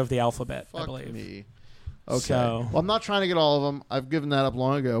letter of the alphabet, I believe. Me. Okay. So. Well, I'm not trying to get all of them. I've given that up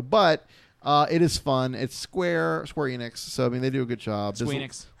long ago, but it is fun. It's Square Enix, so I mean they do a good job. There's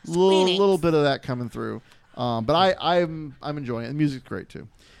Squeenix. a little bit of that coming through, but I'm enjoying it. The music's great too.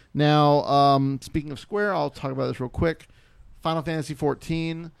 Now, speaking of Square, I'll talk about this real quick. Final Fantasy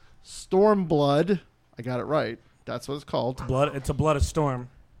XIV, Stormblood. I got it right. That's what it's called. It's a Blood of Storm.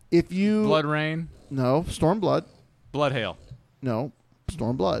 Blood Rain. No, Stormblood. Blood Hail. No,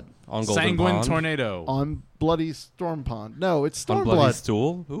 Stormblood. On Golden Sanguine Pond. Tornado. On Bloody Storm Pond. No, it's On Bloody Stormblood.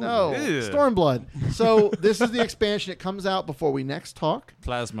 Stool. Ooh. No, Ew. Stormblood. So this is the expansion. It comes out before we next talk.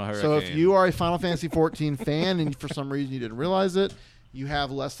 Plasma Hurricane. So if you are a Final Fantasy XIV fan and for some reason you didn't realize it, You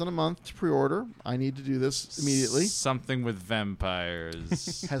have less than a month to pre-order. I need to do this immediately. Something with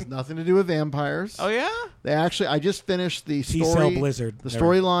vampires. Has nothing to do with vampires. Oh yeah. They actually, I just finished the T-Cell story, Blizzard. the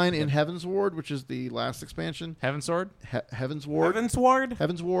storyline in Heaven's Ward, which is the last expansion. Heaven's Sword. Heaven's Ward. Heaven's Ward.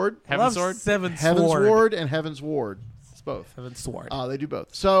 Heaven's Ward. Heaven's Sword. Heaven's Ward and Heaven's Ward. It's both. Heaven's Sword. They do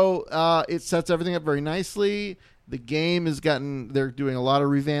both. So it sets everything up very nicely. The game has gotten. They're doing a lot of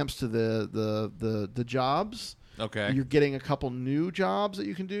revamps to the jobs. Okay. You're getting a couple new jobs that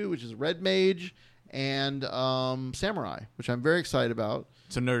you can do, which is Red Mage and Samurai, which I'm very excited about.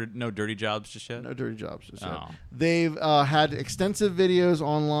 So no dirty jobs just yet? No dirty jobs just yet. Oh. They've had extensive videos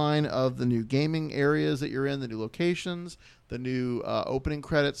online of the new gaming areas that you're in, the new locations, the new opening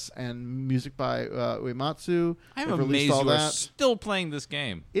credits, and music by Uematsu. I'm They've released amazed all you are that. still playing this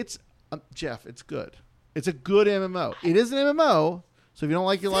game. It's Jeff. It's good. It's a good MMO. It is an MMO. So if you don't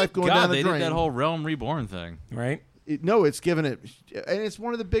like your life going God, down the they drain, did that whole Realm Reborn thing. Right? it's given it, and it's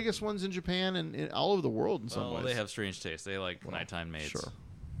one of the biggest ones in Japan and all over the world in some ways. They have strange taste. They like nighttime maids. Sure.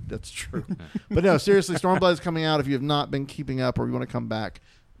 That's true. But no, seriously, Stormblood is coming out. If you have not been keeping up or you want to come back,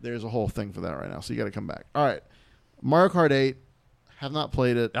 there's a whole thing for that right now. So you got to come back. All right. Mario Kart 8. Have not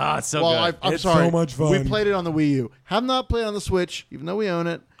played it. It's so good. I'm It's sorry. so much fun. We played it on the Wii U. Have not played on the Switch, even though we own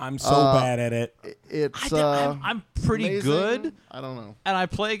it. I'm so bad at it. It's I'm pretty amazing. good. I don't know. And I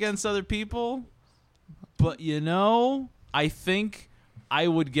play against other people. But, I think I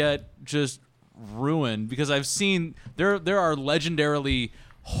would get just ruined because I've seen there are legendarily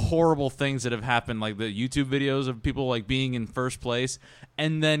horrible things that have happened, like the YouTube videos of people like being in first place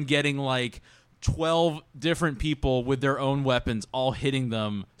and then getting like 12 different people with their own weapons all hitting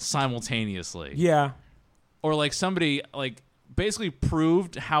them simultaneously. Yeah. Or like somebody like basically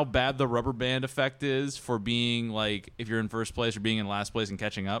proved how bad the rubber band effect is for being like if you're in first place or being in last place and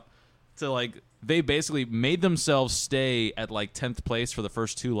catching up. So like they basically made themselves stay at like 10th place for the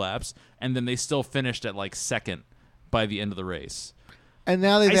first 2 laps and then they still finished at like second by the end of the race. And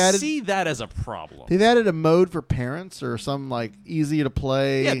now they've I added. see that as a problem. They've added a mode for parents or some like easy to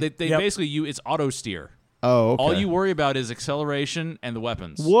play. Yeah, they basically it's auto steer. Oh, okay. All you worry about is acceleration and the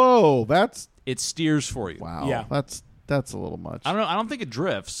weapons. Whoa, It steers for you. wow. Yeah. That's a little much. I don't know. I don't think it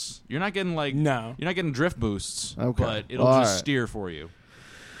drifts. You're not getting like No. You're not getting drift boosts. Okay. But it'll All just right. steer for you.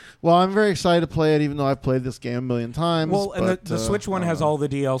 Well, I'm very excited to play it, even though I've played this game a million times. Well, and but, the Switch one has all the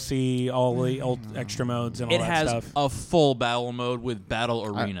DLC, all the old extra modes, and all It that has stuff. a full battle mode with battle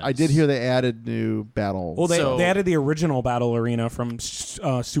arenas. I did hear they added new battle. Well, So- they added the original Battle Arena from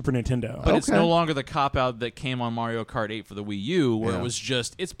Super Nintendo. But it's Okay. no longer the cop-out that came on Mario Kart 8 for the Wii U, where Yeah. it was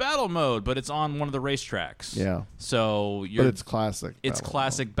just, it's battle mode, but it's on one of the racetracks. Yeah. So but it's classic. it's battle.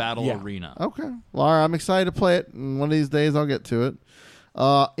 classic battle Yeah. arena. Okay. Well, all right, I'm excited to play it, and one of these days I'll get to it.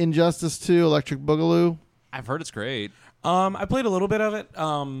 Injustice 2, Electric Boogaloo. I've heard it's great. I played a little bit of it.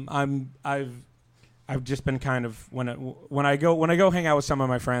 I've just been kind of when I go hang out with some of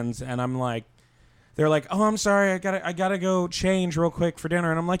my friends, and I'm like, they're like, "Oh, I'm sorry, I gotta go change real quick for dinner,"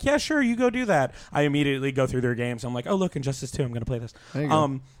 and I'm like, "Yeah, sure, you go do that." I immediately go through their games. I'm like, "Oh, look, Injustice 2, I'm gonna play this." There you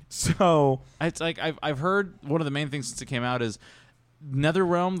go. So It's like I've heard one of the main things since it came out is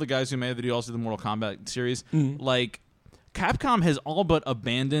NetherRealm, the guys who made the Mortal Kombat series, like Capcom has all but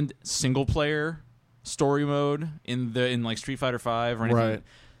abandoned single player story mode in like Street Fighter V or anything. Right.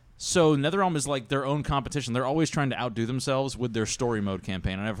 So NetherRealm is like their own competition. They're always trying to outdo themselves with their story mode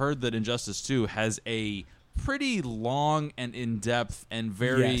campaign. And I've heard that Injustice 2 has a pretty long and in-depth and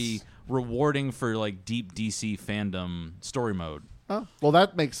very Yes. rewarding for like deep DC fandom story mode. Oh, well,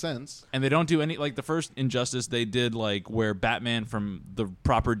 that makes sense. And they don't do any like the first Injustice they did like where Batman from the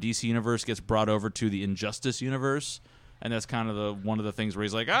proper DC universe gets brought over to the Injustice universe. And that's kind of one of the things where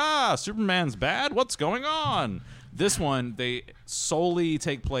he's like, Superman's bad? What's going on? This one, they solely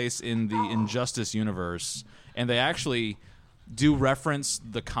take place in the Injustice universe. And they actually do reference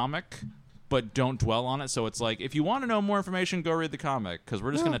the comic, but don't dwell on it. So it's like, if you want to know more information, go read the comic, because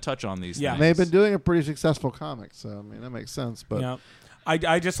we're just going to touch on these Yeah. things. They've been doing a pretty successful comic, so I mean that makes sense. But yeah.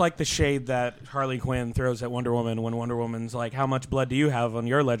 I just like the shade that Harley Quinn throws at Wonder Woman when Wonder Woman's like, "How much blood do you have on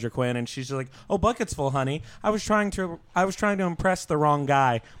your ledger, Quinn?" And she's like, "Oh, buckets full, honey. I was trying to impress the wrong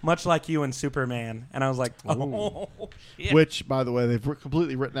guy, much like you and Superman." And I was like, "Oh, shit." which, by the way, they've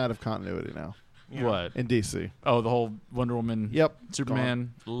completely written out of continuity now What? in DC. Oh, the whole Wonder Woman, Yep,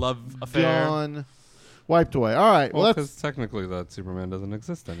 Superman love affair. Gone, wiped away. All right, well, Well, let's. because technically that Superman doesn't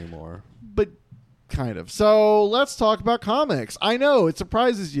exist anymore. But kind of. So let's talk about comics. I know it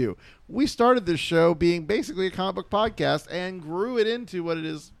surprises you. We started this show being basically a comic book podcast and grew it into what it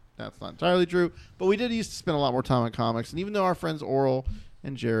is. That's not entirely true, but we did used to spend a lot more time on comics. And even though our friends Oral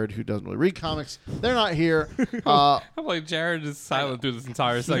and Jared, who doesn't really read comics. They're not here. I'm like, Jared is silent through this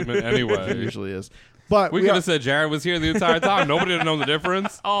entire segment anyway. He usually is. But we could have said Jared was here the entire time. Nobody would have known the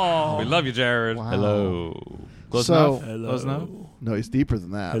difference. Oh, We love you, Jared. Wow. Hello. close So- enough. Close enough. No, he's deeper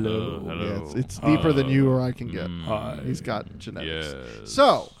than that. Hello. Yeah, it's deeper than you or I can get. He's got genetics. Yes.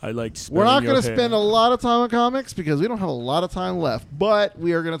 So, I like. we're not going to spend a lot of time on comics because we don't have a lot of time left. But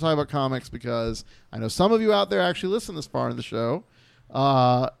we are going to talk about comics because I know some of you out there actually listen this far in the show.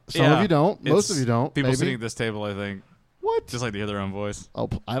 Some of you don't. Most of you don't. People maybe. sitting at this table, I think, What? just like to hear their own voice. Oh,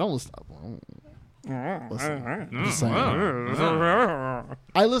 I don't listen. Listen. I'm just saying.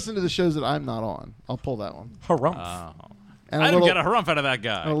 I listen to the shows that I'm not on. I'll pull that one. Harumph. And I a didn't little, get a harumph out of that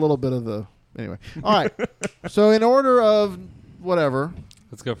guy. and a little bit of the. Anyway. All right. So in order of whatever.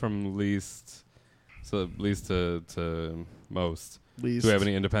 Let's go from least to most. Least. Do we have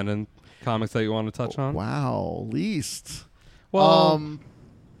any independent comics that you want to touch on? Wow. Least. Well,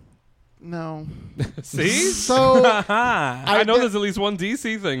 no. see? So I know there's at least one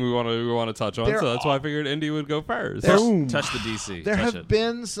DC thing we want to touch on, so that's why I figured Indie would go first. Touch the DC. There Touch have it.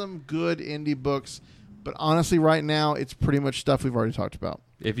 been some good indie books, but honestly, right now, it's pretty much stuff we've already talked about.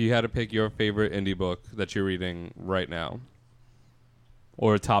 If you had to pick your favorite indie book that you're reading right now,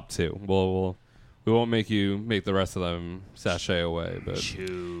 or a top two, we won't make you make the rest of them sashay away, but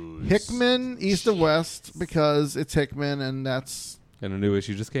Choose. Hickman, East of West, because it's Hickman, and that's... and a new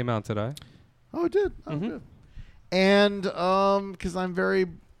issue just came out today. Oh, it did. Oh, good. And because I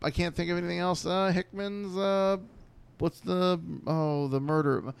can't think of anything else. Hickman's what's the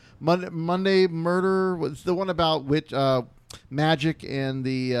murder Monday Murder? What's the one about magic and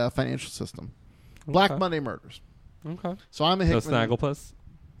the financial system? Black Monday Murders. Okay. So I'm a No Hickman. Snagglepuss.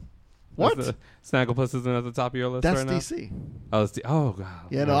 What? Snagglepuss isn't at the top of your list That's right now. DC. Oh, it's oh god.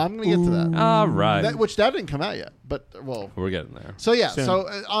 Yeah, no, I'm gonna get to that. All right. That didn't come out yet, but We're getting there. So yeah, Soon.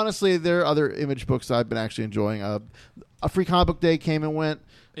 so honestly, there are other Image books I've been actually enjoying. A Free Comic Book Day came and went.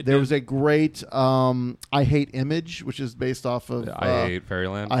 There was a great I Hate Image, which is based off of I Hate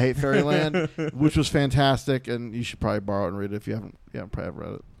Fairyland. I Hate Fairyland, which was fantastic, and you should probably borrow it and read it if you haven't probably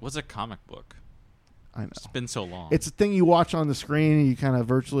read it. What's a comic book? I know. It's been so long. It's a thing you watch on the screen and you kind of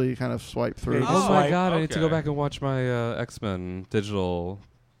virtually swipe through. Oh my god! I need to go okay. back and watch my X-Men digital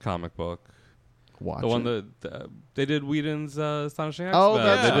comic book. Watch The one it. that they did Whedon's Astonishing X-Men. Oh,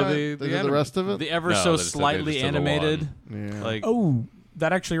 that's they right. did They did the rest of it? the ever No, so they just- they slightly just did the animated. Yeah. Like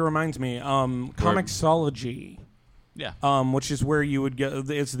That actually reminds me. Comixology, yeah, which is where you would get.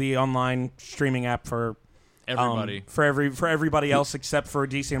 It's the online streaming app for everybody. for everybody else except for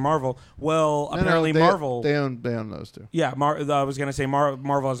DC and Marvel. Well, No, apparently they, Marvel. They own those two. Yeah, I was gonna say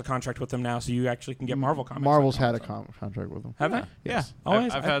Marvel has a contract with them now, so you actually can get Marvel comics. Marvel's right now, had a so. contract with them. Have they? Yes. Oh,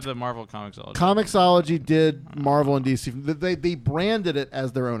 I've had the Marvel comics all. Comixology did Marvel and DC. They branded it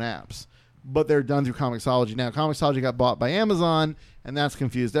as their own apps, but they're done through Comixology now. Comixology got bought by Amazon, and that's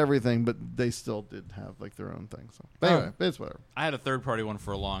confused everything. But they still did have their own thing. So but anyway, it's whatever. I had a third-party one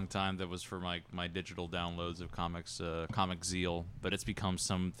for a long time that was for my digital downloads of comics, Comic Zeal, but it's become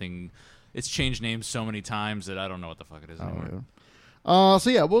something. It's changed names so many times that I don't know what the fuck it is anymore. So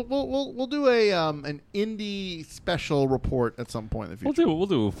yeah, we'll do an indie special report at some point in the future. We'll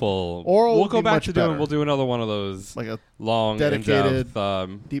do a full. Oral we'll would go be back much to doing. better. We'll do another one of those Like a long, dedicated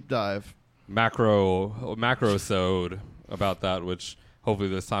in-depth, deep dive. macro-sode about that, which hopefully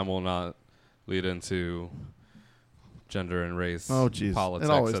this time will not lead into gender and race politics it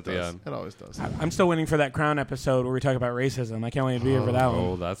always at does. the end. It always does. I'm still waiting for that Crown episode where we talk about racism. I can't wait to be here for that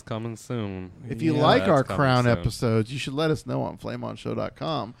Oh, one. that's coming soon. If you Yeah, like that's our coming Crown soon. episodes, you should let us know on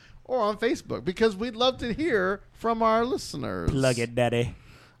flameonshow.com or on Facebook because we'd love to hear from our listeners. Plug it, daddy.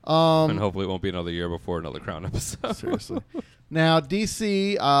 And hopefully it won't be another year before another Crown episode. Seriously. Now,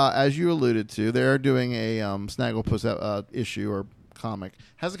 DC, as you alluded to, they're doing a Snagglepuss issue or comic.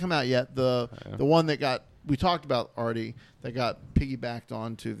 Hasn't come out yet. The one that we talked about already that got piggybacked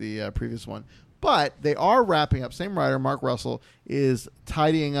onto the previous one. But they are wrapping up. Same writer, Mark Russell, is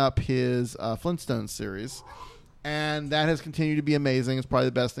tidying up his Flintstones series. And that has continued to be amazing. It's probably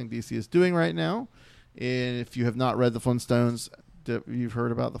the best thing DC is doing right now. And if you have not read the Flintstones, you've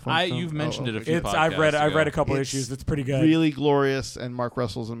heard about the Flintstones? You've mentioned it a few podcasts I've read ago. a couple issues. It's pretty good. Really glorious. And Mark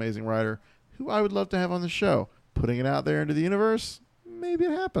Russell's an amazing writer who I would love to have on the show. Putting it out there into the universe, maybe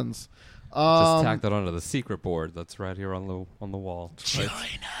it happens. Just tack that onto the secret board that's right here on the wall. Join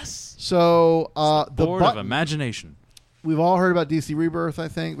us. So the Board of imagination. We've all heard about DC Rebirth. I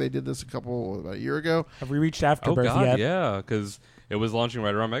think they did this about a year ago. Have we reached Afterbirth God, yet? yeah, because it was launching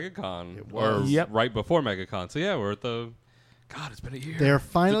right around MegaCon, or Yep. right before MegaCon. So yeah, we're at the God, it's been a year. They're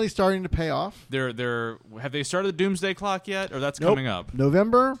finally starting to pay off. Have they started the Doomsday Clock yet, or that's Nope. coming up?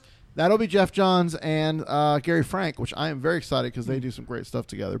 November. That'll be Jeff Johns and Gary Frank, which I am very excited because they do some great stuff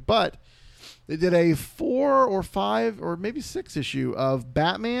together. But they did a 4 or 5 or maybe 6 issue of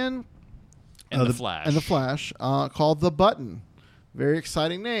Batman And the Flash. and the Flash called The Button. Very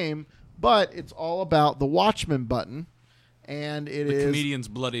exciting name, but it's all about the Watchmen button, and The comedian's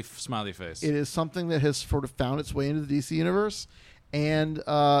bloody smiley face. It is something that has sort of found its way into the DC universe, and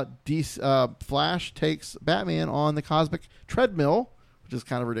Flash takes Batman on the cosmic treadmill, which is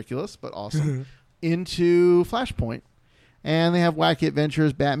kind of ridiculous but awesome, into Flashpoint. And they have wacky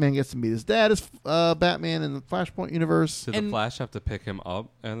adventures. Batman gets to meet his dad as Batman in the Flashpoint universe. Did the Flash have to pick him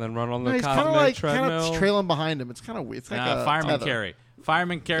up and then run on the he's kind of cosmic like treadmill? trailing behind him. It's kind of weird. It's like a Fireman tether. Carey.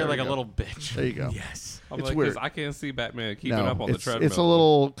 Fireman Carey There we like a go. little bitch. There you go. Yes. I'm It's like, weird. 'cause I can't see Batman keeping No, up on the treadmill. it's a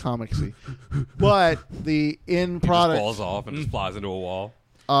little comicsy. But the end He product just falls off and just flies into a wall.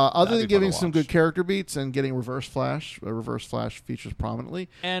 other That'd than be fun giving to some watch. good character beats and getting Reverse Flash features prominently.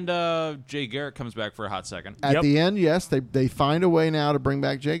 And Jay Garrick comes back for a hot second. At the end, yes, they find a way now to bring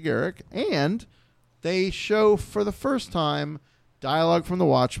back Jay Garrick, and they show for the first time dialogue from the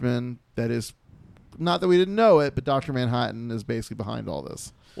Watchmen that is, not that we didn't know it, but Dr. Manhattan is basically behind all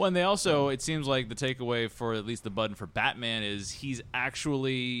this. Well, and they also, it seems like the takeaway for at least the button for Batman is he's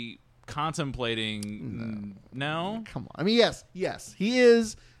actually contemplating. No? Come on. I mean, yes, he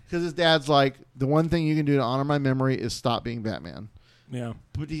is, because his dad's like, the one thing you can do to honor my memory is stop being Batman. Yeah.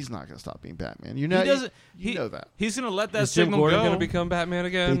 But he's not going to stop being Batman. You know, He doesn't. you know that. He's going to let that Is Jim signal Gordon go. going to become Batman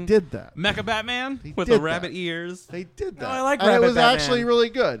again? They did that. Mecha Batman? With did the rabbit that. ears? They did that. I like and it Rabbit was Batman. actually really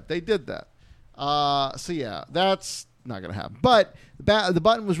good. They did that. So yeah, that's not going to happen. But the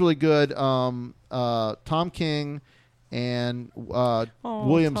button was really good. Tom King and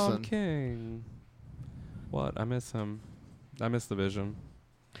Williamson. Tom King. What? I miss him. I miss the Vision.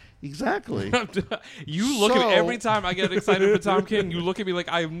 Exactly. You look at me every time I get excited for Tom King. You look at me like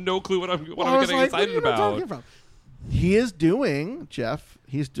I have no clue what I'm getting excited about. He is doing, Jeff.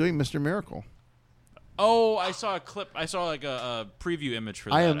 He's doing Mr. Miracle. Oh, I saw a clip. I saw like a preview image for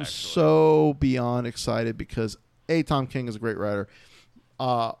that. I am actually. so beyond excited because Tom King is a great writer.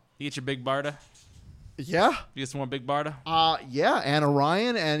 You get your big Barda? Yeah. You get some more big Barda? Yeah, Anna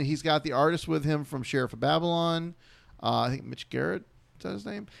Ryan, and he's got the artist with him from Sheriff of Babylon. I think Mitch Garrett is that his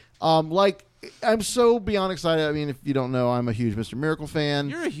name. I'm so beyond excited. I mean, if you don't know, I'm a huge Mr. Miracle fan.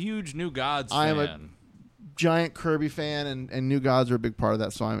 You're a huge New Gods I am a fan. giant Kirby fan, and New Gods are a big part of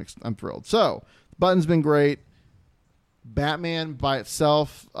that, so I'm thrilled. So, Button's been great. Batman by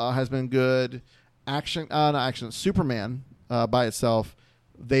itself has been good. Superman by itself.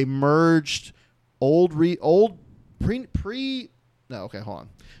 They merged New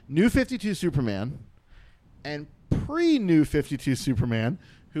 52 Superman and pre-New 52 Superman,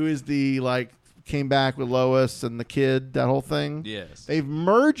 who is the came back with Lois and the kid, that whole thing. Yes. They've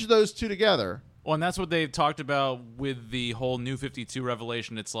merged those two together. Well, and that's what they've talked about with the whole New 52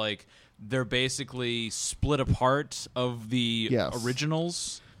 revelation. It's like they're basically split apart of the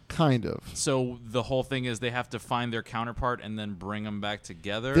originals. Kind of. So the whole thing is they have to find their counterpart and then bring them back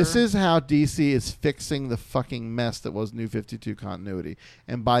together. This is how DC is fixing the fucking mess that was New 52 continuity.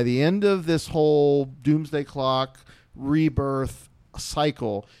 And by the end of this whole Doomsday Clock rebirth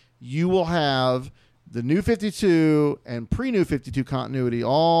cycle, you will have the New 52 and pre-New 52 continuity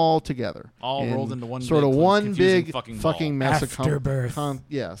all together. All rolled into one sort big of one confusing big fucking fucking ball. mess. Afterbirth.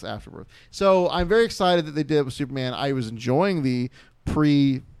 Yes, Afterbirth. So I'm very excited that they did it with Superman. I was enjoying the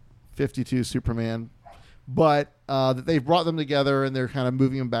pre-52 Superman, but that they've brought them together and they're kind of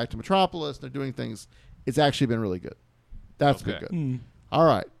moving them back to Metropolis. They're doing things. It's actually been really good. That's been good. All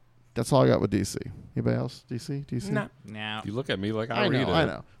right. That's all I got with DC. Anybody else? DC? No. Now You look at me like I read know. it. I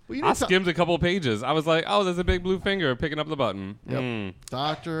know. Well, you I need to- skimmed a couple of pages. I was like, oh, there's a big blue finger picking up the button. Yep.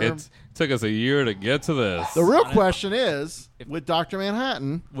 Doctor. It took us a year to get to this. The real question is, with Dr.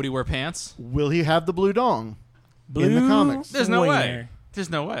 Manhattan, would he wear pants? will he have the blue dong in the comics? There's no way. Wiener. There's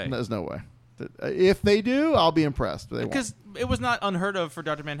no way. There's no way. If they do, I'll be impressed. But they won't. Because it was not unheard of for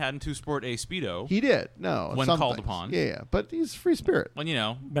Dr. Manhattan to sport a Speedo. He did. No. When some called things. upon. Yeah. But he's a free spirit. When, you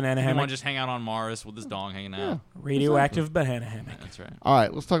know, Banana he hammock. want to just hang out on Mars with his dong hanging out. Radioactive banana hammock. That's right. All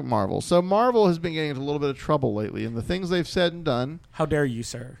right. Let's talk Marvel. So Marvel has been getting into a little bit of trouble lately in the things they've said and done. How dare you,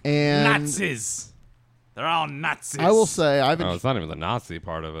 sir? And Nazis. They're all Nazis. I will say I've been. No, it's not even the Nazi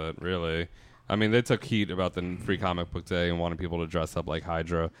part of it, really. I mean, they took heat about the Free Comic Book Day and wanted people to dress up like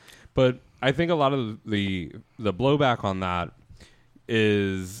Hydra. But I think a lot of the blowback on that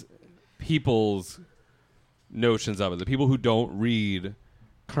is people's notions of it. The people who don't read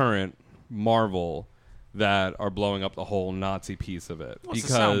current Marvel that are blowing up the whole Nazi piece of it. Well, it's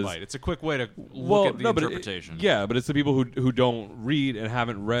a soundbite. It's a quick way to look at the interpretation. But it's the people who don't read and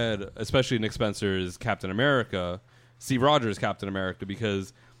haven't read, especially Nick Spencer's Captain America, Steve Rogers' Captain America,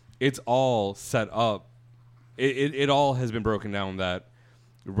 because it's all set up. It all has been broken down that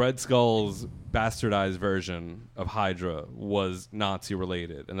Red Skull's bastardized version of Hydra was Nazi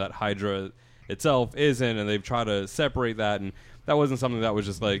related, and that Hydra itself isn't, and they've tried to separate that, and that wasn't something that was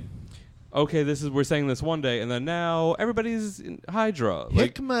just like, okay, we're saying this one day, and then now everybody's in Hydra.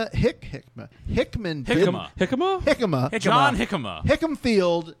 Hickman John Hickman.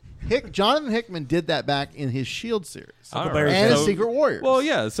 Jonathan Hickman did that back in his S.H.I.E.L.D. series And Secret Warriors. Well,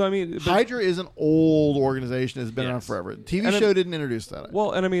 yeah. So I mean, Hydra is an old organization that's been around forever. The TV show didn't introduce that.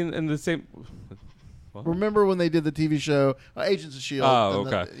 Well, and I mean, in the same. Remember when they did the TV show Agents of S.H.I.E.L.D.? Oh,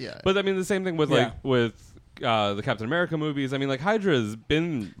 okay. But I mean, the same thing with the Captain America movies. I mean, like Hydra has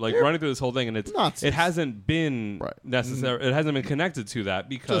been running through this whole thing, and it hasn't been necessary. It hasn't been connected to that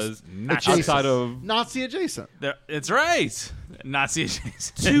because outside of Nazi adjacent. It's right. Nazi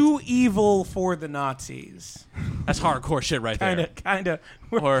adjacent. Too evil for the Nazis. That's hardcore shit right there. Kind of.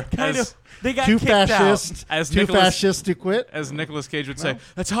 They got too kicked fascist. As too fascist to quit. As Nicolas Cage would say,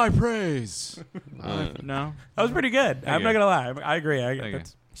 that's high praise. No, that was pretty good. I'm not gonna lie. I agree.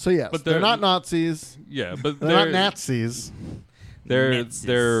 So yes, but they're not Nazis. Yeah, but they're not Nazis.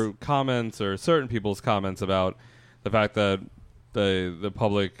 Their comments or certain people's comments about the fact that the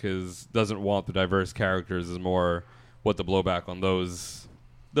public doesn't want the diverse characters is more what the blowback on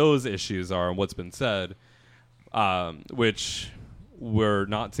those issues are and what's been said, which we're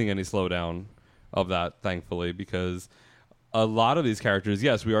not seeing any slowdown of that, thankfully, because a lot of these characters,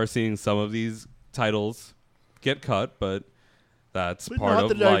 yes, we are seeing some of these titles get cut, but that's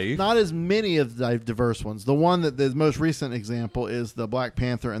part of life. Not as many of the diverse ones. The one the most recent example is the Black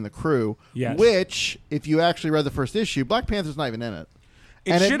Panther and the Crew, which, if you actually read the first issue, Black Panther's not even in it.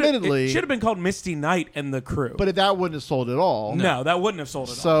 It should have been called Misty Knight and the Crew. But that wouldn't have sold at all. No, that wouldn't have sold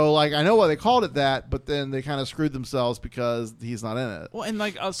at all. So, I know why they called it that, but then they kind of screwed themselves because he's not in it. Well,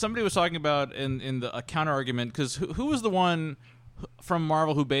 and somebody was talking about in a counter argument, because who was the one from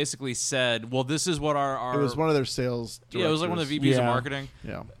Marvel who basically said, well, this is what our... It was one of their sales directors. Yeah, it was like one of the VPs of marketing.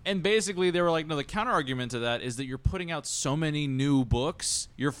 Yeah. And basically they were like, no, the counter argument to that is that you're putting out so many new books,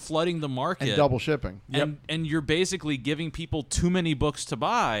 you're flooding the market. And double shipping. And you're basically giving people too many books to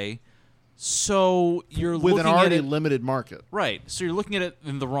buy, so you're with looking an already at it, limited market. Right. So you're looking at it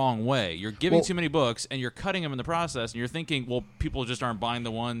in the wrong way. You're giving too many books, and you're cutting them in the process, and you're thinking, well, people just aren't buying the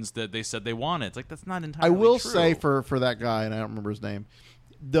ones that they said they wanted. It's like, that's not entirely I will true. say for that guy, and I don't remember his name,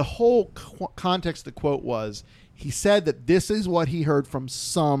 the whole context of the quote was, he said that this is what he heard from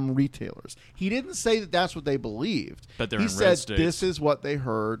some retailers. He didn't say that that's what they believed. But they're he in said red states. This is what they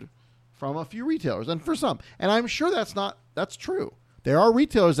heard from a few retailers, and for some. And I'm sure that's true. There are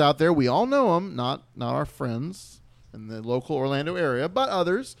retailers out there, we all know them, not our friends in the local Orlando area, but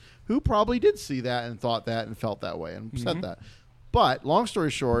others who probably did see that and thought that and felt that way and said that. But long story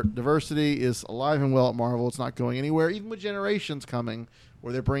short, diversity is alive and well at Marvel. It's not going anywhere, even with Generations coming,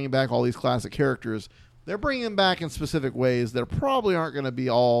 where they're bringing back all these classic characters. They're bringing them back in specific ways that probably aren't going to be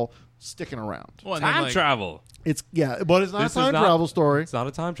all sticking around. Well, time travel. But it's not a time travel story. It's not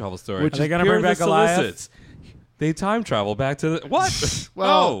a time travel story. Are they going to bring back Goliath? They time travel back to the what?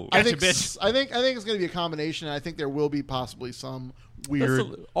 Well, I think it's going to be a combination. And I think there will be possibly some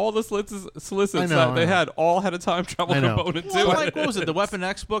weird. All the solicits that they had all had a time travel component to it. Like, what was it? The Weapon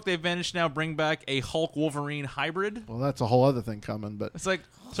X book. They've managed to now bring back a Hulk Wolverine hybrid. Well, that's a whole other thing coming. But it's like,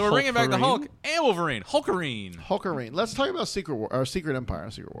 so we're bringing back the Hulk and Wolverine. Hulkerine. Let's talk about Secret Empire.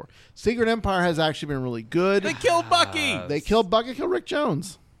 Secret Empire has actually been really good. They killed Bucky. They killed Bucky. Killed Rick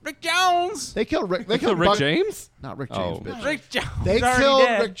Jones. Rick Jones. They killed Rick. They killed Rick James. Not Rick James. Bitch. Rick Jones. They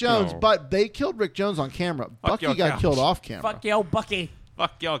killed Rick Jones, but they killed Rick Jones on camera. Bucky got killed off camera. Fuck yo, Bucky.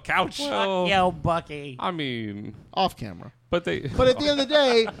 Fuck your couch. Fuck yo, Bucky. I mean, off camera. But at the end of the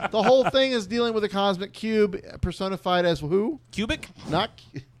day, the whole thing is dealing with a cosmic cube personified as who? Cubic? Not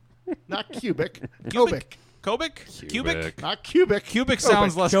cubic. Cubic. Cubic? Not cubic. Cubic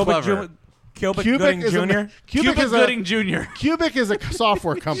sounds less clever. Cubic Gooding Jr. Cubic Gooding Jr. Cubic is a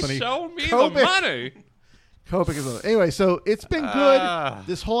software company. Show me the money. Cubic is anyway. So it's been good.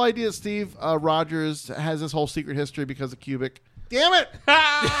 This whole idea that Steve Rogers has this whole secret history because of Cubic. Damn it!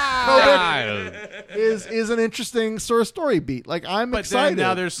 is an interesting sort of story beat. Like I'm But excited. then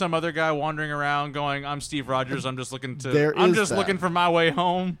now there's some other guy wandering around going, "I'm Steve Rogers. I'm just looking There I'm is just that. looking for my way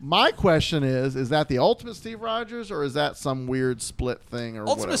home." My question is that the ultimate Steve Rogers or is that some weird split thing or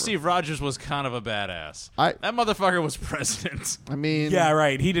Ultimate whatever? Steve Rogers was kind of a badass. I That motherfucker was president. I mean, Yeah,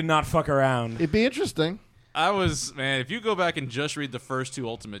 right. He did not fuck around. it'd be interesting. Man, if you go back and just read the first two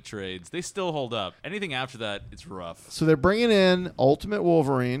Ultimate trades, they still hold up. Anything after that, it's rough. So they're bringing in Ultimate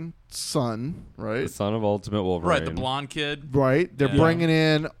Wolverine, son, The right? son of Ultimate Wolverine. Right, the blonde kid. Right. They're Yeah. bringing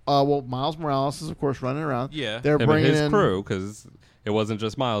in Miles Morales is of course running around. Yeah. They're Him and bringing his in crew, because it wasn't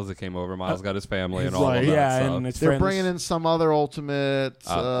just Miles that came over. Miles got his family and all Right. of that Yeah, stuff. and it's They're friends. bringing in some other Ultimate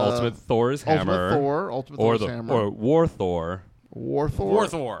Ultimate Thor's hammer. Ultimate or Thor's the hammer. or War Thor. War Thor. War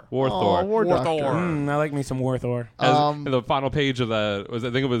Thor. War Oh, Thor. War War Doctor. Thor. I like me some War Thor. As the final page of that was, I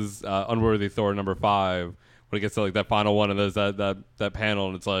think it was Unworthy Thor number 5, when it gets to like that final one, and there's that panel,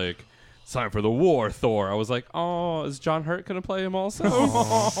 and it's like, it's time for the War Thor. I was like, oh, is John Hurt gonna play him also?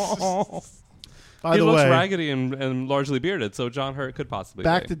 By He the looks way, raggedy and largely bearded, so John Hurt could possibly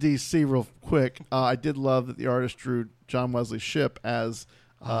back be. to DC real quick. I did love that the artist drew John Wesley Shipp as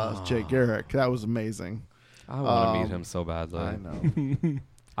Jay Garrick. That was amazing. I want to meet him so badly. I know.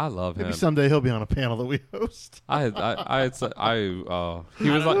 I love him. Maybe someday he'll be on a panel that we host. He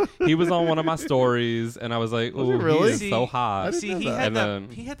was on one of my stories, and I was like, Was he "Ooh, really? he is so hot." I didn't See, know he that. had And that. then-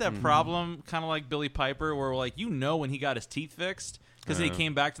 He had that problem, kind of like Billy Piper, where like when he got his teeth fixed, because then he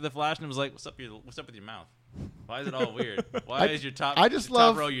came back to the Flash and was like, "What's up with your mouth? Why is it all weird? Why is your top? I just your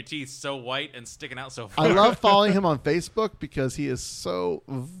love- top row of your teeth so white and sticking out so far?" I love following him on Facebook because he is so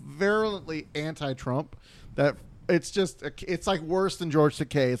virulently anti-Trump that it's like worse than George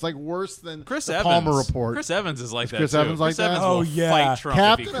Takei. It's like worse than Chris the Evans. Palmer Report. Chris Evans is like that. Chris too. Evans like that? will Oh, yeah. fight Trump if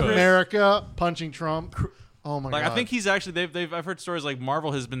Captain he could. America punching Trump. Oh my Like god! I think he's actually I've heard stories like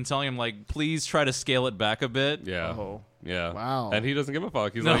Marvel has been telling him like, please try to scale it back a bit. Yeah. Oh. Yeah. Wow. And he doesn't give a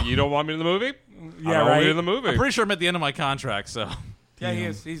fuck. He's No. like, "You don't want me in the movie? Yeah, I don't want right. me in the movie." I'm pretty sure I'm at the end of my contract, so Yeah, he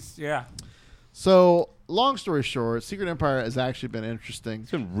is. He's So, long story short, Secret Empire has actually been interesting.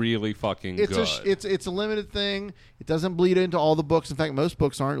 It's been really fucking It's good. it's a limited thing. It doesn't bleed into all the books. In fact, most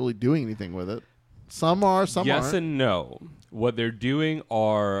books aren't really doing anything with it. Some are, some yes aren't. and no. What they're doing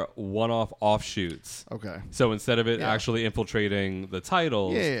are one-off offshoots. Okay. So instead of it Yeah. actually infiltrating the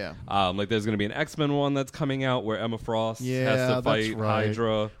titles, Yeah. like there's going to be an X-Men one that's coming out where Emma Frost Yeah, has to that's fight right.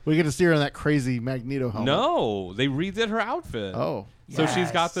 Hydra. We get to see her in that crazy Magneto helmet. No, they redid her outfit. Oh. So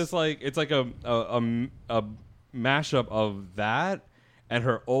she's got Yes. this like, it's like a mashup of that and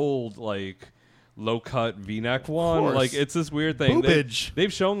her old like low cut V-neck one. course. Like it's this weird thing. Boobage.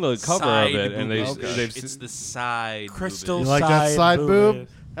 They've shown the cover side of it, and boobage. they've It's the side Crystal You boobage. like that side boob? boob.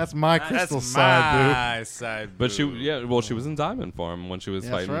 That's my That's crystal side boob. my side But she, boob. she was in diamond form when she was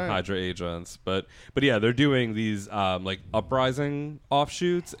Yeah, that's fighting right. Hydra agents. But yeah, they're doing these like uprising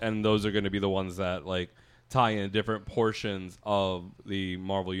offshoots, and those are going to be the ones that like tie in different portions of the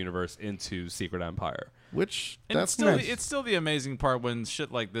Marvel universe into Secret Empire. Which And that's it's still the amazing part when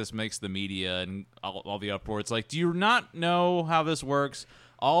shit like this makes the media and all the uproar. It's like, do you not know how this works?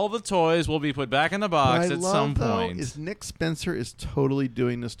 All the toys will be put back in the box what I at love, some though, point. is Nick Spencer is totally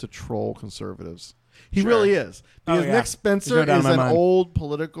doing this to troll conservatives. He Sure. really is. Because yeah. Nick Spencer There's no doubt is in my an mind. old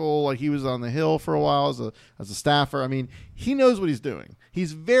political, like he was on the Hill for a while as a staffer. I mean, he knows what he's doing.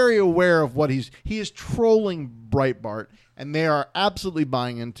 He's very aware of what he is trolling Breitbart, and they are absolutely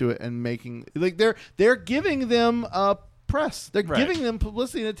buying into it and making like they're giving them press. They're Right. giving them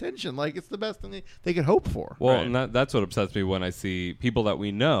publicity and attention. Like it's the best thing they could hope for. Well, Right. and that's what upsets me when I see people that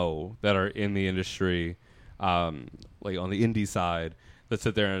we know that are in the industry, like on the indie side, that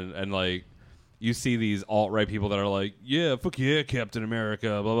sit there and like you see these alt-right people that are like, yeah, fuck yeah, Captain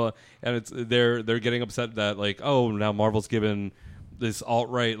America, blah blah, and they're getting upset that like, oh, now Marvel's given this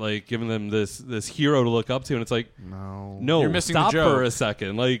alt-right, like giving them this hero to look up to, and it's like, no, You're missing the stop joke. for a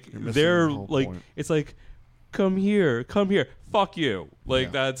second. Like missing they're the whole like, point. it's like, come here, fuck you.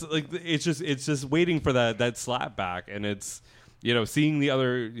 Like that's like it's just waiting for that slap back, and it's seeing the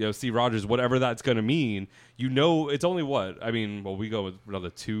other Steve Rogers, whatever that's going to mean. It's only what I mean. Well, we go with another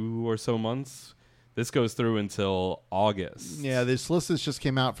 2 or so months. This goes through until August. Yeah, the solicits just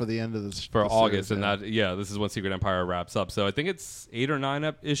came out for the end of this For the August, series, and this is when Secret Empire wraps up. So I think it's 8 or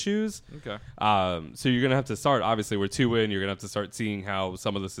 9 issues. Okay. So you're gonna have to start. Obviously, we're 2 in. You're gonna have to start seeing how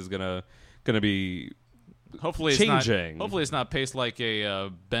some of this is gonna be Hopefully changing. It's not paced like a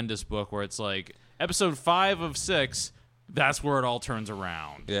Bendis book where it's like episode 5 of 6. That's where it all turns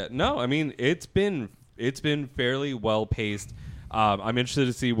around. Yeah, no, I mean it's been fairly well paced. I'm interested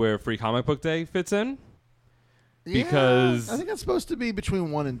to see where Free Comic Book Day fits in. because I think that's supposed to be between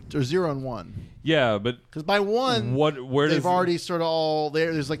 0 and 1. Yeah, but because by 1, where they've already sort of all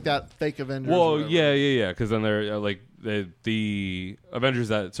there. There's like that fake Avengers. Well, yeah. Because then they're like the Avengers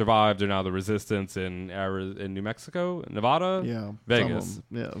that survived are now the Resistance in New Mexico, Nevada, Vegas,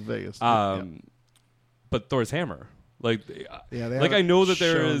 Vegas. But Thor's hammer, like they I know that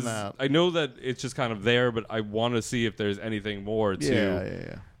there shown is. that. I know that it's just kind of there, but I want to see if there's anything more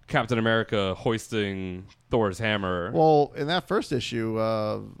to Captain America hoisting Thor's hammer. Well, in that first issue,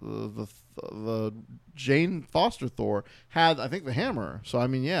 the Jane Foster Thor had, I think, the hammer. So I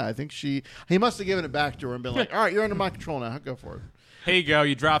mean, I think he must have given it back to her and been like, "All right, you're under my control now. Go for it." Here you go.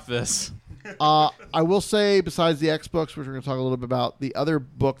 You drop this. I will say, besides the X books, which we're going to talk a little bit about, the other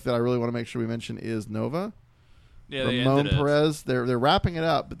book that I really want to make sure we mention is Nova. Yeah, Ramon Perez. They're wrapping it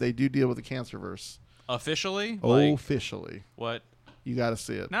up, but they do deal with the Cancerverse officially. Officially, what? You got to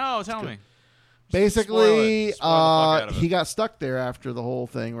see it. No, tell me. Basically, Spoil it. he got stuck there after the whole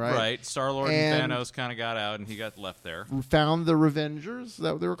thing, right? Right. Star-Lord and Thanos kind of got out, and he got left there. Found the Revengers. Is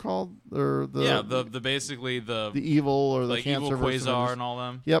that what they were called? The basically the evil or the like evil Cancerverse Quasar and all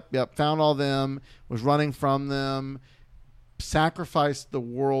them. Yep. Found all them. Was running from them. Sacrificed the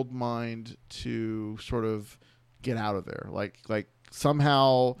world mind to sort of get out of there. Like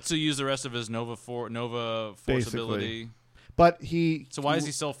somehow. So use the rest of his Nova Force ability. But so why is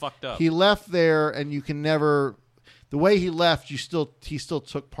he so fucked up? He left there, and you can never. The way he left, he still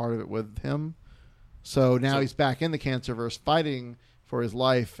took part of it with him. So now he's back in the Cancerverse, fighting for his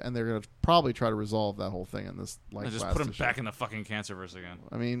life, and they're going to probably try to resolve that whole thing in this. Just put him back in the fucking Cancerverse again.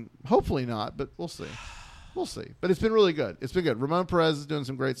 I mean, hopefully not, but we'll see. We'll see. But it's been really good. It's been good. Ramon Perez is doing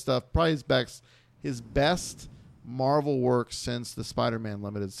some great stuff. Probably his best Marvel work since the Spider-Man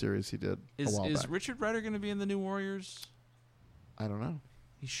limited series he did a while back. Is Richard Rider going to be in the New Warriors? I don't know.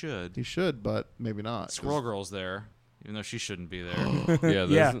 He should. He should, but maybe not. Squirrel Girl's there, even though she shouldn't be there.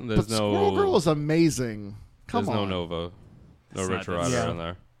 There's but no. Squirrel Girl is amazing. There's no Nova. No Richard Rider in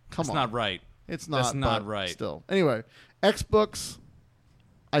there. Come on. It's not right. It's not. That's not right. Still. Anyway, X books.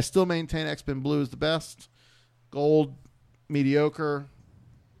 I still maintain X-Men Blue is the best. Gold, mediocre.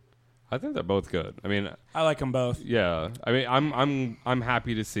 I think they're both good. I mean, I like them both. Yeah. I mean, I'm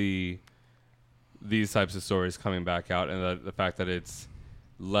happy to see these types of stories coming back out, and the fact that it's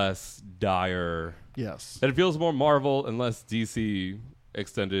less dire. Yes. That it feels more Marvel and less DC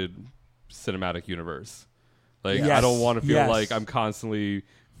extended cinematic universe. Like, I don't want to feel like I'm constantly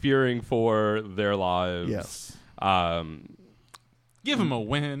fearing for their lives. Yes. Give him a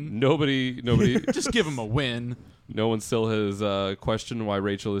win. Nobody. Just give him a win. No one still has questioned why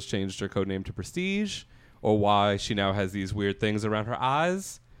Rachel has changed her codename to Prestige, or why she now has these weird things around her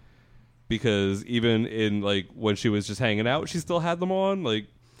eyes. Because even in like when she was just hanging out, she still had them on. Like,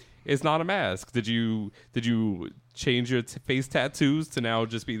 it's not a mask. Did you change your face tattoos to now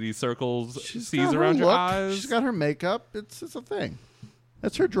just be these circles, C's around your eyes? She's got her makeup. It's a thing.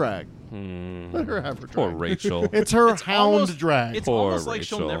 That's her drag. Let her have her drag. Poor Rachel. It's her hound drag. It's Poor almost like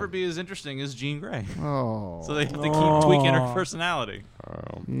Rachel. she'll never be as interesting as Jean Grey. Oh. So they keep tweaking her personality.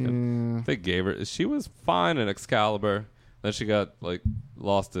 They gave her. She was fine in Excalibur. Then she got like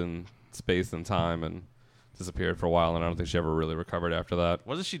lost in space and time and disappeared for a while, and I don't think she ever really recovered after that.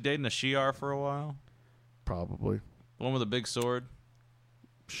 Wasn't she dating a Shi'ar for a while? Probably. The one with a big sword?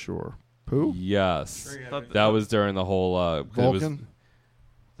 Sure. Who? Yes. That was during the whole Vulcan? What was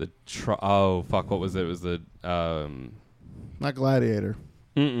it? It was the Not Gladiator.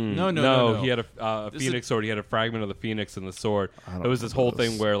 No. He had a Phoenix sword. He had a fragment of the Phoenix in the sword. It was this whole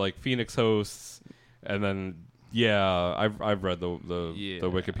thing where like Phoenix hosts, and then I've read the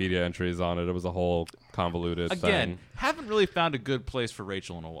Wikipedia entries on it. It was a whole convoluted thing. Haven't really found a good place for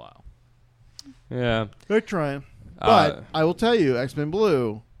Rachel in a while. Yeah, they're trying. But I will tell you, X-Men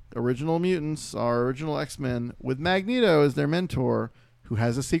Blue, original mutants, our original X-Men with Magneto as their mentor, who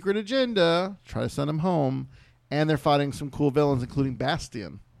has a secret agenda, try to send him home, and they're fighting some cool villains, including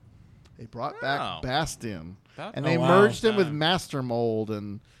Bastion. They brought back Bastion, and they merged him with Master Mold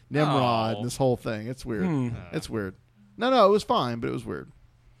and Nimrod and this whole thing. It's weird. It's weird. No, it was fine, but it was weird.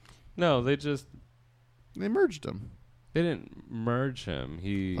 No, they merged him. They didn't merge him.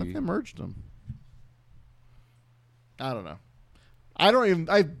 I thought they merged him. I don't know.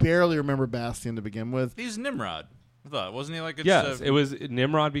 I barely remember Bastion to begin with. He's Nimrod. I thought, wasn't he like a... Yes, it was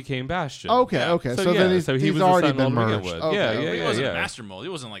Nimrod became Bastion. Okay. So then he's was already the been Sentinel to merged. begin with. Okay. He wasn't Master Mold. He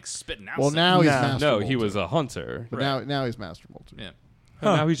wasn't like spitting out. Well, now he's Master Mold. No, he was a hunter. But now he's Master Mold. Yeah.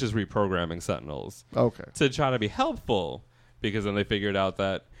 Now he's just reprogramming Sentinels. Okay. To try to be helpful, because then they figured out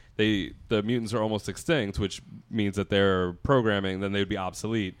that the mutants are almost extinct, which means that their programming, then they would be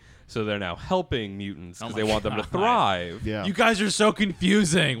obsolete. So they're now helping mutants because they want them to thrive. Yeah. You guys are so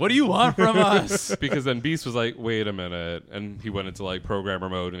confusing. What do you want from us? Because then Beast was like, wait a minute. And he went into like programmer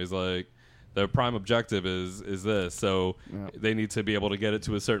mode and he's like, the prime objective is this. So they need to be able to get it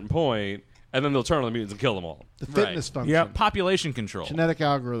to a certain point, and then they'll turn on the mutants and kill them all. The fitness function. Yep. Population control. Genetic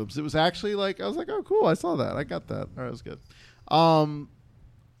algorithms. It was actually like, I was like, oh, cool. I saw that. I got that. All right, it was good.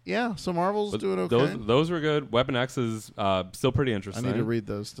 Yeah, so Marvel's doing okay. Those were good. Weapon X is still pretty interesting. I need to read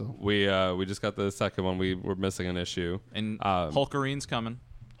those still. We just got the second one. We were missing an issue. And Hulkarine's coming.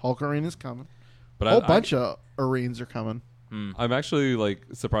 Hulkarine is coming. But a whole bunch of Arines are coming. I'm actually like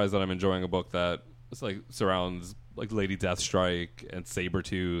surprised that I'm enjoying a book that like surrounds like Lady Deathstrike and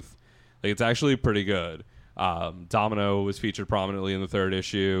Sabretooth. Like it's actually pretty good. Domino was featured prominently in the third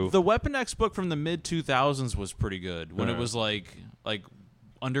issue. The Weapon X book from the mid 2000s was pretty good when it was like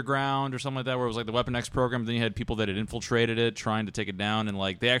Underground or something like that, where it was like the Weapon X program. Then you had people that had infiltrated it, trying to take it down, and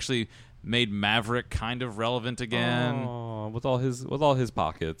like they actually made Maverick kind of relevant again. Oh, with all his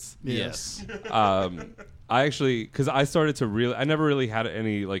pockets. Yes. I actually, because I never really had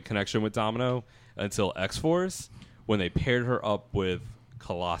any like connection with Domino until X-Force when they paired her up with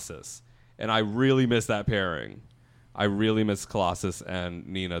Colossus, and I really miss that pairing. I really miss Colossus and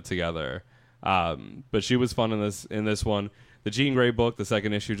Nina together. But she was fun in this one. The Jean Grey book, the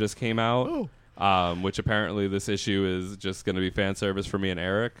second issue just came out, which apparently this issue is just going to be fan service for me and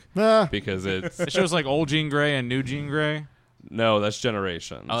Eric because it shows like old Jean Grey and new Jean Grey. No, that's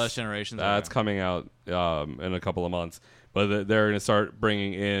Generations. Oh, that's Generations. That's coming out in a couple of months, but they're going to start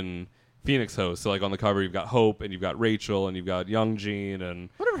bringing in Phoenix hosts. So like on the cover, you've got Hope and you've got Rachel and you've got Young Jean and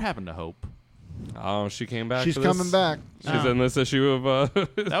whatever happened to Hope. Oh, she came back. She's coming back. She's in this issue of.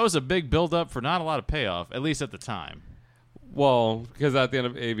 That was a big build up for not a lot of payoff, at least at the time. Well, because at the end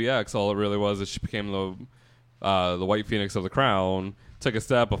of AVX, all it really was is she became the White Phoenix of the Crown, took a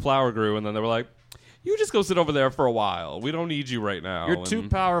step, a flower grew, and then they were like, you just go sit over there for a while. We don't need you right now. You're too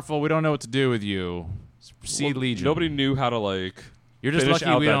powerful. We don't know what to do with you. Seed Legion. Nobody knew how to You're just finish lucky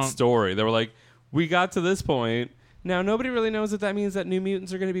out we that don't... story. They were like, we got to this point. Now nobody really knows if that means that New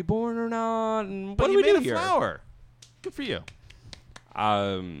Mutants are going to be born or not. And But what do you we made do a here? flower. Good for you.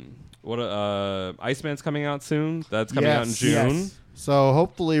 Iceman's coming out soon. That's coming out in June. Yes. So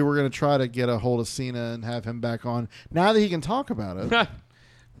hopefully we're going to try to get a hold of Cena and have him back on now that he can talk about it.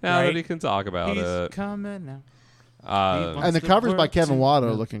 Now that he can talk about He's it. coming now. And the covers by Kevin Watt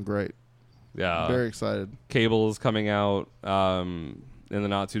are looking great. Yeah. Very excited. Cable is coming out in the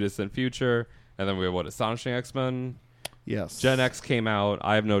not too distant future. And then we have Astonishing X-Men. Yes. Gen X came out.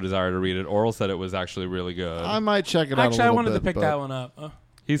 I have no desire to read it. Oral said it was actually really good. I might check it out. Actually, I wanted to pick that one up.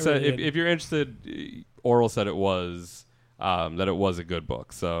 He said if you're interested, Oral said it was that it was a good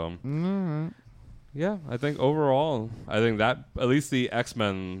book. So yeah, I think overall, that at least the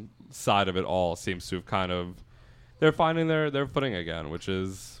X-Men side of it all seems to have kind of they're finding their footing again, which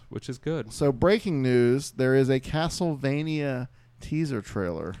is good. So breaking news: there is a Castlevania teaser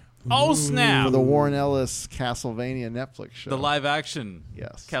trailer. Oh snap! For the Warren Ellis Castlevania Netflix show. The live action.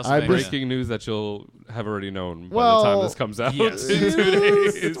 Yes. Castlevania. Breaking news that you'll have already known by Well, the time this comes out yes. in 2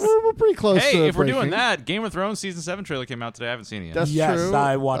 days. We're pretty close to Hey, if we're breaking. doing that, Game of Thrones Season 7 trailer came out today. I haven't seen it yet. That's Yes, true.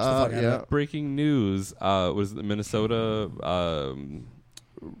 I watched the fuck out of it. Breaking news was the Minnesota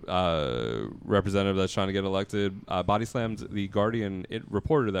representative that's trying to get elected body slammed the Guardian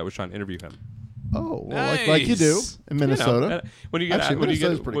reporter that was trying to interview him. Oh, well, like you do in Minnesota. You know, when you get Actually, when you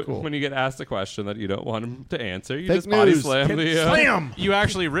Minnesota's get pretty cool. when you get asked a question that you don't want him to answer, you Fake just body news. slam the Slam! You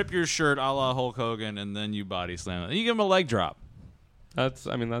actually rip your shirt a la Hulk Hogan, and then you body slam it. And you give him a leg drop. That's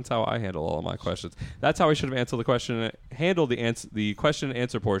how I handle all of my questions. That's how I should have handled the question and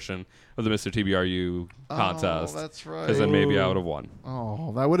answer portion of the Mr. TBRU contest. Oh, that's right. Because then maybe I would have won.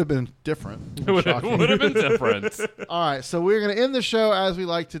 Oh, that would have been different. It would have been different. All right, so we're going to end the show as we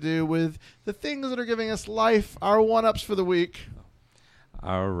like to do with the things that are giving us life, our one-ups for the week.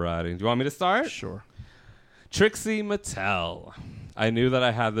 All righty. Do you want me to start? Sure. Trixie Mattel. I knew that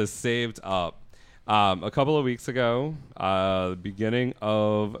I had this saved up. A couple of weeks ago, beginning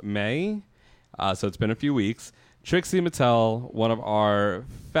of May, so it's been a few weeks, Trixie Mattel, one of our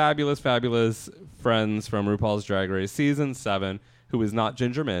fabulous, fabulous friends from RuPaul's Drag Race Season 7, who is not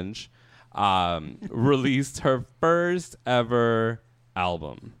Ginger Minge, released her first ever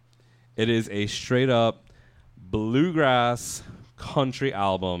album. It is a straight-up bluegrass country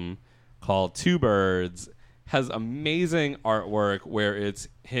album called Two Birds. Has amazing artwork where it's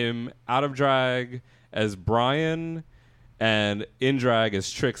him out of drag as Brian and in drag as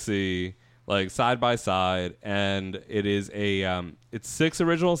Trixie, like side by side, and it is it's 6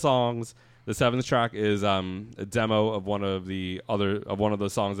 original songs. The 7th track is a demo of one of the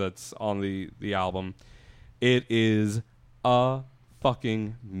songs that's on the album. It is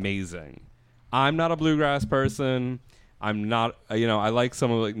fucking amazing. I'm not a bluegrass person. I'm not, I like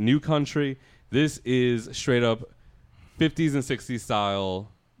some of like new country. This is straight up 50s and 60s style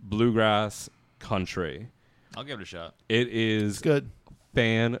bluegrass country. I'll give it a shot. It is good.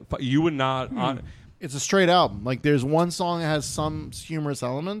 You would not. It's a straight album. Like there's one song that has some humorous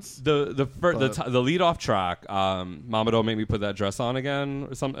elements. The lead off track, "Mama Don't Make Me Put That Dress On Again"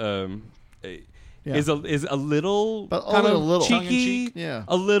 or some. Is a little but kind of little cheeky, yeah,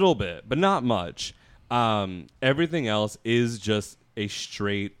 a little bit, but not much. Everything else is just a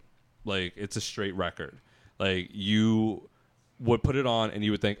straight, like it's a straight record. Like you would put it on and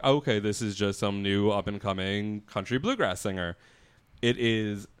you would think, oh, okay, this is just some new up and coming country bluegrass singer. It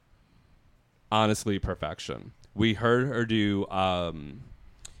is honestly perfection. We heard her do I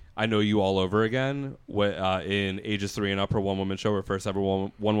Know You All Over Again in Ages 3 and Up, her one-woman show, her first ever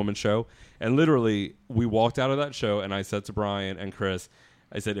one-woman show. And literally, we walked out of that show, and I said to Brian and Chris,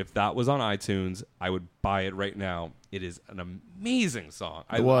 I said, if that was on iTunes, I would buy it right now. It is an amazing song.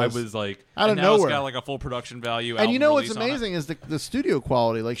 I was like... Out of now nowhere. It's got like a full production value. And you know what's amazing is the studio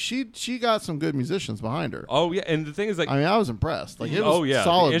quality. Like she got some good musicians behind her. Oh, yeah. And the thing is, like... I mean, I was impressed. Like, it was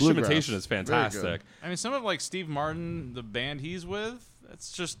solid the instrumentation bluegrass. is fantastic. I mean, some of like Steve Martin, the band he's with,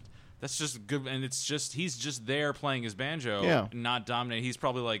 that's just good, and he's just there playing his banjo, not dominating. He's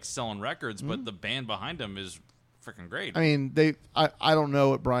probably like selling records, but the band behind him is freaking great. I mean, I don't know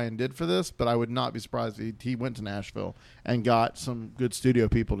what Brian did for this, but I would not be surprised if he went to Nashville and got some good studio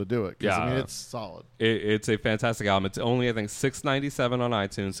people to do it. Yeah, I mean, it's solid. It's a fantastic album. It's only, I think, $6.97 on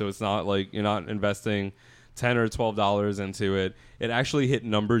iTunes, so it's not like you're not investing $10 or $12 into it. It actually hit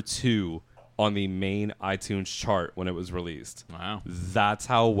number 2 on the main iTunes chart when it was released. Wow. That's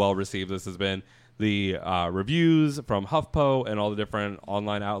how well received this has been. The reviews from HuffPo and all the different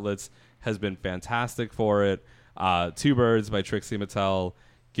online outlets has been fantastic for it. Two Birds by Trixie Mattel,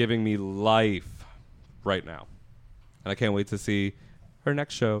 giving me life right now. And I can't wait to see her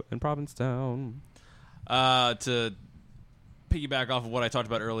next show in Provincetown. To piggyback off of what I talked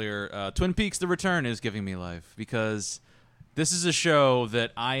about earlier, Twin Peaks: The Return is giving me life because this is a show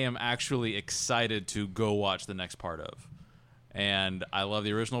that I am actually excited to go watch the next part of. And I love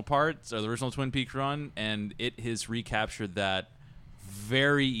the original parts, or the original Twin Peaks run, and it has recaptured that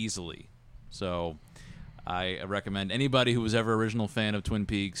very easily. So I recommend anybody who was ever original fan of Twin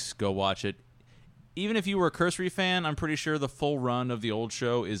Peaks, go watch it. Even if you were a cursory fan, I'm pretty sure the full run of the old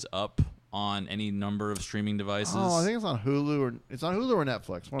show is up on any number of streaming devices. Oh, I think it's on Hulu or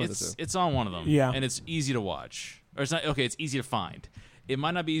Netflix. One of the two. It's on one of them. Yeah. And it's easy to watch. Or it's not okay, it's easy to find. It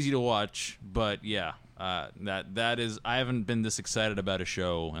might not be easy to watch, but yeah. That is, I haven't been this excited about a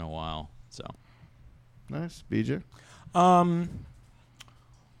show in a while. So nice. BJ?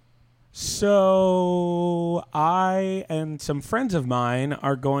 So I and some friends of mine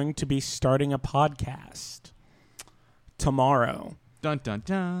are going to be starting a podcast tomorrow. Dun dun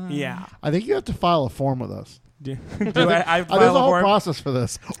dun. Yeah. I think you have to file a form with us. Do I there's a whole process for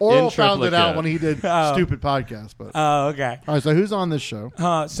this. Oral found it out when he did stupid podcast. But okay. All right. So who's on this show?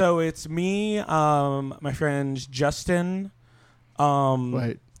 So it's me, my friends Justin.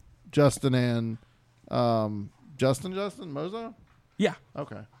 Wait, Justin and Justin Mozo? Yeah.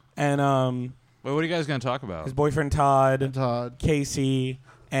 Okay. And Wait, what are you guys going to talk about? his boyfriend Todd, Casey,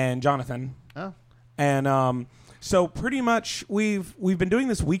 and Jonathan. Oh. And so pretty much we've been doing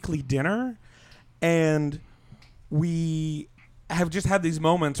this weekly dinner, and we have just had these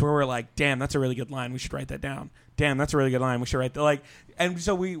moments where we're like, damn, that's a really good line. We should write that down. Damn, that's a really good line. We should write that. Like, and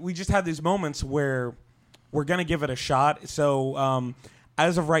so we just had these moments where we're going to give it a shot. So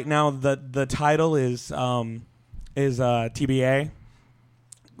as of right now, the title is TBA.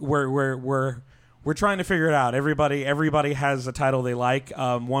 We're trying to figure it out. Everybody has a title they like.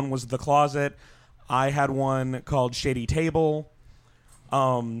 One was The Closet. I had one called Shady Table.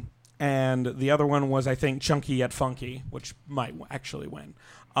 And the other one was, I think, Chunky Yet Funky, which might actually win.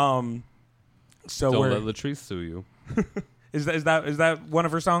 So Don't let Latrice sue you. Is that one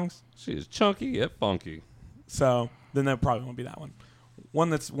of her songs? She's chunky yet funky. So then that probably won't be that one.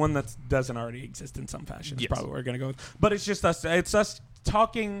 One that doesn't already exist in some fashion is probably what we're gonna go with. But it's just us. It's us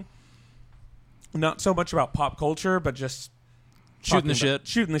talking, not so much about pop culture, but just shooting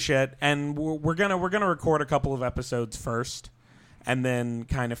the shit. And we're gonna record a couple of episodes first. And then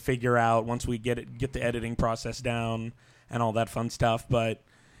kind of figure out once we get the editing process down and all that fun stuff. But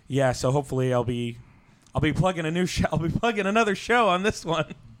yeah, so hopefully I'll be plugging a new show. I'll be plugging another show on this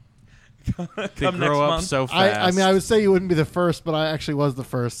one. They Come next grow up month. so fast. I mean, I would say you wouldn't be the first, but I actually was the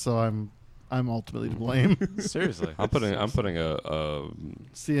first, so I'm ultimately to blame. Seriously. I'm putting a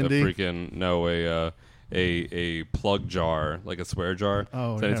C&D? freaking a plug jar, like a swear jar.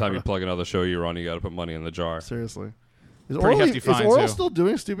 Oh, So anytime yeah. you plug another show you're on, you got to put money in the jar. Seriously. Is Pretty Oral, hefty fine, Oral too. still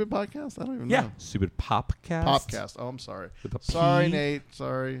doing stupid podcasts? I don't even Yeah. know. Stupid popcast. Popcast. Oh, I'm sorry. With a Sorry, P. Nate.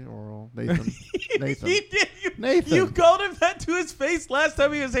 Sorry, Oral. Nathan. Nathan. He did. Nathan. You called him that to his face last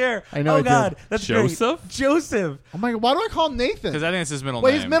time he was here. I know I Oh did. God, that's Joseph? great. Joseph. Oh my God! Why do I call him Nathan? Because I think it's his middle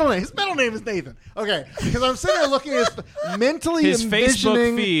Wait, name. his middle name. His middle name is Nathan. Okay, because I'm sitting there looking at his mentally His Facebook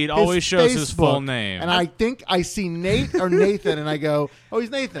envisioning feed his always shows his full Facebook, name. and I think I see Nate or Nathan, and I go, "Oh, he's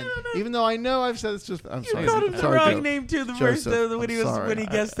Nathan." Even though I know I've said it's just. I'm You sorry. called him the Sorry, wrong Joe. name too. The Joseph, first when he I'm was sorry. when he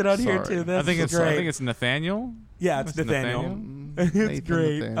guessed it on here Sorry. too. That's I think it's great. Nathaniel. Yeah, it's Nathaniel. It's Nathan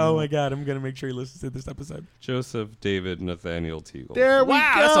great. Nathaniel. Oh my God, I'm gonna make sure he listens to this episode. Joseph David Nathaniel Teagle. There we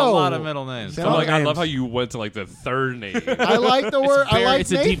Wow, go. that's a lot of middle names. Sound I'm like, I names. love how you went to like the third name. I like the word. I like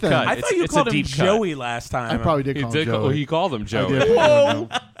it's a Nathan. deep cut. I It's- thought you it's a called him deep cut. Joey last time. I probably did he call did. him Joey. He called him I Joey. did. Whoa.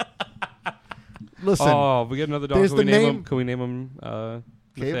 Listen, Oh, we get another dog. There's Can we the name name- him? Can we name him Cable?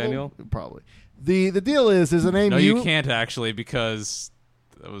 Nathaniel? Probably. The deal is a name No, you can't actually because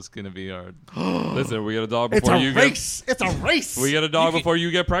that was going to be our. Listen, we get a dog It's before a you race. It's a race. get. We get a dog before you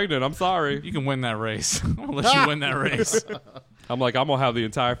get pregnant. I'm sorry. You can win that race. I'll let you win that race. I'm like, I'm gonna have the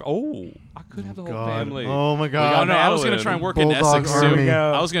entire. I could have the whole family. Oh my We God. got Oh no, I was going to Madeline. try and work in Bulldog Essex Army. too.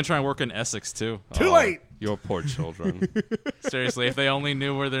 Go. I was going to try and work in Essex too. Too Oh, late. Your poor children. Seriously, if they only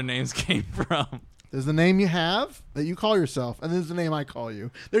knew where their names came from. There's the name you have that you call yourself, and there's the name I call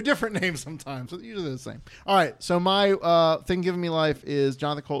you. They're different names sometimes, but usually they're the same. All right, so my thing giving me life is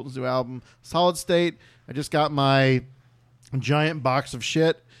Jonathan Colton's new album, Solid State. I just got my giant box of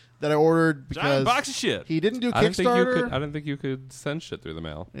shit that I ordered because Giant box of shit. he didn't do I didn't think you Kickstarter. could. I didn't think you could send shit through the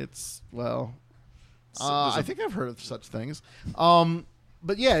mail. It's well, there's I think I've heard of such things.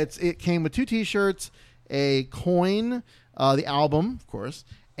 But yeah, it came with 2 T-shirts, a coin, the album, of course,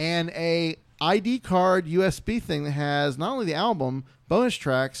 and a ID card USB thing that has not only the album, bonus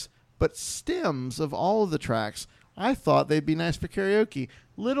tracks, but stems of all of the tracks. I thought they'd be nice for karaoke.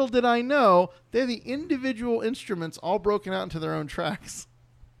 Little did I know they're the individual instruments all broken out into their own tracks.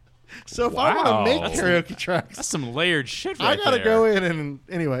 So if I want to Wow. make karaoke tracks, That's some layered shit right I gotta there. go in and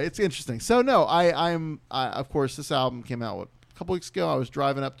anyway, it's interesting. So no, I of course this album came out a couple weeks ago. I was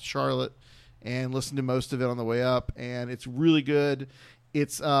driving up to Charlotte and listened to most of it on the way up, and it's really good.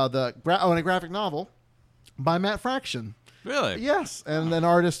 It's and a graphic novel by Matt Fraction. Really? Yes, and an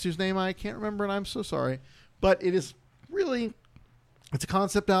artist whose name I can't remember, and I'm so sorry. But it is really, it's a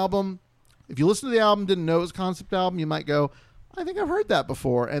concept album. If you listen to the album, didn't know it was a concept album, you might go, I think I've heard that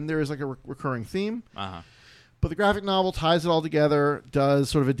before. And there is like a recurring theme. Uh-huh. But the graphic novel ties it all together, does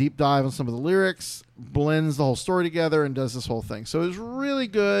sort of a deep dive on some of the lyrics, blends the whole story together, and does this whole thing. So it was really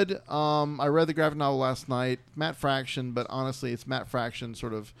good. I read the graphic novel last night. Matt Fraction, but honestly, it's Matt Fraction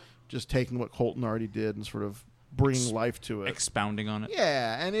sort of just taking what Colton already did and sort of bringing life to it. Expounding on it.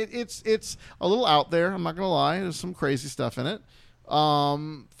 Yeah, and it's a little out there. I'm not going to lie. There's some crazy stuff in it.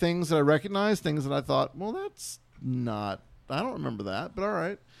 Things that I recognize, things that I thought, well, that's not... I don't remember that, but all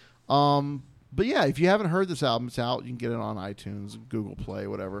right. But yeah, if you haven't heard this album, it's out. You can get it on iTunes, Google Play,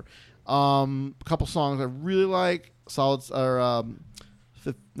 whatever. A couple songs I really like. Not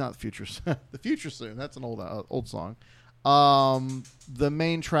the Future, the Future Soon. That's an old song. The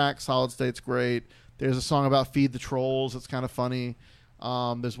main track, Solid State's great. There's a song about Feed the Trolls. It's kind of funny.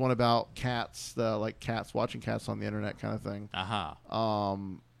 There's one about cats, watching cats on the internet kind of thing. Uh-huh.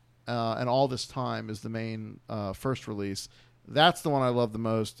 And All This Time is the main first release. That's the one I love the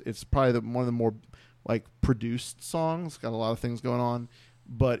most. It's probably one of the more like produced songs. Got a lot of things going on,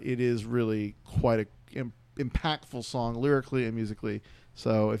 but it is really quite a impactful song lyrically and musically.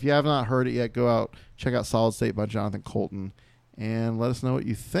 So if you have not heard it yet, go out, check out Solid State by Jonathan Colton, and let us know what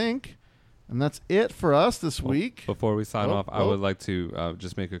you think. And that's it for us this week. Before we sign off, I would like to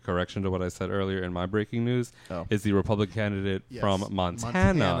just make a correction to what I said earlier in my breaking news. Is the Republican candidate from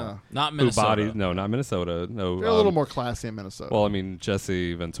Montana. Not Minnesota. Not Minnesota. No, They're a little more classy in Minnesota. Well, I mean,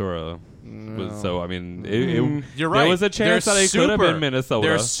 Jesse Ventura. So, I mean, You're right. There was a chance that it could have been Minnesota.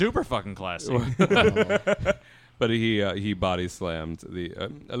 They're super fucking classy. But he body slammed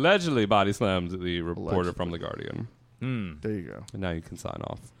allegedly body slammed the reporter from The Guardian. There you go. And now you can sign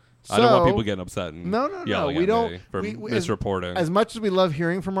off. So, I don't want people getting upset and no. yelling We at don't me for we, misreporting. As much as we love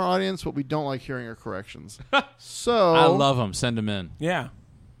hearing from our audience, what we don't like hearing are corrections. So I love them. Send them in. Yeah.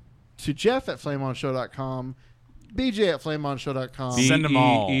 To Jeff at flameonshow.com. BJ at flameonshow.com. Send them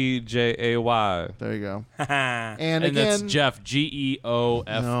all. BEEJAY. There you go. and And again, that's Jeff, GEOFF.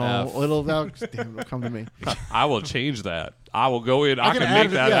 no, it'll come to me. I will change that. I will go in. I can add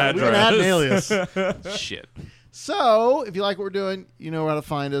make that yeah, address. We can add an alias. Shit. So, if you like what we're doing, you know how to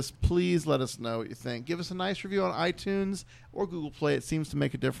find us. Please let us know what you think. Give us a nice review on iTunes or Google Play. It seems to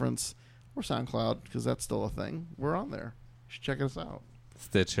make a difference. Or SoundCloud, because that's still a thing. We're on there. You should check us out.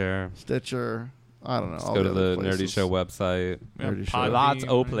 Stitcher. I don't know. Let's all go to other the places. Nerdy Show website. Nerdy Show. Podbean. Lots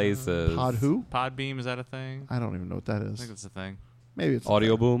of places. Pod who? Podbeam, is that a thing? I don't even know what that I is. think that's a thing. Maybe it's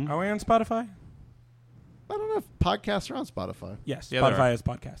Audio Boom. Are we on Spotify? I don't know if podcasts are on Spotify. Yes, Yeah, they Spotify are. is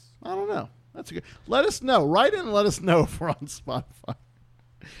podcasts. I don't know. That's a good. Let us know. Write in and let us know if we're on Spotify.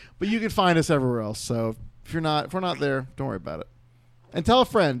 But you can find us everywhere else. So if we're not there, don't worry about it. And tell a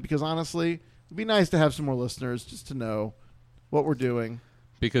friend, because honestly, it'd be nice to have some more listeners just to know what we're doing.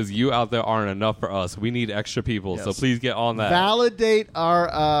 Because you out there aren't enough for us. We need extra people. Yes. So please get on that. Validate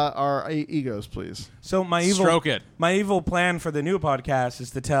our egos, please. So my evil plan for the new podcast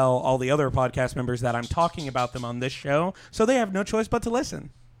is to tell all the other podcast members that I'm talking about them on this show, so they have no choice but to listen.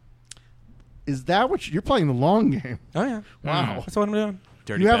 Is that what you're playing the long game? Oh yeah, Wow. that's what I'm doing.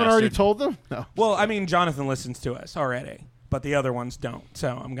 Dirty You haven't already bastard. told them? No. Well, I mean, Jonathan listens to us already, but the other ones don't.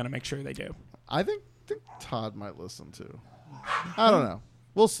 So I'm gonna make sure they do. I think Todd might listen too. I don't know.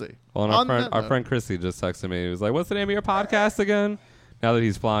 We'll see. Well, and our friend Chrissy just texted me. He was like, "What's the name of your podcast again?" Now that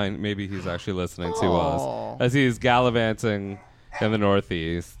he's flying, maybe he's actually listening to Aw. us as he's gallivanting in the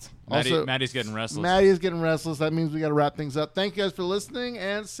Northeast. Maddie's getting restless. Maddie is getting restless. That means we got to wrap things up. Thank you guys for listening,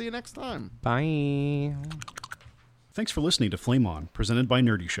 and see you next time. Bye. Thanks for listening to Flame On, presented by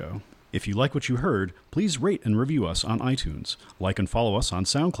Nerdy Show. If you like what you heard, please rate and review us on iTunes, like and follow us on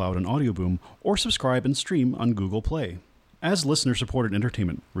SoundCloud and Audio Boom, or subscribe and stream on Google Play. As listener-supported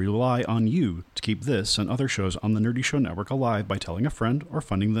entertainment, we rely on you to keep this and other shows on the Nerdy Show Network alive by telling a friend or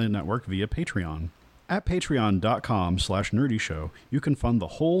funding the network via Patreon. At patreon.com/nerdyshow, you can fund the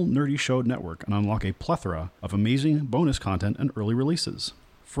whole Nerdy Show network and unlock a plethora of amazing bonus content and early releases.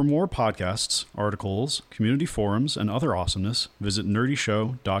 For more podcasts, articles, community forums, and other awesomeness, visit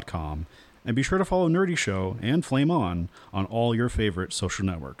nerdyshow.com. And be sure to follow Nerdy Show and Flame On all your favorite social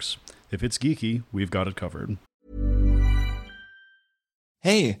networks. If it's geeky, we've got it covered.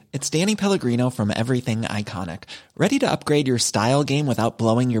 Hey, it's Danny Pellegrino from Everything Iconic. Ready to upgrade your style game without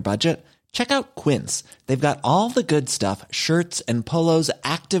blowing your budget? Check out Quince. They've got all the good stuff, shirts and polos,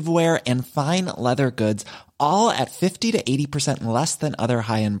 activewear, and fine leather goods, all at 50 to 80% less than other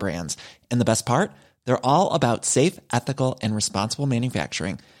high-end brands. And the best part? They're all about safe, ethical, and responsible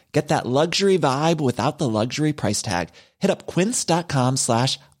manufacturing. Get that luxury vibe without the luxury price tag. Hit up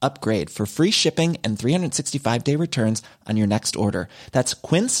quince.com/upgrade for free shipping and 365-day returns on your next order. That's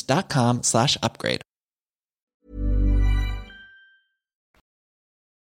quince.com/upgrade.